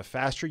 the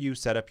faster you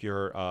set up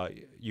your,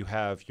 you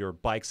have your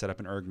bike set up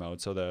in erg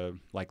mode. So the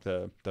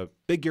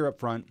big gear up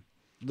front,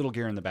 little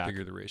gear in the back.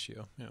 Bigger the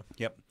ratio, yeah.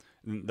 Yep.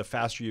 And the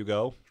faster you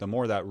go, the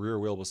more that rear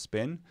wheel will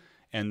spin,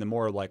 and the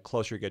more like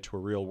closer you get to a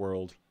real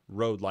world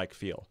road-like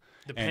feel.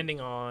 Depending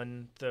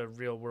on the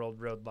real world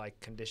road-like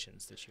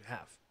conditions that you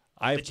have,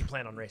 I've that you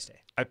plan on race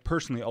day. I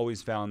personally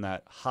always found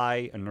that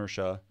high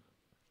inertia,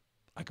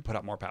 I could put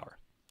out more power.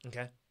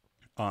 Okay.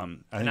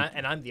 And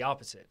I'm the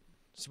opposite,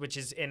 which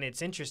is, and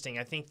it's interesting.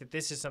 I think that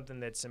this is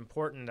something that's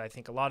important. I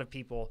think a lot of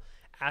people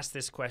ask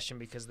this question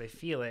because they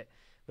feel it,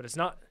 but it's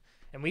not.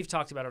 And we've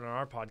talked about it on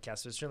our podcast,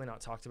 so it's really not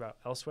talked about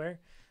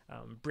elsewhere.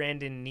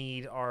 Brandon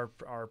Need, our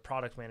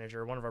product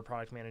manager, one of our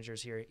product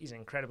managers here, he's an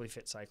incredibly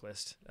fit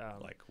cyclist,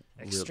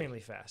 extremely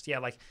fast. Yeah,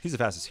 like he's the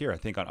fastest here, I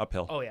think, on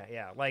uphill. Oh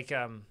yeah. Like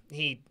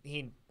he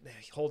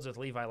holds with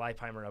Levi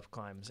Leipheimer up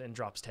climbs and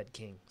drops Ted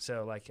King.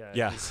 So like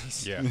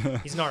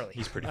he's gnarly.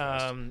 He's pretty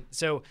fast.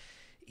 So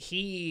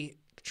he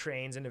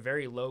trains in a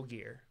very low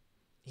gear.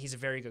 He's a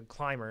very good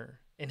climber.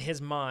 In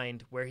his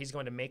mind, where he's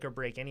going to make or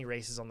break any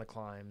races on the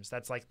climbs,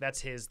 that's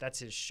his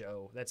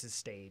show, that's his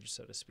stage,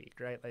 so to speak,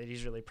 right? That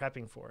he's really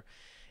prepping for.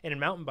 And in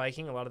mountain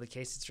biking, a lot of the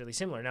cases it's really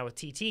similar. Now with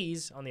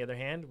TTs, on the other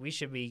hand, we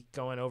should be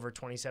going over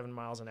 27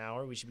 miles an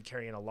hour. We should be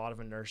carrying a lot of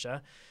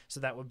inertia, so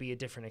that would be a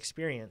different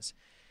experience.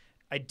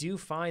 I do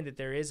find that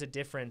there is a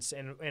difference,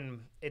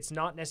 and it's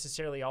not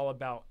necessarily all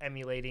about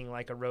emulating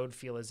like a road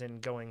feel as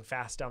in going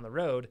fast down the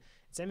road.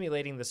 It's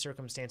emulating the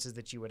circumstances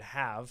that you would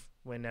have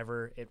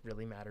whenever it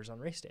really matters on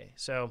race day.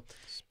 So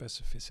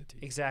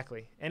specificity.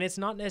 Exactly. And it's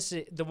not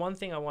necessarily, the one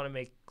thing I want to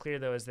make clear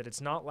though is that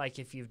it's not like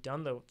if you've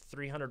done the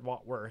 300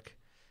 watt work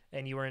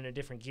and you were in a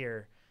different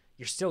gear,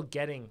 you're still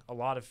getting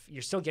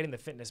the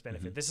fitness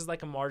benefit. Mm-hmm. This is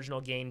like a marginal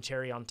gain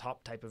cherry on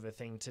top type of a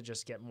thing to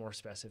just get more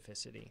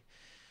specificity.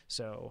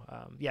 So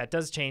it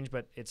does change,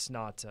 but it's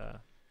not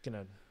going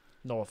to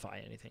nullify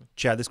anything.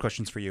 Chad, this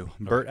question's for you.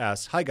 Okay. Bert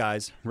asks, "Hi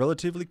guys,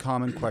 relatively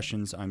common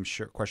questions. I'm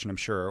sure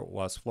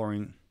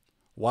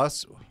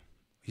whilst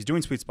he's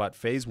doing Sweet Spot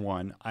Phase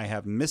 1, I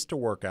have missed a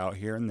workout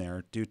here and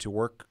there due to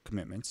work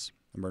commitments,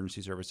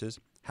 emergency services.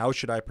 How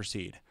should I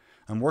proceed?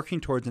 I'm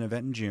working towards an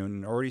event in June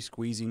and already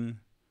squeezing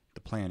the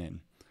plan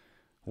in.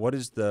 What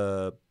is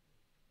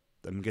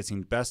I'm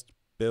guessing, best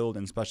build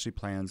and specialty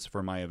plans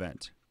for my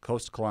event?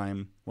 Coast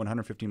climb,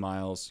 150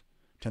 miles,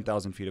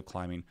 10,000 feet of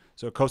climbing.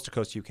 So coast to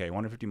coast UK,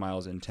 150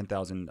 miles and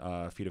 10,000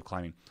 feet of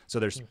climbing. So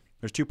there's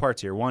 2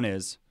 parts here. One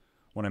is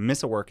when I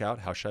miss a workout,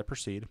 how should I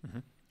proceed?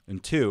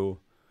 And 2,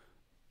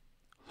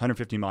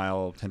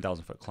 150-mile,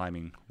 10,000-foot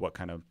climbing, what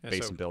kind of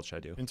base and build should I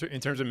do? In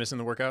terms of missing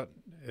the workout,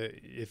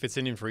 if it's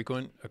an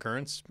infrequent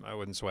occurrence, I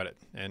wouldn't sweat it.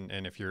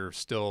 And if you're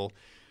still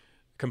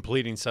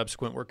completing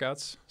subsequent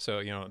workouts,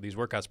 so these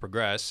workouts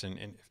progress,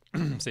 and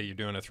say you're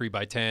doing a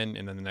 3x10,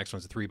 and then the next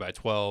one's a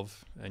 3x12,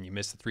 and you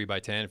miss the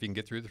 3x10, if you can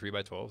get through the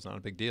 3x12, it's not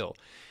a big deal.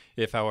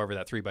 If, however,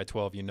 that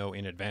 3x12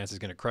 in advance is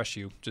going to crush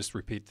you, just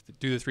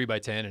do the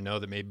 3x10 and know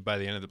that maybe by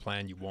the end of the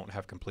plan you won't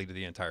have completed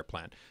the entire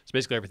plan. So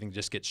basically everything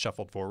just gets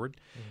shuffled forward.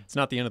 It's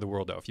not the end of the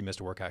world though if you missed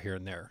a workout here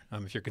and there.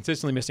 If you're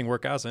consistently missing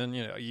workouts, then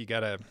you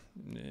gotta.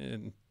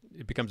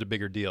 It becomes a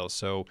bigger deal.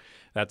 So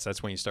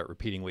that's when you start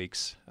repeating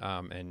weeks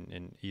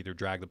and either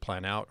drag the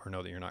plan out or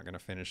know that you're not going to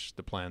finish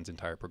the plan's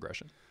entire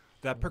progression.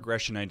 That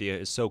progression idea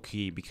is so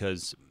key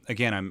because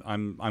again,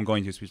 I'm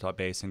going through sweet spot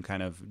base and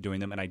kind of doing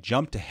them, and I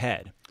jumped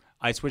ahead.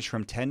 I switched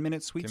from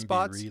 10-minute sweet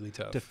spots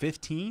to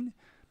 15,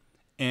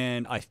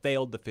 and I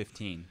failed the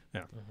 15.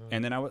 Yeah.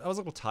 And then I was a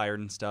little tired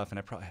and stuff, and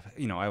I probably,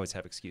 I always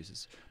have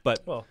excuses.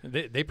 But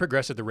they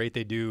progress at the rate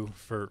they do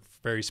for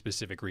very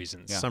specific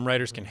reasons. Yeah. Some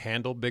riders can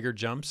handle bigger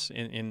jumps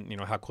in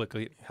how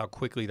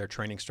quickly their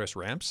training stress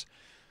ramps.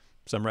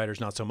 Some riders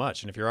not so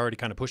much. And if you're already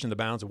kind of pushing the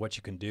bounds of what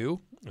you can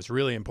do, it's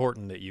really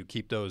important that you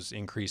keep those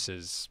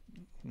increases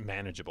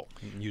manageable,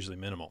 usually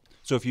minimal.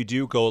 So if you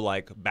do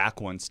go back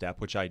one step,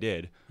 which I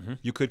did,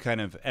 you could kind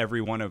of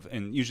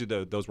and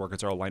usually those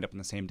workouts are all lined up on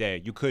the same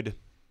day. You could,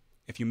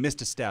 if you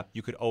missed a step,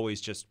 you could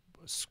always just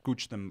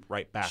scooch them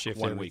right back.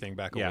 Shift everything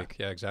back a week.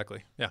 Yeah,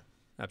 exactly. Yeah,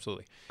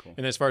 absolutely. Cool.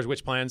 And as far as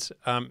which plans,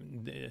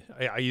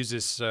 I use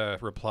this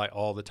reply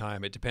all the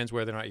time. It depends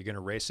whether or not you're going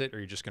to race it or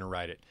you're just going to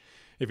ride it.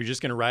 If you're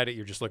just going to ride it,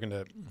 you're just looking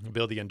to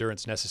build the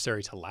endurance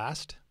necessary to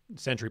last.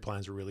 Century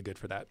plans are really good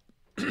for that.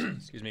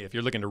 Excuse me. If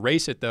you're looking to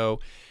race it, though,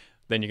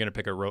 then you're going to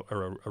pick a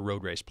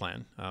road race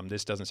plan.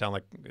 This doesn't sound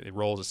like it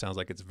rolls. It sounds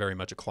like it's very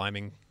much a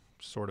climbing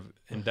sort of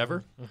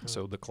endeavor.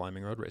 So the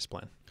climbing road race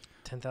plan.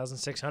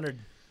 10,600.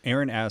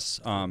 Aaron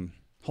asks,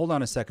 hold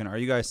on a second. Are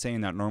you guys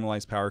saying that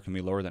normalized power can be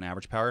lower than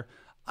average power?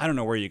 I don't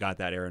know where you got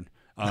that, Aaron.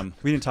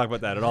 We didn't talk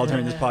about that at all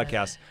during this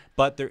podcast.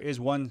 But there is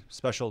one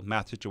special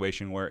math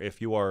situation where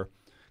if you are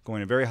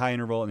going a very high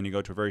interval and then you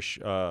go to a very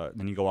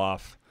then you go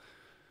off,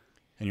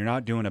 and you're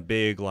not doing a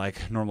big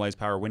normalized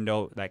power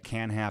window, that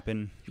can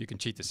happen. You can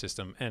cheat the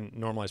system, and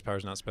normalized power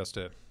is not supposed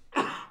to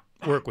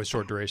work with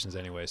short durations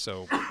anyway.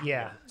 So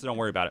yeah, so don't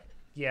worry about it.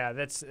 Yeah,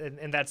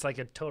 that's like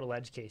a total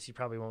edge case. You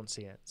probably won't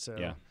see it. So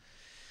yeah.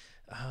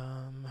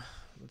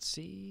 Let's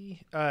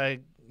see.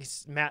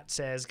 Matt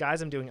says,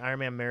 guys, I'm doing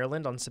Ironman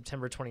Maryland on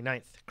September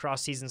 29th.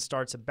 Cross season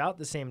starts about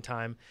the same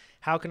time.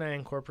 How can I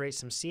incorporate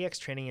some CX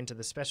training into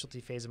the specialty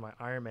phase of my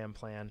Ironman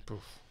plan?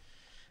 Oof.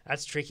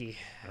 That's tricky.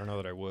 I don't know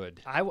that I would.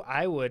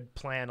 I would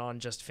plan on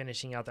just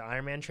finishing out the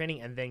Ironman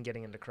training and then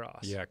getting into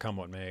cross. Yeah, come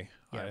what may.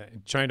 Yeah.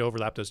 Trying to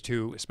overlap those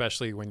two,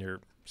 especially when you're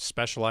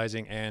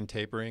specializing and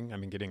tapering. I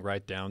mean, getting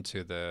right down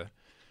to the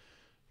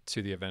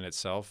event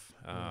itself.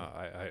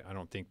 I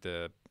don't think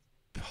the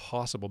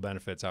possible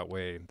benefits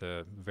outweigh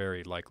the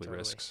very likely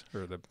risks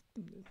or the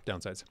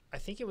downsides. I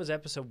think it was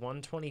episode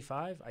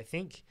 125. I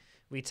think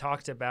we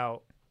talked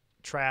about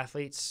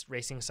triathletes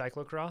racing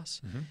cyclocross,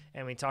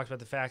 and we talked about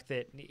the fact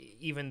that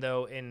even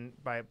though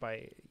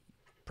by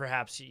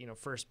perhaps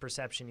first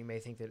perception you may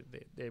think that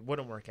it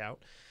wouldn't work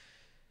out,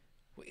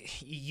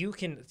 you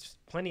can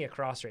plenty of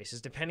cross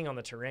races depending on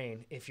the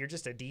terrain. If you're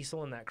just a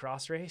diesel in that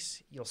cross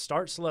race, you'll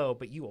start slow,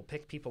 but you will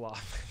pick people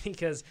off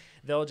because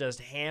they'll just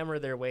hammer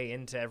their way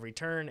into every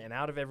turn and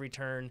out of every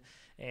turn,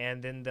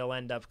 and then they'll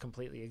end up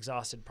completely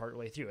exhausted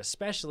partway through.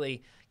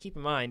 Especially, keep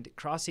in mind,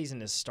 cross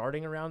season is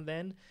starting around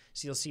then,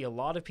 so you'll see a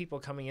lot of people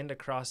coming into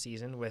cross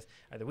season with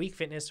either weak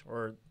fitness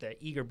or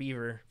the eager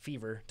beaver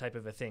fever type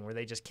of a thing where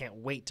they just can't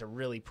wait to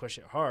really push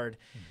it hard.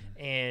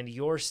 And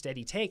your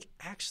steady take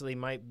actually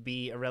might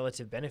be a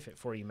relative benefit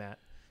for you, Matt.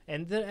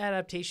 And the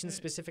adaptations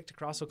specific to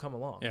cross will come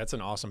along. Yeah, it's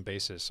an awesome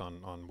basis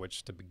on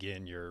which to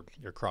begin your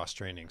cross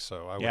training,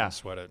 so I wouldn't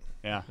sweat it.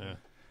 Yeah.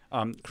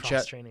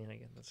 Cross training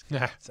again.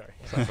 That's sorry.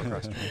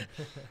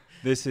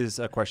 This is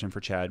a question for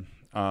Chad.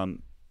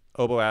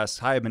 Obo asks,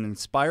 hi, I've been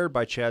inspired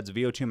by Chad's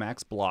VO2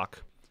 max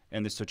block.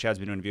 And so Chad's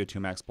been doing VO2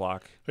 max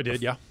block. I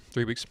did,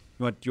 3 weeks. Do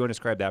you want to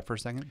describe that for a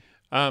second?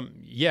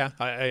 Yeah,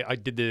 I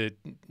did the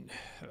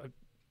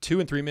 2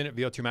 and 3 minute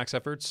VO2 max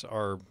efforts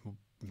are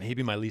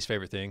maybe my least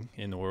favorite thing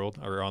in the world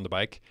or on the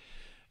bike.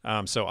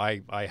 So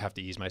I have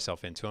to ease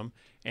myself into them.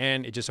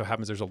 And it just so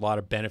happens there's a lot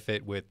of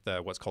benefit with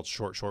what's called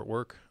short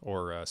work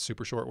or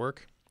super short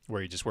work,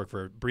 where you just work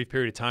for a brief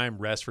period of time,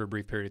 rest for a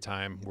brief period of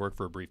time, work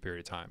for a brief period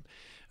of time.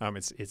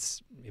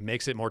 It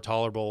makes it more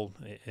tolerable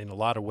in a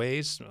lot of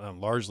ways,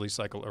 largely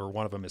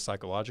one of them is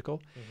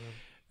psychological.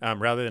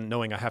 rather than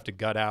knowing I have to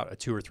gut out a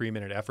 2 or 3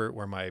 minute effort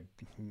where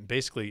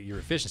basically your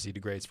efficiency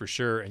degrades for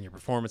sure and your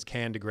performance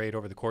can degrade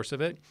over the course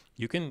of it.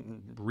 You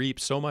can reap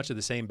so much of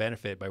the same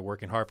benefit by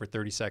working hard for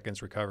 30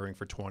 seconds, recovering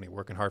for 20,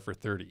 working hard for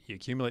 30. You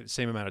accumulate the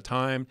same amount of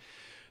time.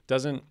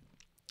 Doesn't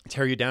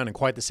tear you down in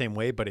quite the same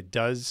way, but it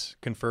does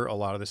confer a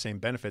lot of the same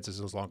benefits as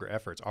those longer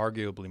efforts,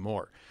 arguably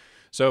more.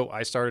 So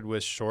I started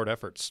with short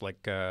efforts,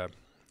 like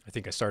I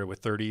think I started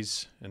with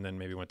 30s and then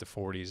maybe went to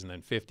 40s and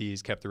then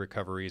 50s, kept the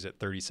recoveries at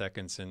 30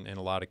 seconds in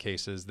a lot of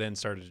cases, then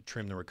started to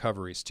trim the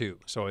recoveries too.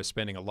 So I was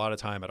spending a lot of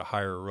time at a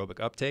higher aerobic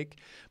uptake,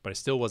 but I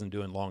still wasn't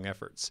doing long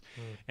efforts.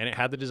 And it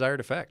had the desired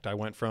effect. I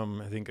went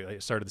from, I think I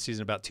started the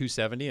season about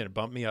 270 and it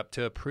bumped me up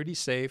to a pretty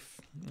safe,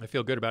 I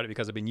feel good about it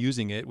because I've been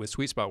using it with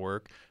sweet spot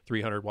work,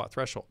 300 watt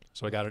threshold.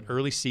 So I got an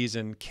early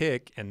season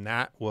kick and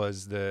that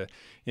was the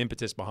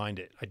impetus behind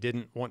it. I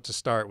didn't want to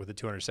start with a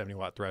 270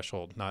 watt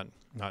threshold, not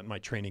my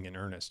training in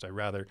earnest. I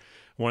rather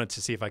wanted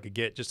to see if I could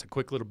get just a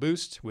quick little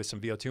boost with some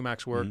VO2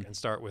 max work and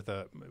start with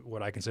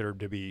what I consider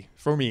to be,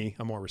 for me,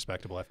 a more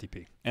respectable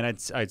FTP. And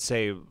I'd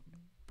say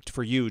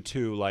for you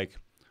too, like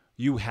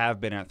you have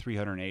been at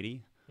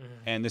 380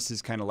 and this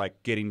is kind of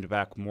like getting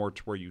back more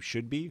to where you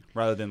should be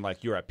rather than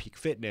like you're at peak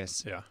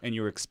fitness and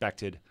you're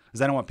expected.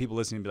 Because I don't want people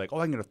listening to be like, oh,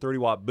 I can get a 30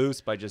 watt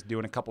boost by just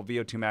doing a couple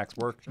VO2 max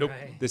work. Nope.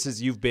 Right. This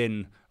is, you've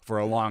been for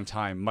a long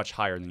time much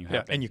higher than you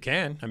have been. And you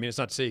can. I mean, it's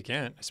not to say you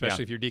can't,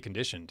 especially if you're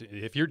deconditioned.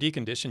 If you're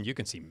deconditioned, you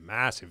can see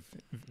massive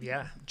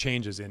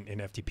changes in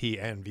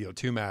FTP and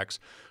VO2 max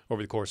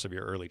over the course of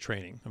your early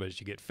training. But as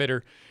you get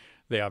fitter,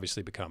 they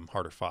obviously become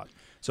harder fought.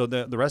 So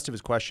the rest of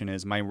his question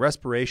is, my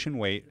respiration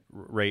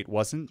rate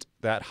wasn't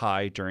that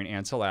high during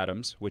Ansel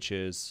Adams, which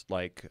is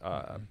like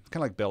kind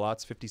of like Bill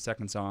Ott's 50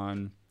 seconds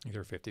on.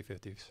 Either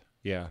 50-50s.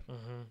 Yeah.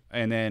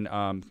 And then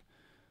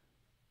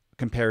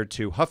compared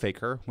to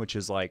Huffaker, which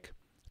is like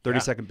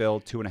 30-second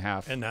build,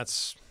 2.5 and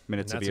that's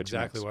minutes of VO2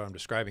 exactly max. what I'm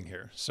describing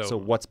here. So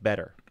what's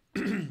better? A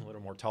little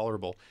more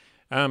tolerable.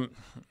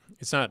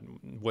 It's not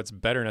what's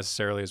better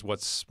necessarily, is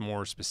what's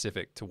more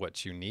specific to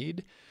what you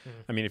need.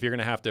 I mean, if you're going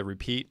to have to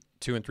repeat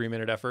 2 and 3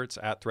 minute efforts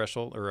at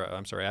threshold, or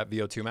at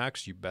VO2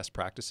 max, you best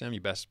practice them. You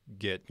best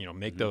get,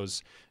 make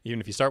those, even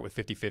if you start with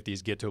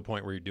 50-50s, get to a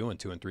point where you're doing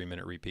 2 and 3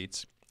 minute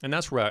repeats. And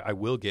that's where I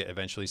will get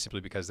eventually, simply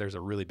because there's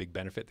a really big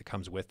benefit that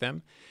comes with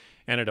them.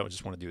 And I don't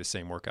just want to do the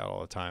same workout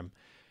all the time.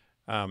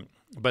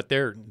 But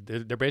they're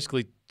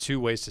basically two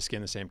ways to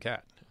skin the same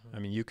cat. I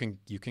mean, you can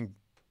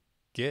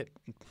get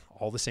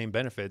all the same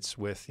benefits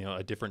with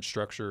a different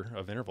structure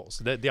of intervals.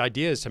 The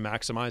idea is to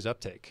maximize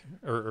uptake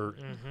or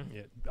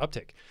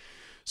uptake.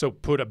 So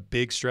put a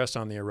big stress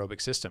on the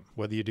aerobic system,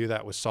 whether you do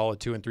that with solid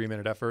 2 and 3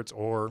 minute efforts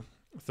or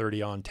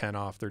 30 on 10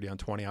 off, 30 on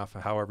 20 off,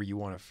 however you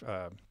want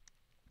to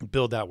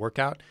build that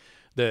workout.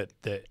 The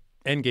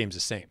end game's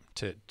the same,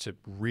 to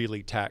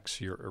really tax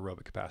your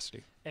aerobic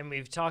capacity. And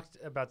we've talked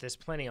about this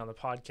plenty on the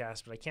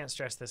podcast, but I can't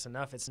stress this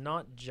enough. It's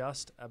not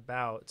just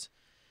about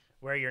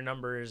where your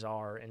numbers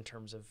are in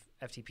terms of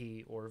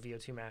FTP or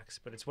VO2 max,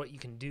 but it's what you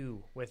can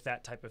do with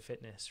that type of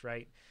fitness,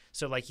 right?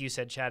 So like you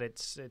said, Chad,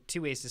 it's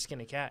two ways to skin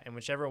a cat, and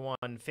whichever one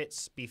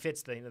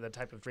befits the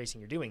type of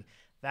racing you're doing,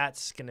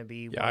 that's going to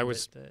be is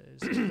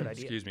a good idea.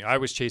 Excuse me. I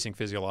was chasing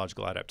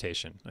physiological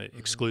adaptation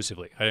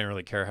exclusively. I didn't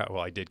really care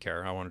I did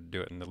care. I wanted to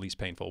do it in the least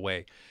painful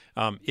way.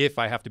 If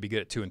I have to be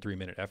good at 2 and 3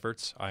 minute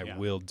efforts, I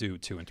will do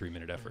 2 and 3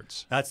 minute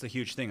efforts. That's the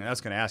huge thing. And I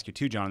was going to ask you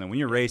too, Jonathan, when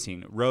you're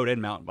racing road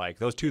and mountain bike,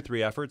 those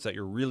 2-3 efforts that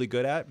you're really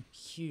good at,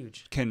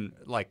 huge.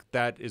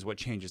 That is what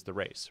changes the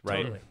race, right?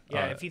 Totally.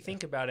 Yeah. If you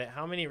think about it,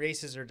 how many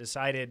races are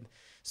decided?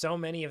 So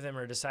many of them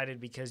are decided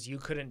because you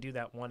couldn't do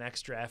that one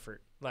extra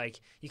effort. Like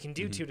you can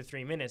do 2 to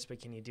 3 minutes, but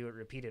can you do it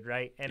repeated,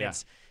 right? And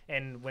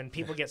and when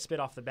people get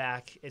spit off the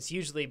back, it's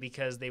usually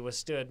because they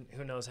withstood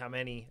who knows how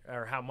many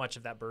or how much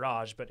of that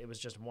barrage, but it was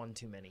just one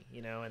too many,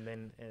 and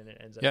then it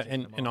ends up. Yeah,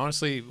 and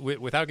honestly,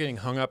 without getting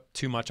hung up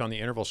too much on the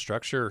interval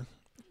structure,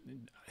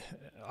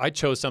 I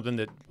chose something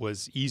that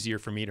was easier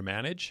for me to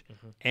manage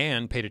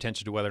and paid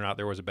attention to whether or not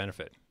there was a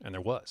benefit, and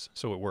there was,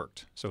 so it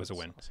worked. So it was a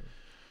win. Awesome.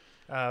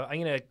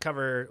 I'm going to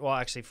cover, well,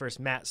 actually, first,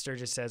 Matt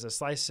Sturgis says a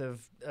slice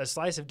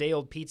of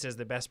day-old pizza is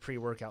the best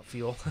pre-workout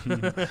fuel.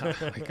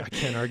 I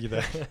can't argue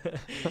that.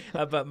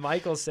 But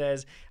Michael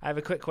says, I have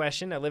a quick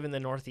question. I live in the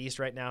Northeast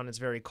right now, and it's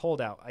very cold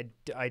out.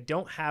 I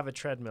don't have a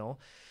treadmill.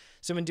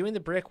 So when doing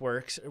the brick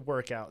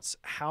workouts,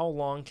 how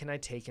long can I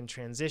take in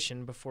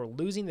transition before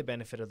losing the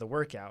benefit of the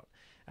workout?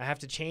 I have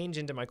to change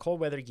into my cold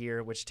weather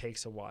gear, which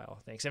takes a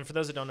while. Thanks. And for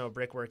those that don't know, a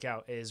brick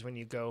workout is when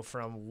you go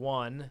from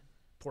one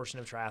portion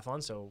of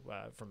triathlon, so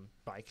from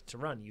bike to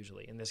run,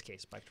 usually in this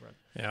case bike to run.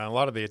 Yeah, a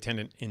lot of the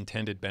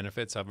intended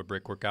benefits of a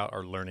brick workout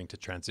are learning to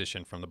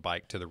transition from the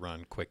bike to the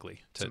run quickly,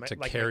 to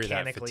like carry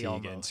that fatigue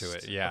almost into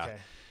it.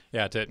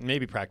 Yeah, to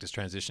maybe practice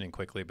transitioning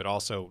quickly, but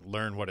also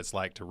learn what it's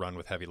like to run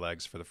with heavy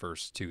legs for the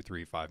first 2,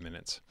 3, 5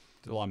 minutes.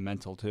 It's a lot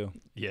mental too.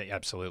 Yeah,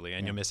 absolutely,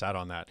 and you'll miss out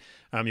on that.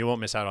 You won't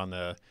miss out on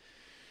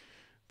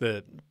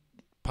the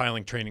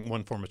piling training,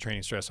 one form of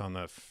training stress on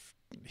the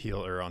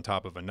heel or on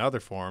top of another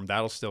form,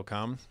 that'll still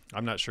come.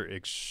 I'm not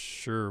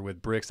sure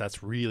with bricks,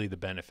 that's really the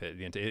benefit.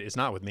 It's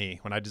not with me.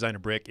 When I design a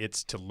brick,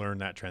 it's to learn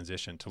that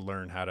transition, to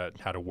learn how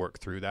to work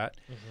through that.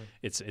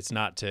 It's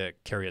not to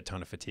carry a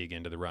ton of fatigue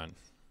into the run.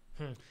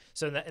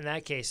 So in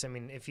that case, I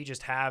mean, if you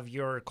just have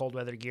your cold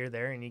weather gear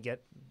there and you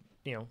get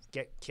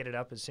kitted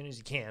up as soon as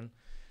you can,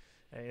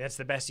 I mean, that's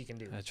the best you can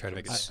do. I try to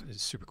make it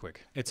super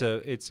quick. It's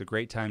a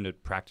great time to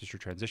practice your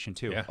transition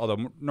too. Yeah.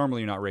 Although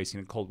normally you're not racing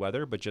in cold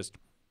weather, but just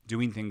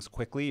doing things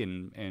quickly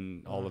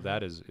and all of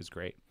that is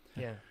great.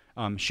 Yeah.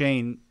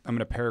 Shane, I'm going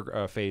to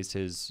paraphrase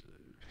his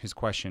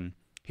question.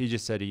 He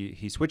just said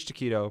he switched to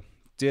keto,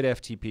 did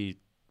FTP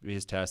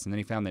his test, and then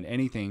he found that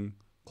anything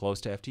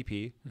close to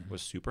FTP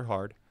was super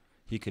hard.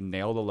 He could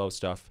nail the low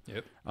stuff.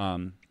 Yep.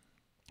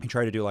 He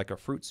tried to do like a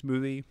fruit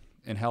smoothie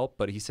and help,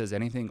 but he says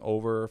anything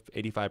over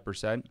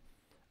 85%,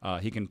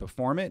 he can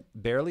perform it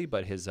barely,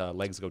 but his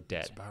legs go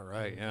dead. That's about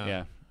right. Yeah.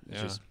 Yeah.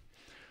 It's just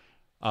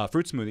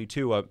fruit smoothie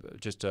too. I've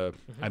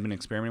been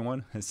experimenting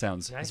one. It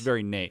sounds Nice. it's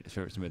very Nate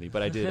fruit smoothie,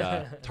 but I did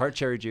tart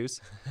cherry juice.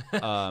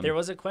 There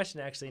was a question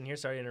actually in here.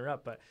 Sorry to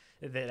interrupt, but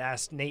that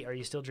asked Nate, "Are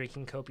you still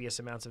drinking copious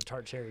amounts of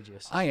tart cherry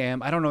juice?" I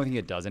am. I don't think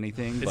it does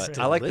anything, It's but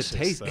I like the delicious,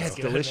 taste. though. It's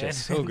Good,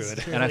 delicious. man. So good.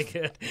 It's And really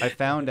good. I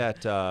found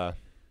at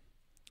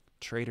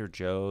Trader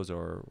Joe's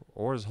or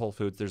Whole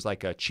Foods, there's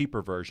like a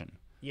cheaper version.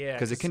 Yeah,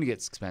 Because it can get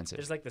expensive.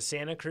 There's like the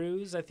Santa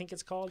Cruz, I think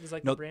it's called. Is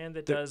like No, the brand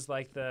that does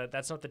like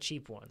that's not the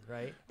cheap one,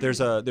 right?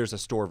 There's a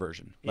store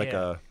version, like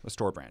Yeah. a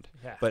store brand.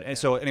 Yeah, But yeah.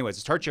 so anyways,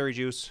 it's tart cherry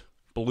juice,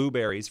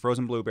 blueberries,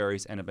 frozen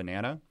blueberries, and a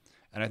banana.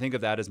 And I think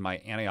of that as my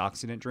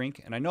antioxidant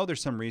drink. And I know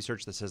there's some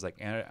research that says like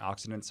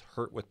antioxidants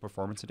hurt with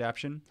performance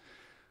adaptation,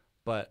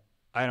 but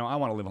I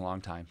want to live a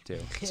long time too.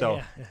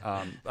 So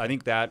I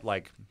think that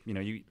you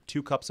eat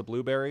 2 cups of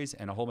blueberries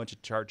and a whole bunch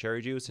of tart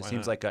cherry juice. It Why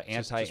seems not? like a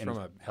Just from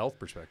a health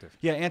perspective.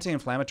 Yeah,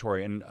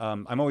 anti-inflammatory, and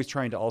I'm always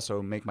trying to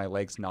also make my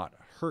legs not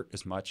hurt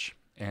as much.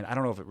 And I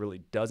don't know if it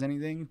really does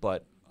anything,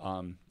 but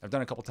I've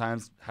done it a couple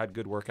times, had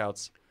good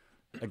workouts.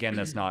 Again,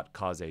 that's not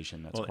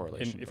causation, that's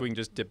correlation. And if we can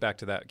just dip back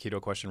to that keto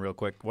question real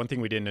quick, one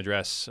thing we didn't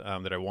address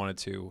that I wanted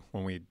to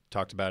when we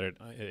talked about it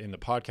in the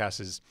podcast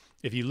is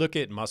if you look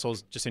at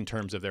muscles just in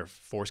terms of their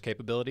force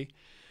capability,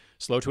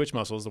 slow twitch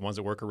muscles, the ones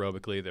that work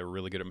aerobically, they're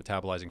really good at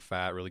metabolizing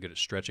fat, really good at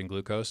stretching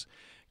glucose,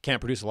 can't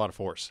produce a lot of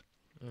force.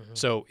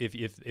 So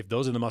if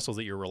those are the muscles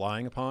that you're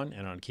relying upon,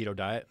 and on a keto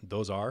diet,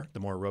 those are the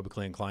more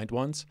aerobically inclined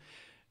ones,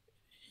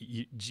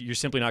 you're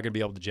simply not going to be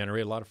able to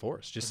generate a lot of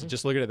force.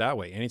 Just look at it that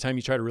way. Anytime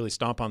you try to really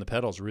stomp on the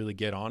pedals, really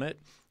get on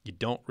it, you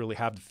don't really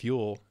have the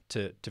fuel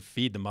to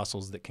feed the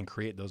muscles that can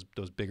create those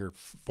bigger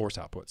force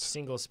outputs.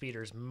 Single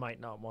speeders might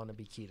not want to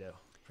be keto,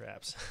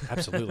 perhaps.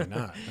 Absolutely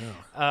not.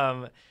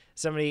 No.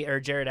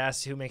 Jared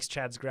asks, who makes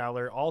Chad's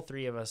growler? All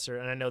 3 of us are,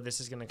 and I know this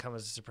is going to come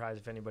as a surprise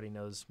if anybody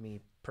knows me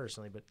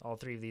personally, but all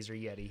 3 of these are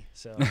Yeti.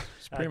 So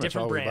It's pretty much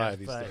different all we brand, buy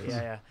these but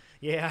days.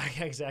 yeah,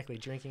 exactly.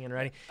 Drinking and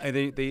riding.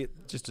 they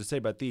just to say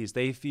about these,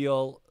 I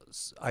feel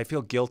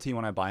guilty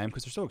when I buy them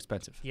because they're so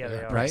expensive. Yeah, they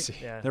They're are. Right?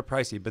 pricey. Yeah. They're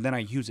pricey, but then I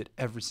use it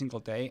every single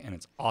day, and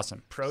it's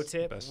awesome. Pro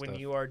tip, best when stuff.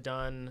 you are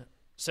done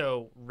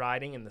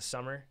riding in the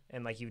summer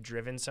and like you've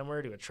driven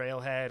somewhere to a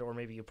trailhead or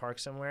maybe you park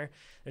somewhere,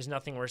 there's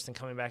nothing worse than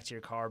coming back to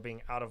your car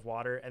being out of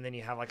water and then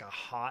you have like a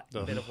hot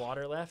bit of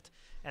water left.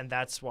 And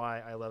that's why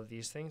I love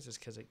these things, is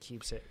because it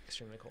keeps it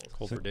extremely cold.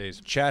 Cold for days.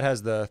 Chad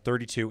has the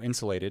 32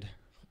 insulated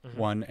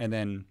one, and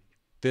then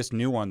this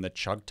new one, the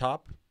Chug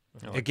Top.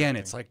 Again,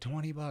 it's like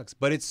 $20,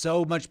 but it's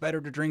so much better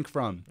to drink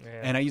from. Yeah.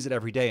 And I use it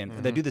every day.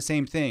 And they do the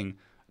same thing.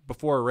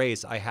 Before a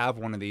race, I have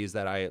one of these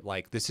that I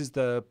like. This is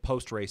the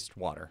post-race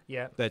water.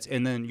 Yeah.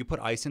 And then you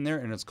put ice in there,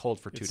 and it's cold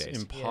for 2 It's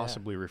days.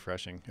 impossibly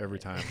refreshing every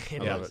time.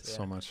 It I love is, it yeah.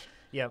 so much.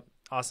 Yep.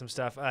 Awesome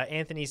stuff.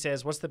 Anthony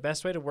says, what's the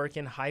best way to work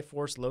in high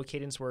force, low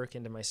cadence work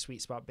into my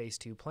sweet spot base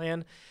 2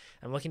 plan?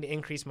 I'm looking to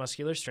increase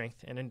muscular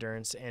strength and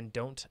endurance and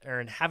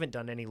haven't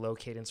done any low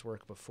cadence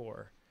work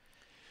before.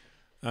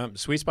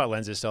 Sweet spot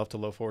lends itself to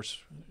low force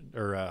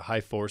or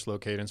high force, low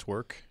cadence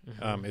work.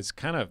 It's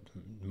kind of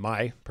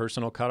my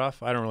personal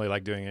cutoff. I don't really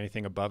like doing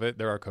anything above it.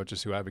 There are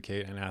coaches who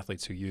advocate and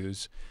athletes who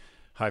use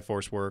high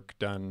force work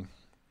done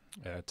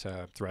at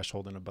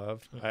threshold and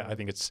above. I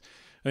think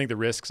the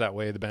risks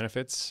outweigh the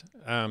benefits.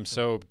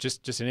 So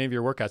just in any of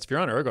your workouts, if you're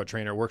on an ergo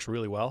trainer, it works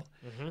really well.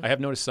 I have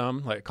noticed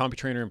some, like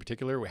CompuTrainer in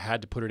particular, we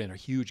had to put it in a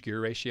huge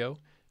gear ratio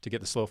to get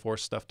the slow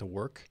force stuff to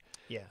work.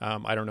 Yeah.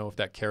 I don't know if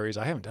that carries.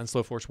 I haven't done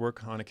slow force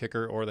work on a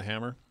kicker or the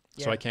hammer,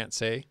 so Yeah. I can't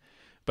say.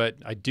 But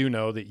I do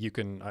know that you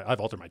can. I've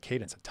altered my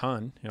cadence a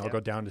ton. I'll go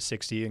down to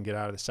 60 and get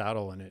out of the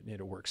saddle, and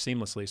it works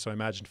seamlessly. So I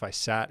imagine if I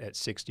sat at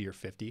 60 or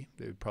 50,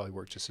 it would probably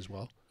work just as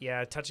well.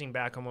 Yeah, touching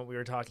back on what we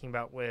were talking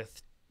about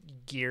with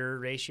gear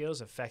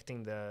ratios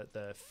affecting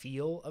the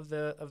feel of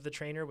the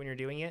trainer when you're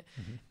doing it.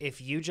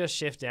 If you just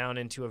shift down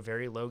into a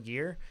very low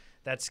gear,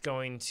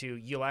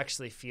 you'll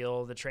actually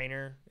feel the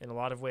trainer in a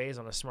lot of ways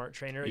on a smart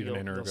trainer. Even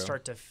in You'll ergo.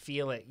 start to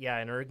feel it. Yeah,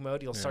 in erg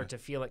mode, you'll start to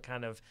feel it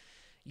kind of,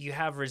 you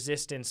have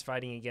resistance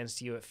fighting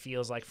against you, it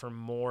feels like, for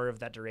more of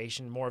that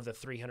duration, more of the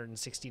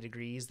 360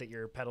 degrees that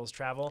your pedals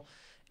travel.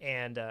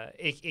 And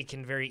it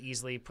can very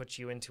easily put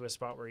you into a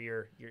spot where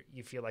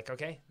you feel like,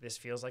 okay, this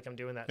feels like I'm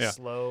doing that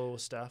slow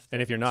stuff.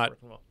 And if you're not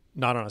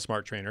on a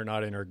smart trainer,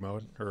 not in erg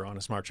mode, or on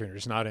a smart trainer,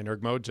 just not in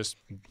erg mode, just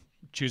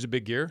choose a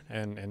big gear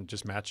and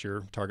just match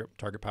your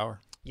target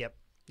power. Yep,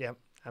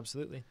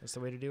 absolutely. That's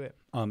the way to do it.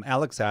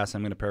 Alex asks,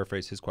 I'm going to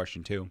paraphrase his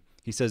question too.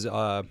 He says,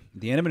 the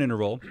end of an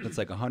interval, that's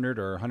like 100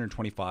 or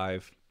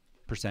 125%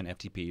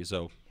 FTP,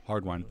 so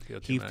hard one.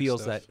 He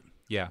feels that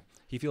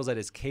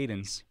his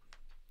cadence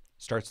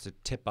starts to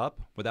tip up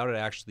without it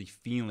actually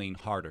feeling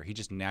harder. He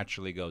just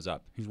naturally goes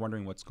up. He's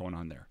wondering what's going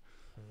on there.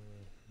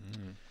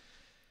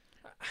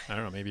 I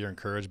don't know. Maybe you're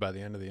encouraged by the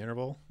end of the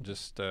interval,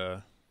 just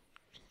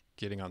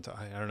getting on to.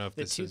 I don't know if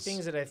the two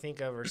things that I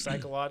think of are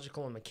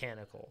psychological and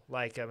mechanical.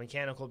 Like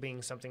mechanical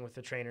being something with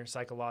the trainer,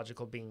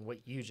 psychological being what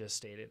you just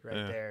stated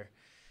right there.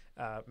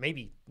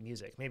 Maybe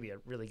music, maybe a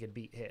really good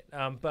beat hit.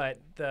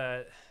 But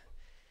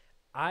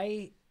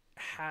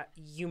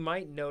you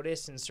might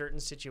notice in certain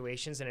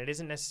situations, and it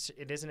isn't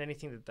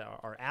anything that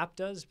our app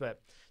does,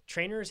 but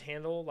trainers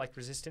handle like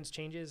resistance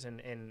changes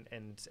and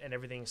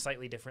everything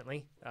slightly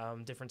differently.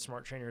 Different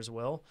smart trainers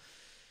will.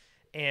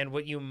 And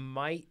what you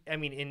might,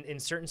 in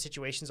certain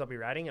situations, I'll be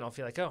riding and I'll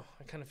feel like, oh,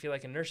 I kind of feel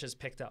like inertia's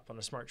picked up on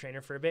a smart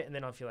trainer for a bit, and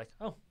then I'll feel like,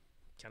 oh,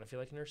 kind of feel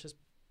like inertia's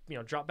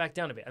drop back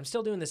down a bit. I'm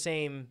still doing the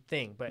same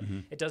thing, but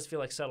it does feel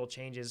like subtle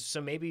changes. So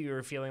maybe you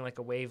were feeling like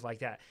a wave like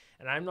that.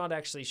 And I'm not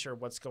actually sure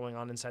what's going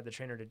on inside the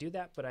trainer to do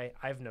that, but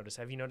I've noticed.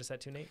 Have you noticed that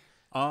too, Nate?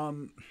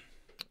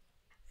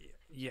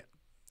 Yeah,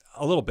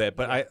 a little bit.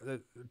 But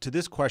to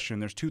this question,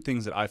 there's two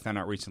things that I found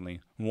out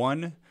recently.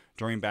 One,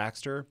 during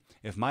Baxter,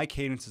 if my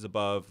cadence is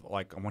above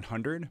like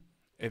 100,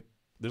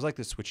 there's like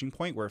this switching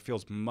point where it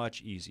feels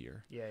much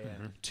easier. Yeah.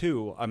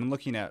 Two, I'm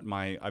looking at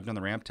I've done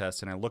the ramp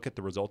test and I look at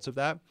the results of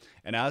that.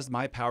 And as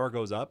my power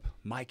goes up,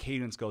 my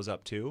cadence goes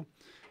up too.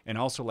 And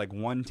also like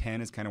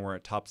 110 is kind of where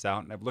it tops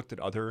out. And I've looked at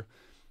other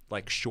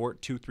like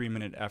short 2-3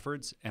 minute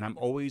efforts, and I'm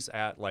always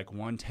at like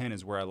 110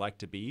 is where I like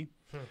to be.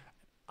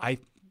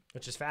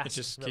 Which is fast. It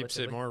just keeps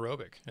it more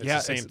aerobic. It's the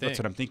same thing. That's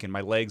what I'm thinking.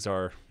 My legs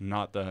are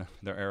not the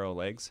Aero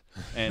legs.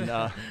 And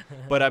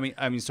but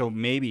I mean, so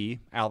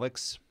maybe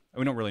Alex,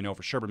 we don't really know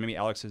for sure, but maybe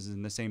Alex is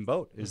in the same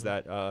boat. Is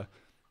that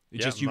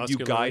just you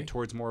guide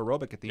towards more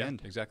aerobic at the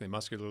end? Exactly.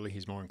 Muscularly,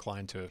 he's more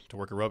inclined to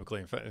work aerobically.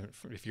 In fact,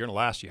 if you're going to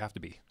last, you have to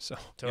be. So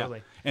totally.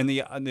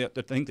 Yeah. And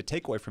the thing, the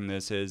takeaway from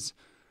this is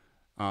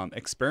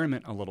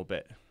experiment a little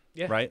bit.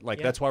 Yeah. Right.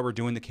 Like that's why we're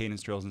doing the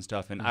cadence drills and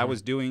stuff. And I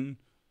was doing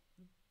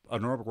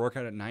an aerobic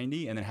workout at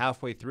 90, and then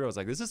halfway through, I was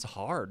like, "This is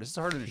hard. This is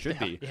harder than it should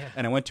be." Yeah.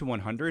 And I went to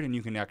 100, and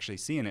you can actually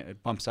see in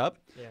it bumps up.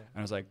 Yeah. And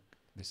I was like,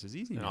 this is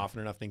easy. And often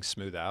enough things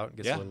smooth out. It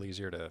gets a little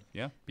easier to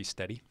be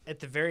steady.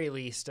 At the very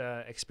least,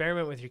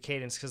 experiment with your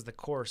cadence, because the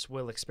course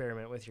will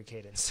experiment with your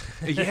cadence.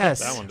 Yes.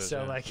 That one does.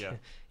 So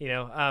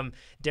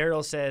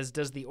Daryl says,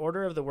 does the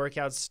order of the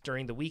workouts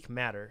during the week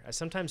matter? I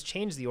sometimes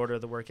change the order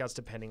of the workouts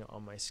depending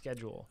on my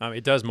schedule.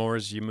 It does more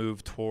as you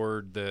move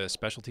toward the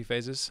specialty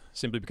phases,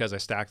 simply because I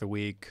stack the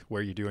week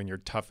where you're doing your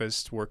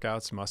toughest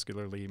workouts,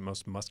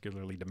 most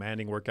muscularly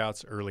demanding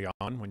workouts early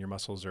on when your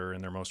muscles are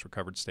in their most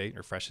recovered state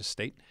or freshest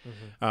state.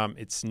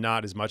 It's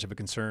not as much of a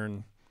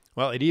concern.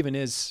 Well, it even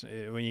is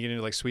when you get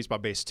into like sweet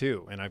spot base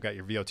 2, and I've got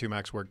your VO2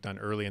 max work done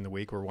early in the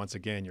week where once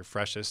again you're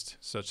freshest,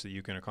 such that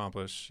you can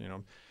accomplish,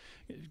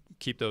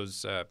 keep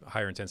those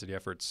higher intensity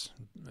efforts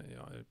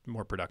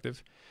more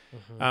productive.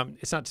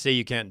 It's not to say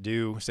you can't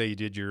say you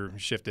did your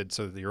shifted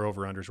so that your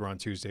over-unders were on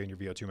Tuesday and your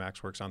VO2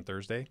 max works on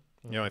Thursday.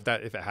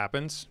 If it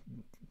happens,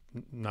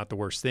 not the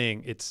worst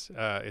thing. It's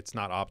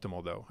not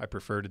optimal though. I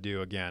prefer to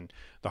do, again,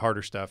 the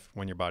harder stuff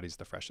when your body's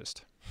the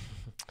freshest.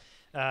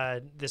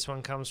 This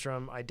one comes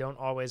from, I don't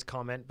always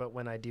comment, but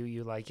when I do,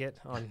 you like it,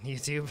 on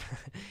YouTube.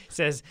 It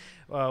says,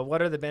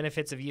 what are the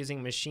benefits of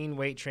using machine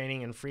weight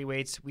training and free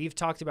weights? We've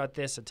talked about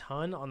this a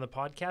ton on the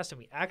podcast, and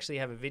we actually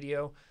have a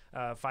video,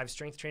 5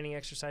 strength training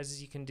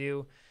exercises you can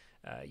do.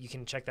 You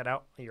can check that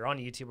out. You're on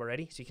YouTube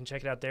already, so you can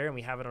check it out there, and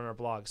we have it on our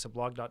blog, so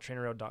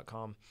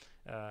blog.trainerroad.com.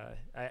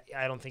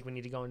 I don't think we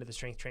need to go into the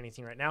strength training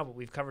thing right now, but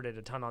we've covered it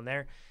a ton on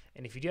there.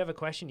 And if you do have a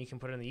question, you can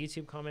put it in the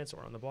YouTube comments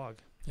or on the blog.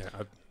 Yeah.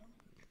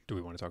 Do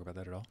we want to talk about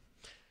that at all?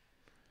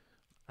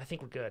 I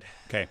think we're good.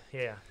 Okay.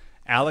 Yeah.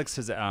 Alex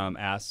has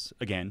asked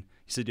again.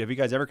 He said, have you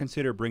guys ever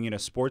considered bringing a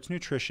sports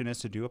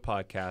nutritionist to do a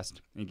podcast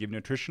and give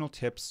nutritional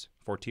tips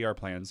for TR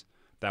plans?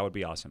 That would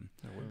be awesome.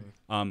 That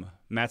would be.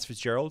 Matt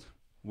Fitzgerald,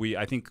 we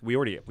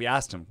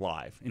asked him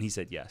live, and he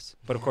said yes.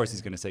 But of course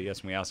he's going to say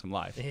yes when we ask him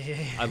live.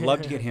 I'd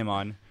love to get him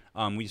on.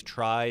 We've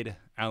tried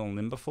Alan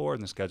Lim before,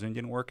 and the scheduling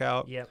didn't work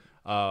out. Yep.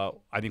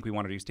 I think we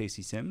want to do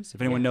Stacy Sims.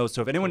 If anyone knows,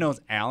 knows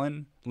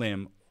Alan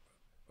Lim,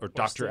 or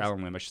Dr.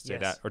 Alan Lim, I should say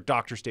that, or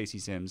Dr. Stacy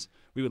Sims,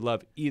 we would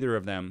love either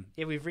of them.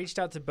 Yeah, we've reached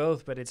out to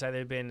both, but it's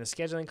either been a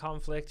scheduling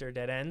conflict or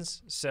dead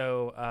ends.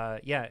 So,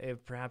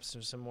 if perhaps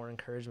some more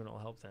encouragement will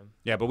help them.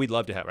 Yeah, but we'd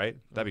love to have, right?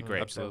 That'd be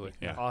great. Absolutely.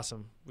 Yeah.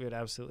 Awesome. We would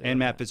absolutely. And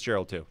Matt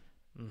Fitzgerald, too.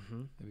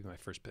 That'd be my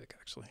first pick,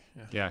 actually.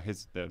 Yeah,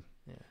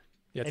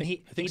 Yeah, and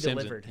he Sims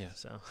delivered. yeah.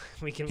 So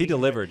we can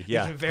delivered. We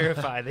can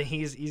verify that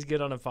he's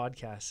good on a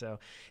podcast. So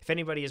if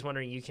anybody is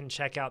wondering, you can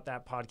check out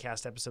that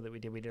podcast episode that we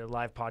did. We did a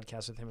live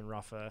podcast with him and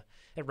Rafa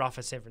at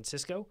Rafa San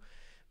Francisco,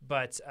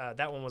 but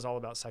that one was all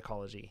about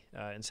psychology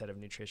instead of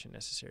nutrition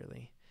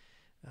necessarily.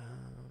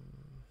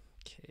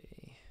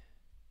 Okay.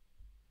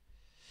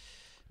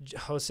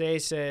 Jose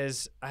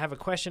says, I have a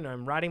question.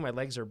 I'm riding, my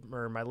legs are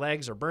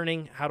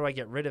burning. How do I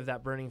get rid of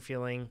that burning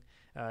feeling?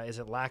 Is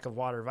it lack of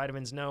water or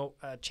vitamins? No,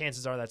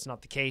 chances are that's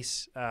not the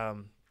case.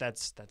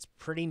 That's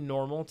pretty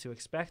normal to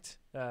expect,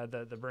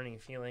 the burning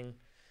feeling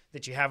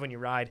that you have when you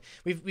ride.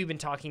 We've been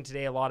talking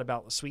today a lot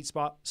about the sweet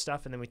spot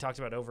stuff, and then we talked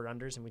about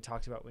over-unders, and we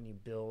talked about when you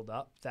build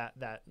up, that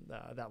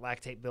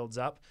lactate builds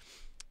up.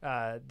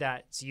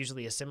 That's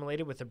usually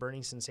assimilated with a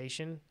burning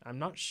sensation. I'm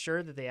not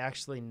sure that they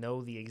actually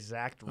know the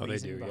exact reason. Oh, they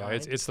do.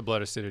 behind. Yeah, it's the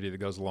blood acidity that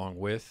goes along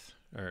with,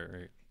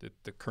 or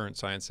the current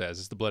science says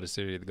it's the blood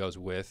acidity that goes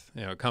with.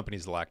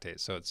 Accompanies the lactate,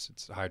 so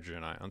it's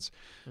hydrogen ions.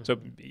 Mm-hmm. So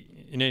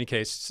in any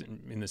case,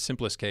 in the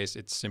simplest case,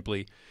 it's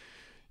simply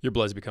your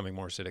blood's becoming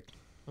more acidic.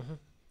 Mm-hmm.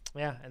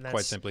 Yeah, and that's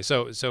quite simply.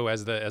 So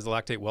as the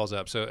lactate wells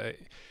up,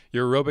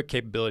 your aerobic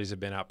capabilities have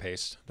been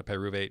outpaced. The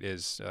pyruvate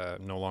is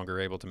no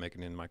longer able to make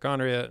it in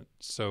mitochondria,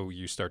 so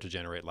you start to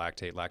generate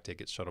lactate. Lactate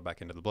gets shuttled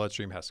back into the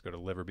bloodstream, has to go to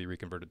the liver, be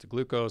reconverted to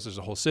glucose. There's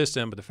a whole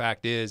system, but the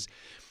fact is,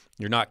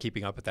 you're not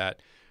keeping up with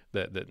that.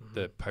 The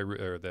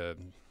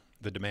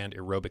demand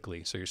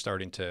aerobically, so you're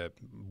starting to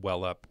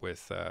well up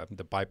with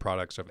the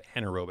byproducts of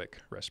anaerobic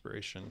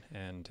respiration,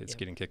 and it's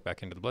getting kicked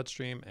back into the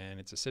bloodstream, and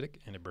it's acidic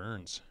and it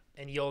burns.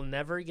 And you'll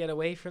never get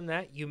away from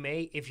that. You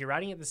may, if you're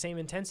riding at the same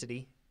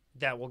intensity,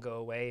 that will go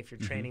away if you're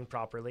training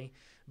properly.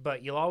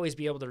 But you'll always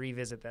be able to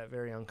revisit that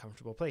very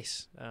uncomfortable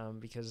place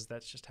because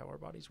that's just how our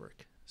bodies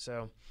work.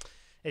 So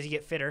as you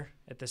get fitter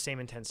at the same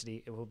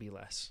intensity, it will be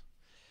less.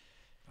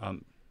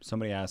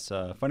 Somebody asks,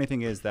 funny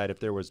thing is that if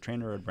there was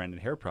TrainerRoad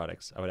branded hair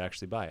products, I would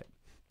actually buy it.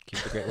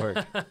 Keep the great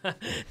work.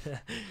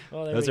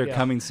 Well, those are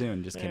coming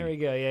soon. Just kidding. There we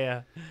go.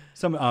 Yeah.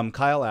 Some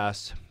Kyle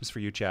asked, this is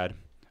for you, Chad.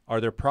 Are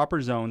there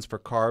proper zones for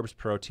carbs,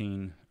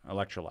 protein,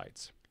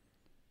 electrolytes?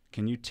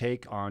 Can you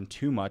take on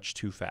too much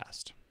too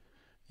fast?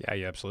 Yeah,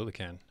 you absolutely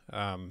can.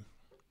 I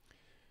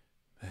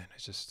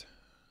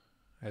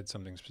had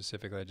something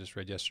specific that I just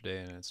read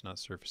yesterday, and it's not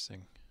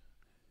surfacing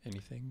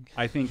anything.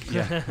 I think,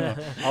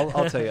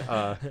 I'll tell you.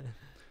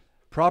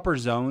 Proper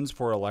zones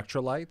for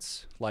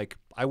electrolytes, like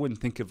I wouldn't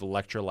think of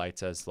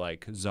electrolytes as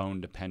like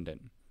zone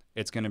dependent.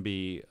 It's going to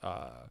be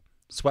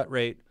sweat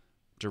rate,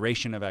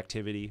 duration of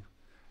activity.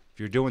 If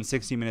you're doing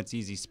 60 minutes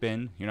easy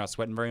spin, you're not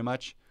sweating very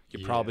much,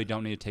 you probably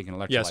don't need to take an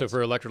electrolyte. Yeah, so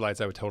for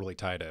electrolytes, I would totally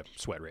tie to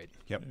sweat rate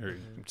or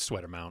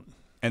sweat amount.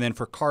 And then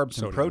for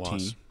carbs and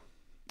protein,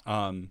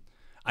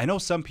 I know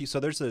some people, so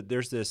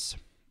there's this,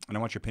 and I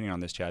want your opinion on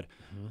this, Chad.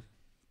 Mm-hmm.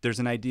 There's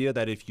an idea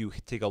that if you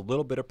take a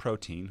little bit of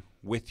protein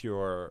with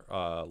your,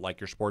 like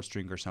your sports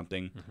drink or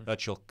something,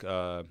 that you'll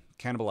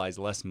cannibalize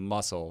less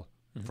muscle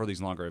for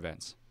these longer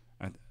events.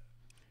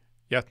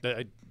 Yeah,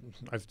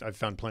 I've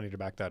found plenty to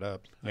back that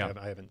up. Yeah.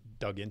 I haven't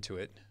dug into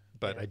it,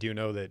 but I do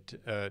know that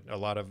a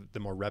lot of the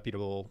more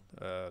reputable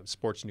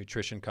sports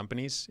nutrition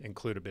companies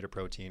include a bit of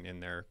protein in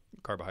their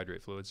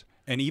carbohydrate fluids.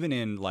 And even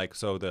in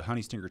the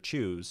Honey Stinger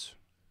Chews,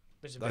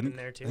 there's a bit in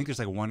there too. I think there's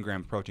like 1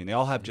 gram protein. They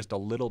all have just a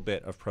little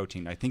bit of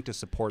protein, I think, to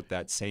support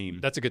that same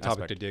That's a good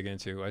topic aspect. to dig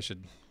into. I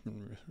should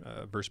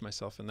verse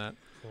myself in that.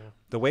 Yeah.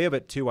 The way of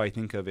it, too, I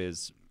think of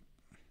is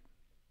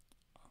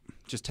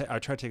I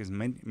try to take as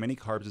many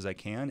carbs as I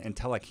can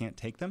until I can't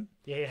take them.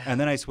 Yeah. And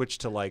then I switch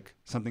to like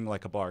something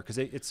like a bar because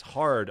it's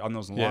hard on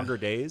those longer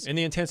days. And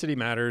the intensity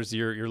matters.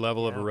 Your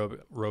level of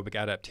aerobic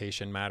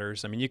adaptation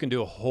matters. I mean, you can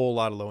do a whole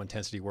lot of low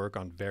intensity work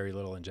on very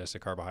little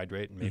ingested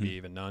carbohydrate, and maybe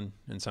even none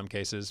in some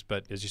cases.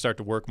 But as you start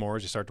to work more,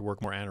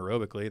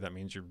 anaerobically, that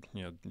means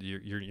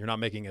you're not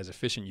making as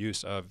efficient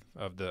use of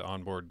the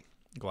onboard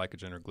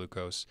glycogen or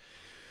glucose.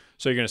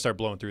 So you're going to start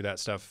blowing through that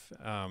stuff,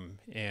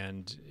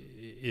 and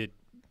it,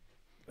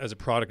 as a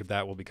product of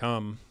that, will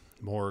become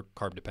more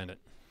carb dependent.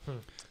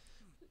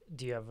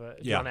 Do you have do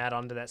you want to add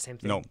on to that same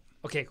thing? No.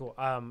 Okay, cool.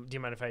 Do you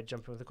mind if I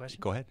jump in with a question?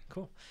 Go ahead.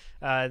 Cool.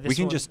 We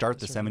can just start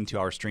the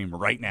 72-hour stream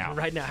right now.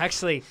 Right now.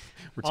 Actually,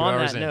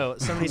 on that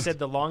note, somebody said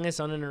the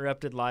longest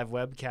uninterrupted live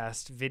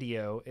webcast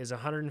video is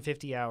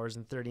 150 hours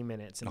and 30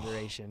 minutes in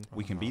duration.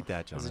 We can beat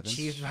that, Jonathan.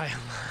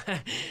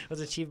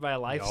 Was achieved by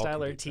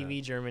Lifestyle or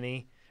TV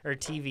Germany. Or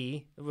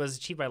TV. It was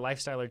achieved by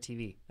Lifestyle or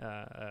TV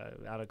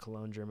out of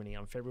Cologne, Germany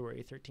on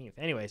February 13th.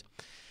 Anyways,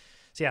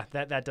 so yeah,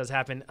 that does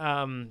happen.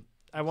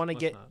 I want to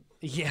get... Not.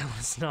 Yeah,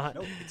 let's not.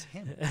 No, it's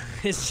him.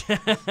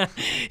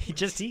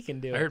 Just he can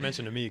do it. I heard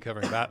mention of me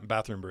covering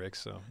bathroom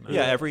breaks. So no.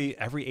 Yeah, every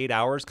 8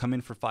 hours, come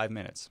in for 5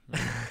 minutes.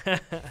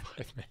 5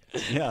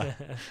 minutes. Yeah.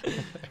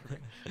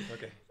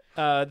 Okay.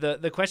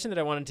 The question that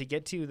I wanted to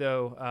get to,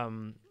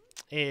 though,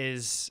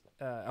 is...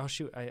 oh,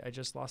 shoot. I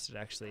just lost it,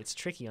 actually. It's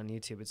tricky on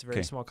YouTube. It's a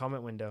very small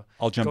comment window.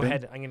 I'll jump in. Go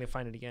ahead. I'm going to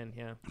find it again.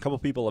 Yeah. A couple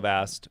people have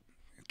asked,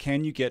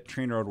 can you get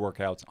TrainerRoad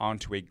workouts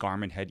onto a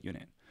Garmin head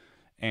unit?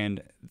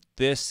 And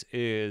this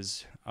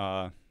is,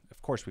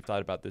 of course, we've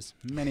thought about this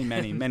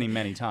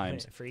many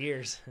times. For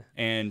years.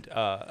 And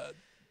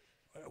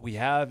we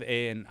have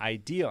an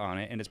idea on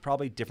it, and it's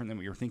probably different than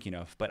what you're thinking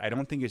of. But I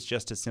don't think it's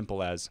just as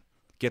simple as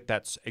get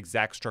that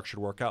exact structured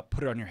workout,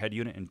 put it on your head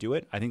unit, and do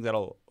it. I think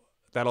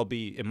that'll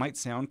be. It might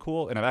sound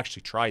cool, and I've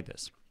actually tried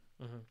this,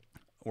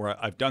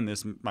 or I've done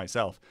this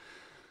myself,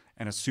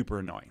 and it's super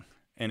annoying.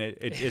 And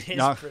it's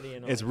not. Pretty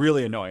annoying. It's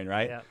really annoying,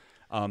 right?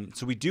 Yeah.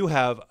 So we do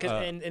have.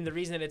 And the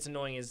reason that it's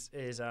annoying is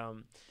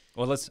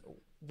well, let's.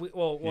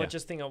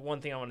 Just one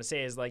thing I want to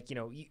say is, like,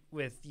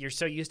 you're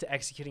so used to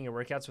executing your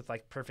workouts with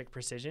like perfect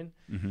precision.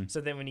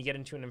 So then when you get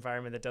into an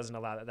environment that doesn't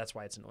allow that, that's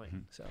why it's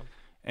annoying.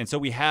 So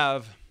we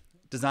have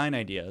design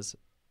ideas.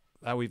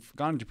 We've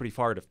gone pretty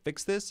far to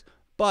fix this,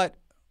 but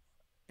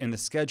in the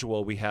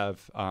schedule we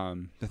have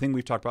the thing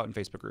we've talked about in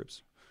Facebook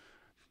groups,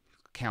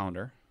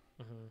 calendar,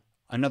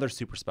 another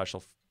super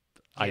special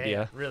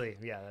idea. Yeah, really,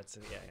 that's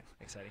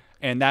exciting.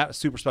 And that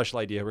super special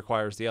idea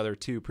requires the other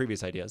two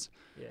previous ideas.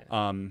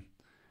 Yeah.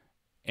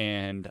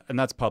 And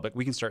that's public.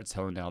 We can start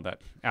telling now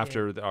that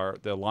after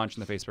the launch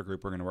in the Facebook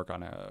group, we're going to work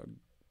on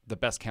the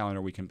best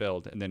calendar we can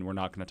build, and then we're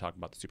not going to talk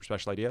about the super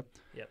special idea.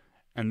 Yep.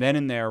 And then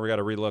in there, we got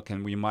to relook,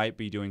 and we might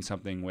be doing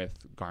something with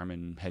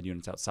Garmin head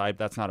units outside.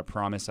 That's not a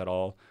promise at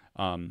all,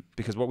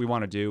 because what we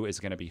want to do is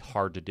going to be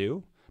hard to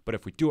do. But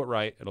if we do it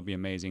right, it'll be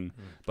amazing.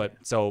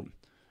 So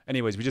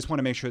anyways, we just want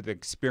to make sure the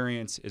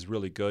experience is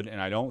really good. And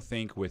I don't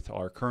think with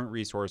our current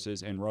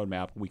resources and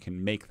roadmap, we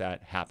can make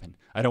that happen.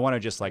 I don't want to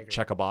just like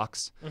check a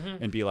box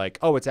and be like,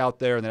 oh, it's out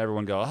there. And then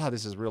everyone go, oh,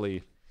 this is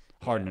really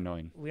hard and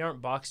annoying. We aren't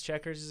box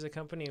checkers as a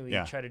company. We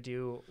try to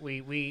do,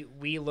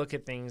 we look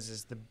at things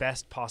as the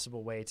best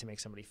possible way to make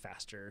somebody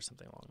faster or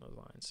something along those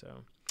lines.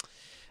 So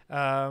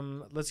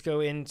let's go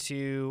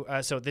into,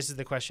 so this is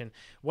the question,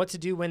 what to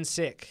do when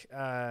sick?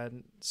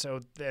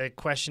 So the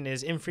question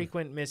is,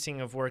 infrequent missing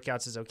of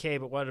workouts is okay,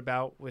 but what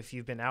about if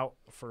you've been out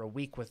for a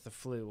week with the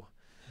flu?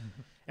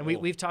 And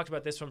we've talked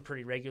about this one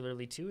pretty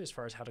regularly too, as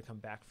far as how to come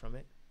back from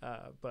it.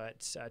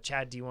 But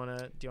Chad, do you want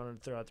to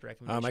throw out the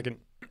recommendation?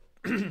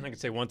 I can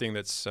say one thing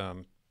that's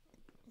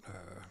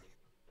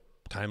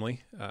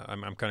timely.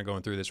 I'm kind of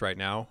going through this right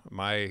now.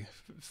 My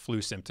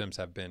flu symptoms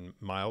have been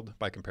mild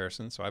by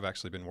comparison, so I've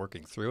actually been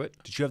working through it.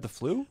 Did you have the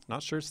flu?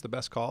 Not sure it's the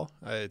best call.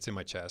 It's in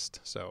my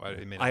chest, so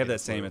I have that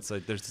same. It's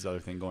like there's this other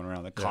thing going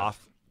around, the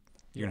cough.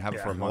 You're gonna have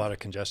it for a month. A lot of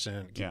congestion.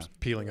 It keeps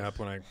peeling up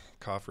when I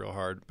cough real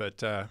hard.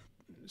 But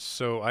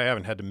so I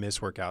haven't had to miss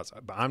workouts,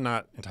 but I'm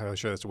not entirely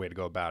sure that's the way to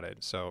go about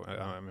it. So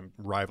I'm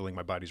rivaling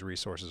my body's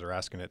resources or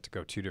asking it to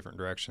go two different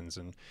directions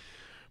and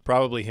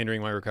probably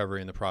hindering my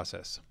recovery in the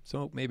process.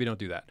 So maybe don't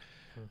do that.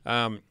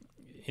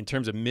 In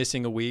terms of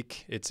missing a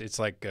week, it's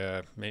like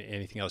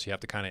anything else. You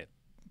have to kind of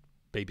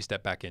baby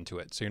step back into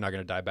it. So you're not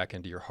going to dive back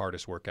into your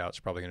hardest workouts.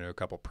 You're probably going to do a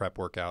couple prep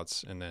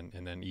workouts and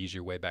then ease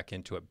your way back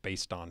into it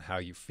based on how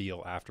you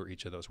feel after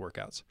each of those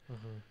workouts.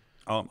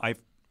 So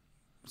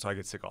I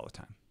get sick all the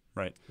time,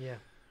 right? Yeah.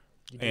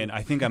 And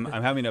I think I'm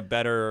having a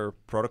better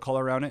protocol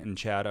around it. And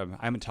Chad, I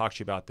haven't talked to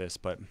you about this,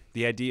 but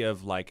the idea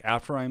of like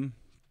after I'm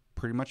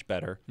pretty much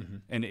better,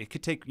 and it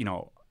could take,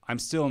 I'm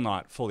still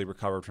not fully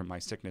recovered from my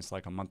sickness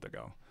like a month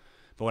ago.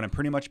 But when I'm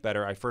pretty much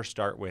better, I first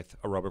start with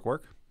aerobic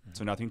work,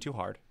 so nothing too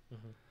hard.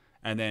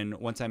 And then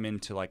once I'm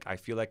into like, I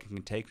feel like I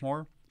can take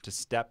more, to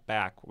step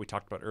back, what we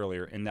talked about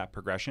earlier, in that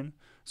progression.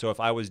 So if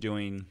I was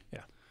doing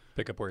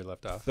pick up where you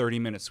left off,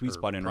 30-minute sweet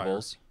spot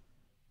intervals,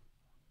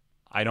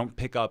 I don't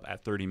pick up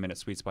at 30-minute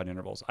sweet spot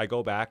intervals. I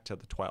go back to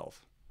the 12,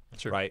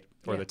 right,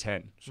 or the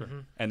 10.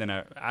 And then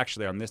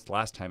actually on this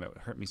last time, it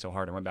hurt me so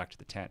hard, I went back to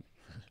the 10.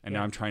 And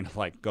now I'm trying to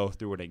like go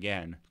through it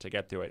again to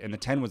get through it. And the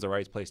 10 was the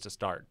right place to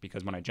start,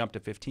 because when I jumped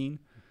to 15,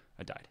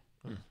 I died.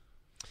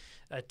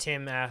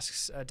 Tim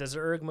asks, does the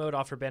erg mode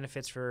offer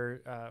benefits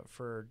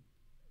for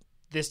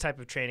this type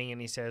of training?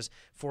 And he says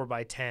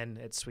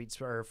 4x10 at sweet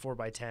or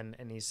 4x10,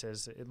 and he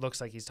says it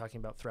looks like he's talking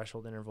about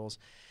threshold intervals.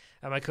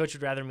 My coach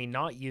would rather me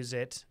not use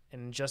it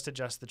and just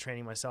adjust the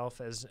training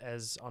myself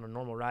as on a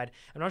normal ride.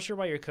 I'm not sure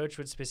why your coach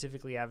would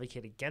specifically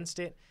advocate against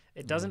it.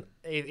 It doesn't.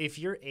 If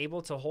you're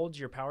able to hold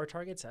your power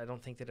targets, I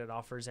don't think that it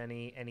offers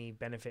any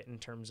benefit in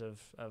terms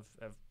of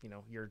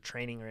your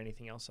training or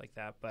anything else like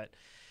that. But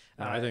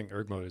I think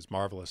erg mode is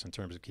marvelous in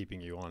terms of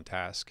keeping you on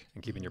task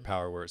and keeping your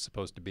power where it's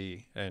supposed to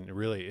be. And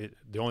really,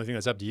 the only thing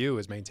that's up to you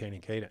is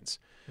maintaining cadence.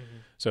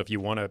 So if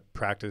you want to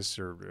practice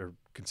or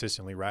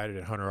consistently ride it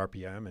at 100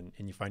 RPM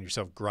and you find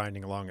yourself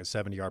grinding along at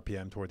 70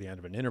 RPM toward the end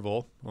of an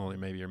interval, well,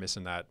 maybe you're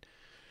missing that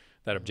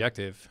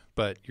objective,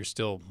 but you're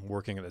still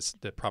working at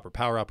the proper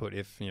power output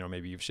if,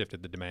 maybe you've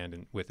shifted the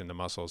demand within the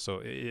muscle.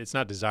 So it's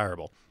not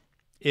desirable.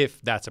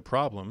 If that's a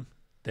problem,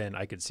 then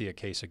I could see a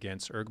case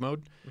against erg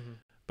mode.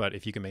 But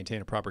if you can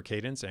maintain a proper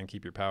cadence and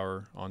keep your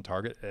power on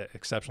target,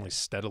 exceptionally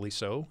steadily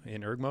so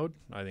in erg mode,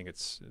 I think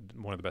it's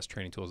one of the best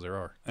training tools there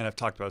are. And I've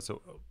talked about it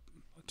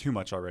too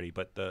much already,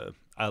 but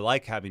I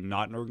like having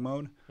not in erg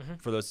mode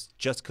for those,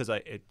 just because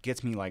it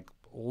gets me like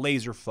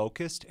laser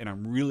focused and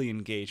I'm really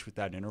engaged with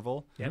that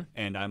interval.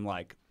 And I'm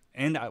like,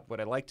 what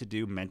I like to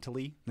do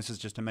mentally, this is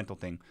just a mental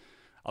thing,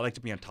 I like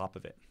to be on top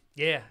of it.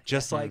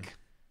 Just like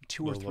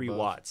 2 or Little 3 above.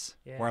 watts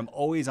Yeah. where I'm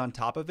always on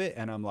top of it,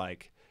 and I'm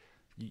like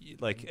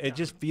it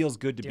just feels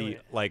good to Doing be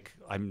it. like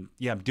I'm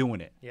doing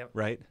it. Yep.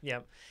 Right.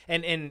 Yep.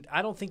 And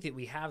I don't think that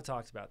we have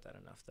talked about that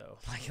enough, though.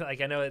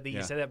 Like I know that you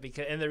Yeah. said that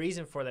and the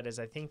reason for that is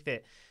I think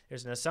that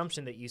there's an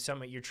assumption that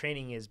your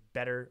training is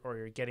better, or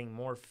you're getting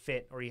more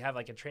fit, or you have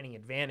like a training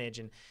advantage.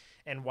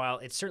 And while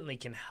it certainly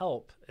can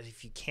help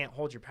if you can't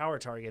hold your power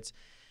targets,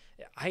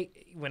 I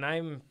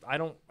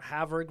don't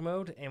have erg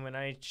mode, and when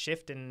I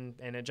shift and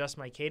adjust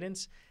my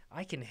cadence,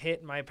 I can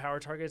hit my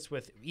power targets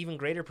with even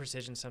greater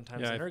precision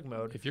sometimes in erg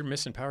mode. If you're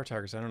missing power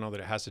targets, I don't know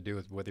that it has to do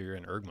with whether you're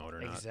in erg mode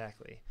or not.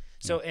 Exactly.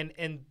 So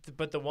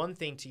but the one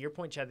thing, to your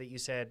point, Chad, that you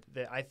said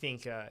that I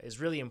think is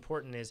really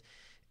important is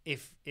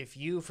if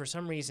you, for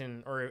some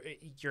reason, or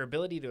your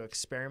ability to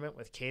experiment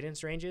with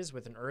cadence ranges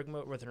with an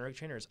erg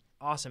trainer is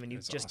awesome, and you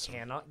just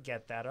cannot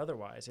get that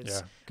otherwise.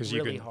 It's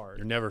really hard.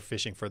 You're never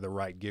fishing for the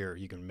right gear.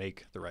 You can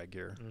make the right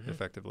gear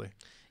effectively.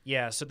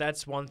 Yeah, so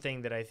that's one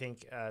thing that I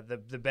think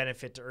the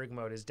benefit to erg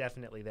mode is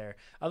definitely there.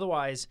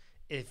 Otherwise,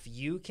 if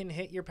you can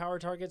hit your power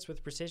targets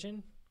with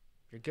precision,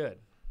 you're good.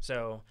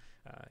 So,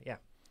 yeah.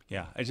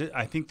 Yeah,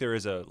 I think there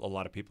is a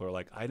lot of people are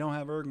like, I don't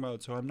have erg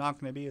mode, so I'm not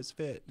going to be as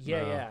fit.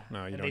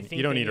 No, you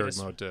don't need erg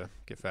mode to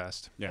get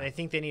fast. Yeah. And I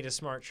think they need a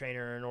smart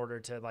trainer in order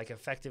to like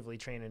effectively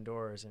train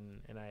indoors,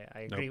 and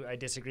I agree. Nope. I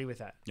disagree with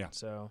that. Yeah.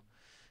 So,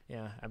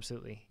 yeah,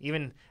 absolutely.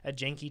 Even a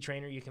janky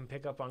trainer you can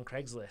pick up on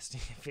Craigslist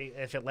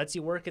if it lets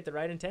you work at the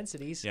right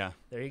intensities. Yeah.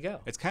 There you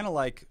go. It's kind of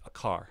like a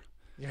car.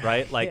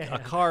 Right? Like a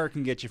car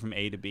can get you from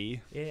A to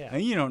B. Yeah.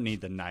 And you don't need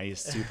the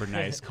super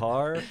nice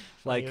car.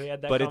 Like,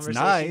 but it's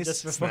nice.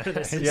 Just before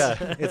this. Yeah.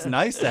 It's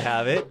nice to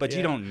have it, but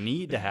you don't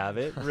need to have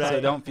it. Right.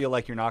 So don't feel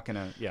like you're not going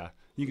to,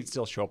 you can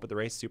still show up at the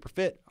race super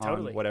fit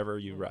Totally. on whatever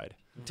you ride.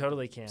 You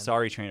totally can.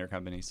 Sorry, trainer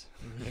companies.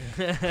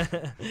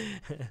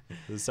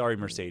 Sorry,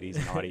 Mercedes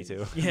and Audi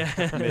too. Yeah.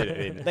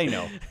 They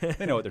know.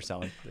 They know what they're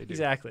selling. They do.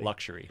 Exactly.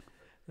 Luxury.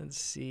 Let's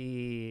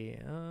see.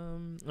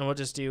 And we'll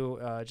just do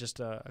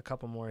just a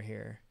couple more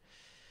here.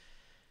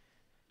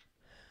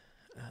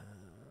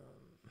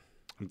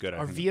 I'm good.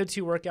 Are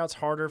VO2 workouts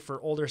harder for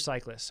older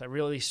cyclists? I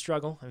really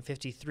struggle. I'm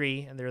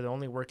 53, and they're the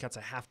only workouts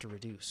I have to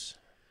reduce.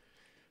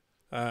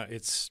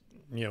 It's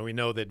we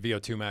know that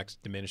VO2 max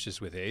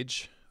diminishes with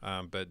age,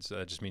 but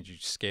that just means you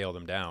scale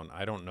them down.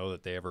 I don't know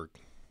that they ever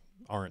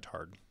aren't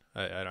hard.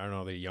 I don't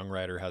know that a young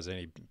rider has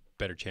any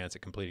better chance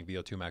at completing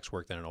VO2 max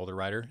work than an older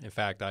rider. In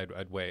fact, I'd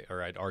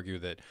argue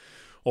that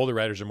older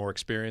riders are more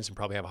experienced and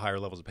probably have higher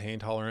levels of pain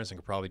tolerance and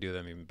could probably do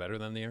them even better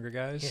than the younger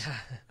guys. Yeah.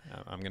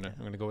 I'm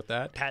gonna go with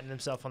that. Patting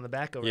himself on the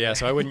back over there. there.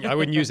 So I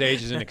wouldn't use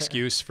age as an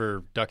excuse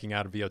for ducking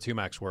out of VO2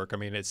 max work. I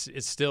mean, it's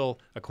still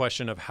a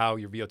question of how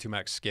your VO2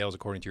 max scales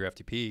according to your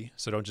FTP.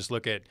 So don't just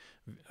look at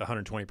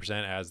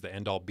 120% as the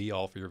end all be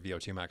all for your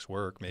VO2 max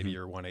work. Maybe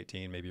you're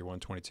 118, maybe you're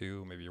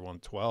 122, maybe you're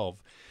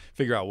 112.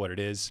 Figure out what it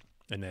is,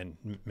 and then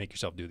make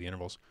yourself do the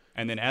intervals.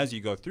 And then as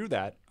you go through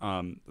that,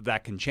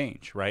 that can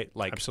change, right?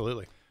 Like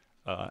absolutely.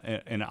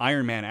 An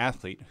Ironman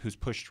athlete who's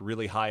pushed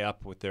really high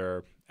up with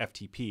their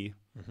FTP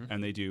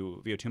and they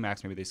do VO2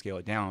 max, maybe they scale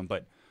it down,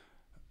 but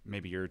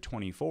maybe you're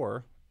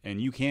 24 and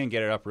you can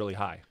get it up really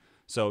high.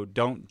 So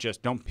don't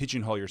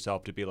pigeonhole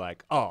yourself to be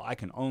like, oh, I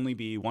can only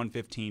be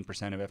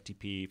 115% of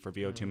FTP for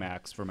VO2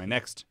 max for my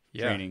next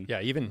training. Yeah,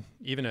 even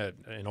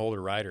an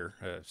older rider,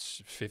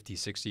 50,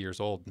 60 years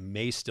old,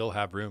 may still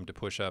have room to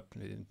push the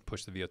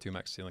VO2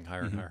 max ceiling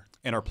higher and higher.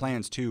 And our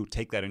plans too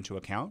take that into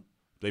account.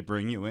 They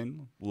bring you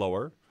in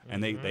lower,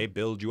 and they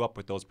build you up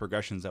with those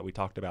progressions that we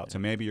talked about. So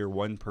maybe you're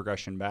one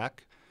progression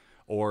back,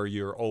 or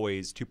you're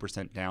always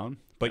 2% down,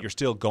 but you're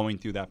still going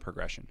through that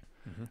progression.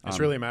 It's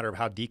really a matter of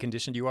how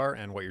deconditioned you are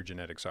and what your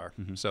genetics are.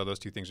 So those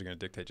two things are going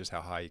to dictate just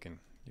how high you can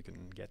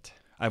get.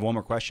 I have one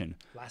more question.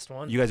 Last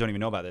one. You guys don't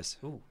even know about this.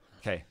 Ooh.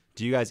 Okay.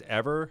 Have you guys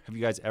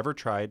ever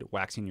tried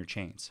waxing your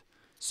chains?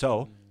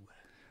 So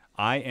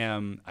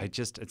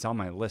it's on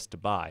my list to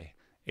buy,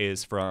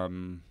 is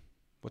from,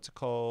 what's it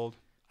called?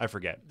 I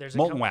forget. There's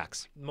Molten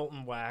Wax.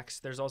 Molten Wax.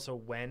 There's also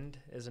Wend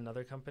is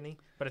another company,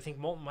 but I think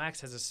Molten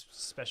Wax has a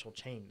special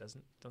chain,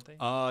 don't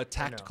they?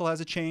 Tactical has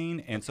a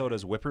chain, and so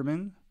does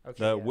Whipperman.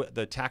 Okay,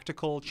 the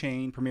Tactical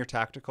chain, Premier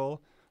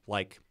Tactical,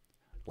 like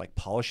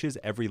polishes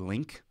every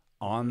link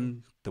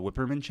on the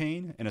Whipperman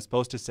chain, and it's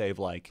supposed to save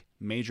like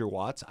major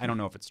watts. I don't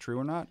know if it's true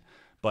or not,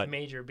 but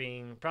major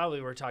being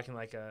probably we're talking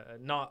like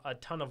not a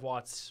ton of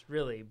watts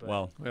really,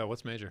 but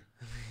what's major?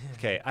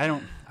 Okay, I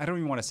don't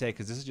even want to say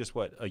because this is just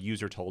what a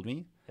user told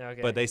me.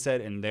 Okay. But they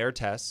said in their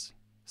tests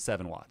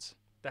 7 watts.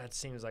 That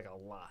seems like a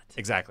lot.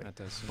 Exactly. That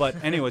does.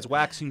 But anyways,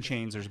 waxing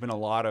chains, there's been a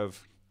lot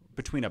of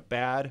between a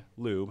bad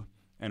lube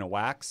and a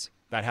wax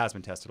that has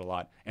been tested a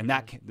lot, and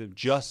that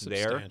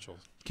there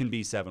can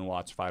be 7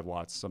 watts, 5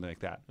 watts, something like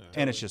that. Yeah,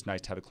 and it's just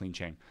nice to have a clean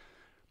chain.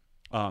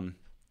 I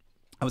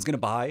was gonna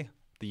buy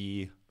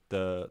the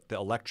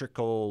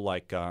electrical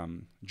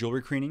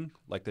jewelry cleaning,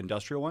 like the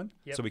industrial one,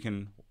 so we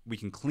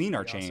can clean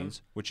our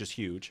chains, which is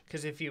huge.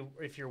 Because if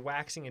you're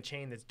waxing a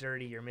chain that's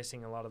dirty, you're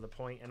missing a lot of the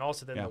point, and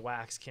also then the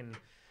wax can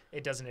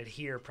it doesn't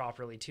adhere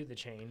properly to the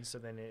chain. So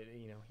then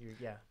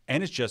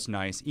And it's just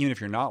nice, even if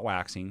you're not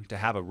waxing, to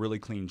have a really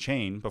clean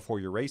chain before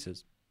your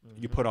races.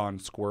 You put on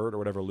squirt or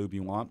whatever lube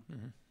you want.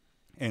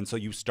 And so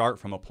you start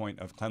from a point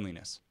of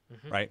cleanliness,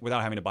 right?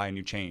 Without having to buy a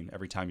new chain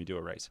every time you do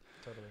a race.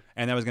 Totally.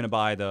 And I was going to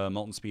buy the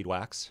Molten Speed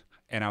wax,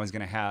 and I was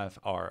going to have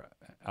our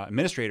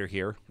administrator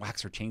here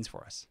wax her chains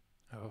for us.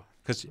 Oh,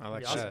 Because I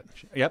like Awesome.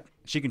 that.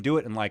 she can do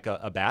it in like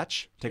a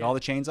batch, take all the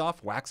chains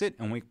off, wax it,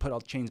 and we put all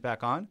the chains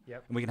back on,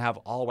 and we can have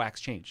all wax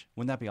change.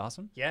 Wouldn't that be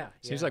awesome? Yeah.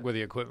 Seems like with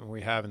the equipment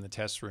we have in the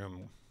test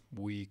room,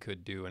 we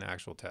could do an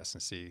actual test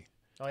and see.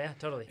 Oh yeah,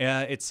 totally.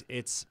 Yeah, it's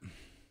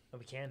Oh,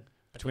 we can.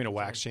 Between a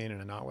wax chain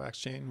and a not wax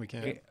chain, we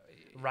can.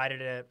 Ride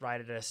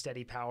at a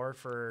steady power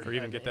for. Or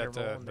even an get that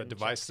interval and the then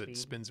device check that speed.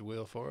 spins the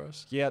wheel for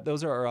us. Yeah,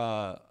 those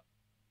are.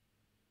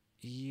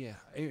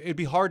 It'd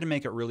be hard to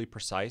make it really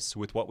precise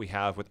with what we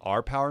have with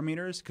our power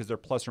meters because they're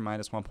plus or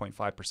minus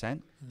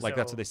 1.5%. Like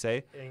that's So- what they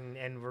say.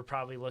 And we're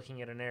probably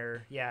looking at an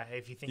error. Yeah,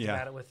 if you think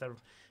about it with the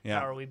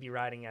power we'd be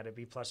riding at, it'd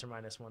be plus or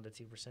minus 1 to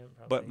 2%.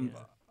 Probably,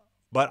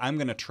 But I'm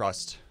gonna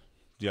trust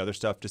the other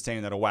stuff. Just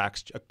saying that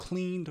a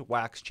cleaned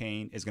wax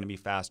chain is gonna be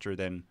faster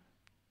than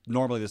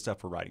normally the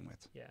stuff we're riding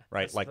with. Yeah.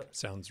 Right. That's Like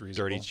Sounds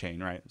reasonable. dirty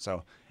chain. Right.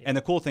 So and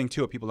the cool thing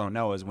too, what people don't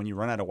know is when you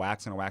run out of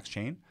wax in a wax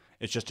chain,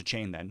 it's just a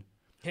chain then.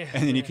 Yeah.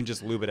 And then you can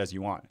just lube it as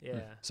you want.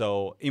 Yeah.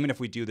 So even if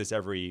we do this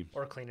Or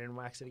clean it and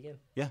wax it again.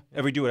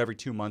 if we do it every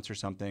 2 months or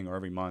something, or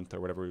every month or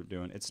whatever we're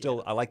doing, it's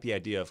still, I like the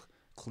idea of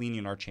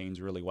cleaning our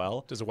chains really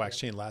well. Does a wax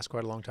chain last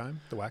quite a long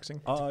time, the waxing?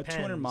 200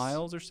 depends.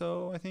 miles or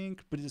so, I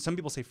think. But some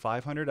people say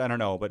 500. I don't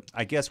know. But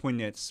I guess when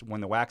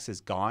the wax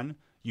is gone,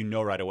 you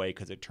know right away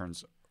because it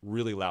turns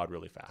really loud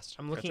really fast.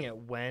 I'm looking at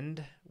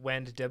Wend,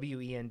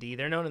 W-E-N-D.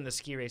 They're known in the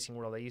ski racing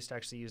world. I used to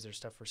actually use their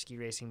stuff for ski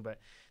racing, but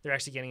they're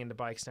actually getting into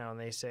bikes now, and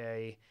they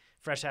say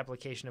fresh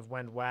application of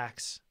Wend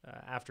wax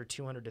after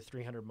 200 to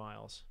 300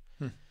 miles.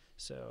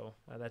 So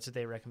that's what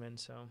they recommend.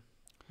 So,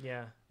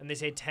 yeah. And they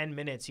say 10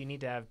 minutes. You need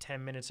to have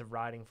 10 minutes of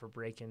riding for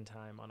break-in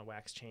time on a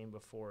wax chain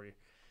before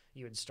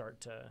you would start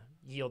to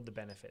yield the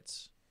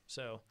benefits.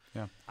 So,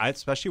 Yeah,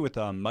 especially with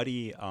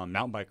muddy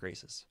mountain bike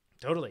races.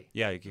 totally.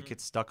 Yeah, you could get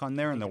stuck on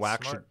there, and the It's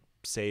wax smart.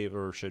 should save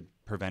or should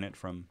prevent it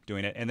from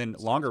doing it. And then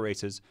longer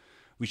races,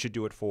 we should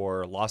do it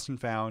for Lost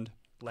and Found,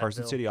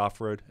 Carson Leadville, City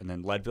Off-Road, and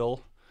then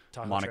Leadville,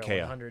 Tahoe Mauna Trail Kea.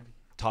 100.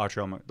 Tahoe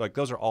Trail. Like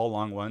those are all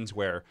long ones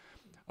where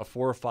a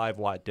 4 or 5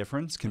 watt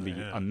difference can be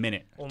a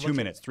minute, Well, 2 look at-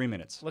 minutes, 3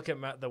 minutes. Look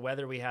at the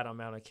weather we had on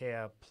Mauna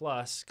Kea,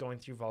 plus going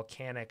through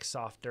volcanic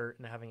soft dirt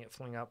and having it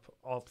fling up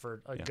all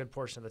for a good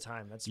portion of the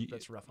time. That's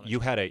rough on You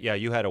had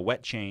a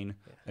wet chain,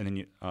 and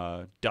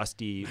then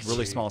dusty,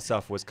 really small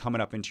stuff was coming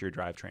up into your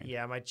drivetrain.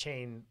 Yeah, my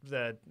chain.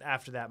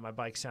 After that, my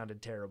bike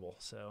sounded terrible.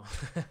 So,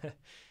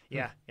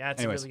 yeah, it's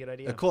Anyways, a really good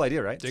idea. a cool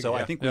idea, right? Dig So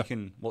it, I think yeah.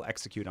 we'll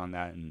execute on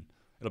that, and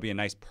it'll be a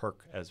nice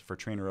perk for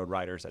TrainerRoad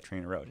riders at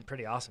TrainerRoad.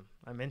 Pretty awesome.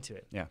 I'm into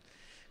it. Yeah.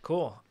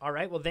 Cool. All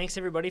right. Well, thanks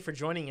everybody for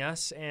joining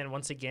us. And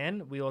once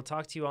again, we will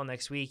talk to you all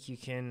next week. You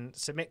can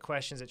submit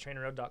questions at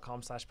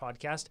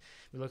trainerroad.com/podcast.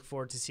 We look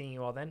forward to seeing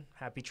you all then.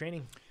 Happy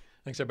training.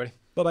 Thanks, everybody.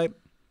 Bye bye.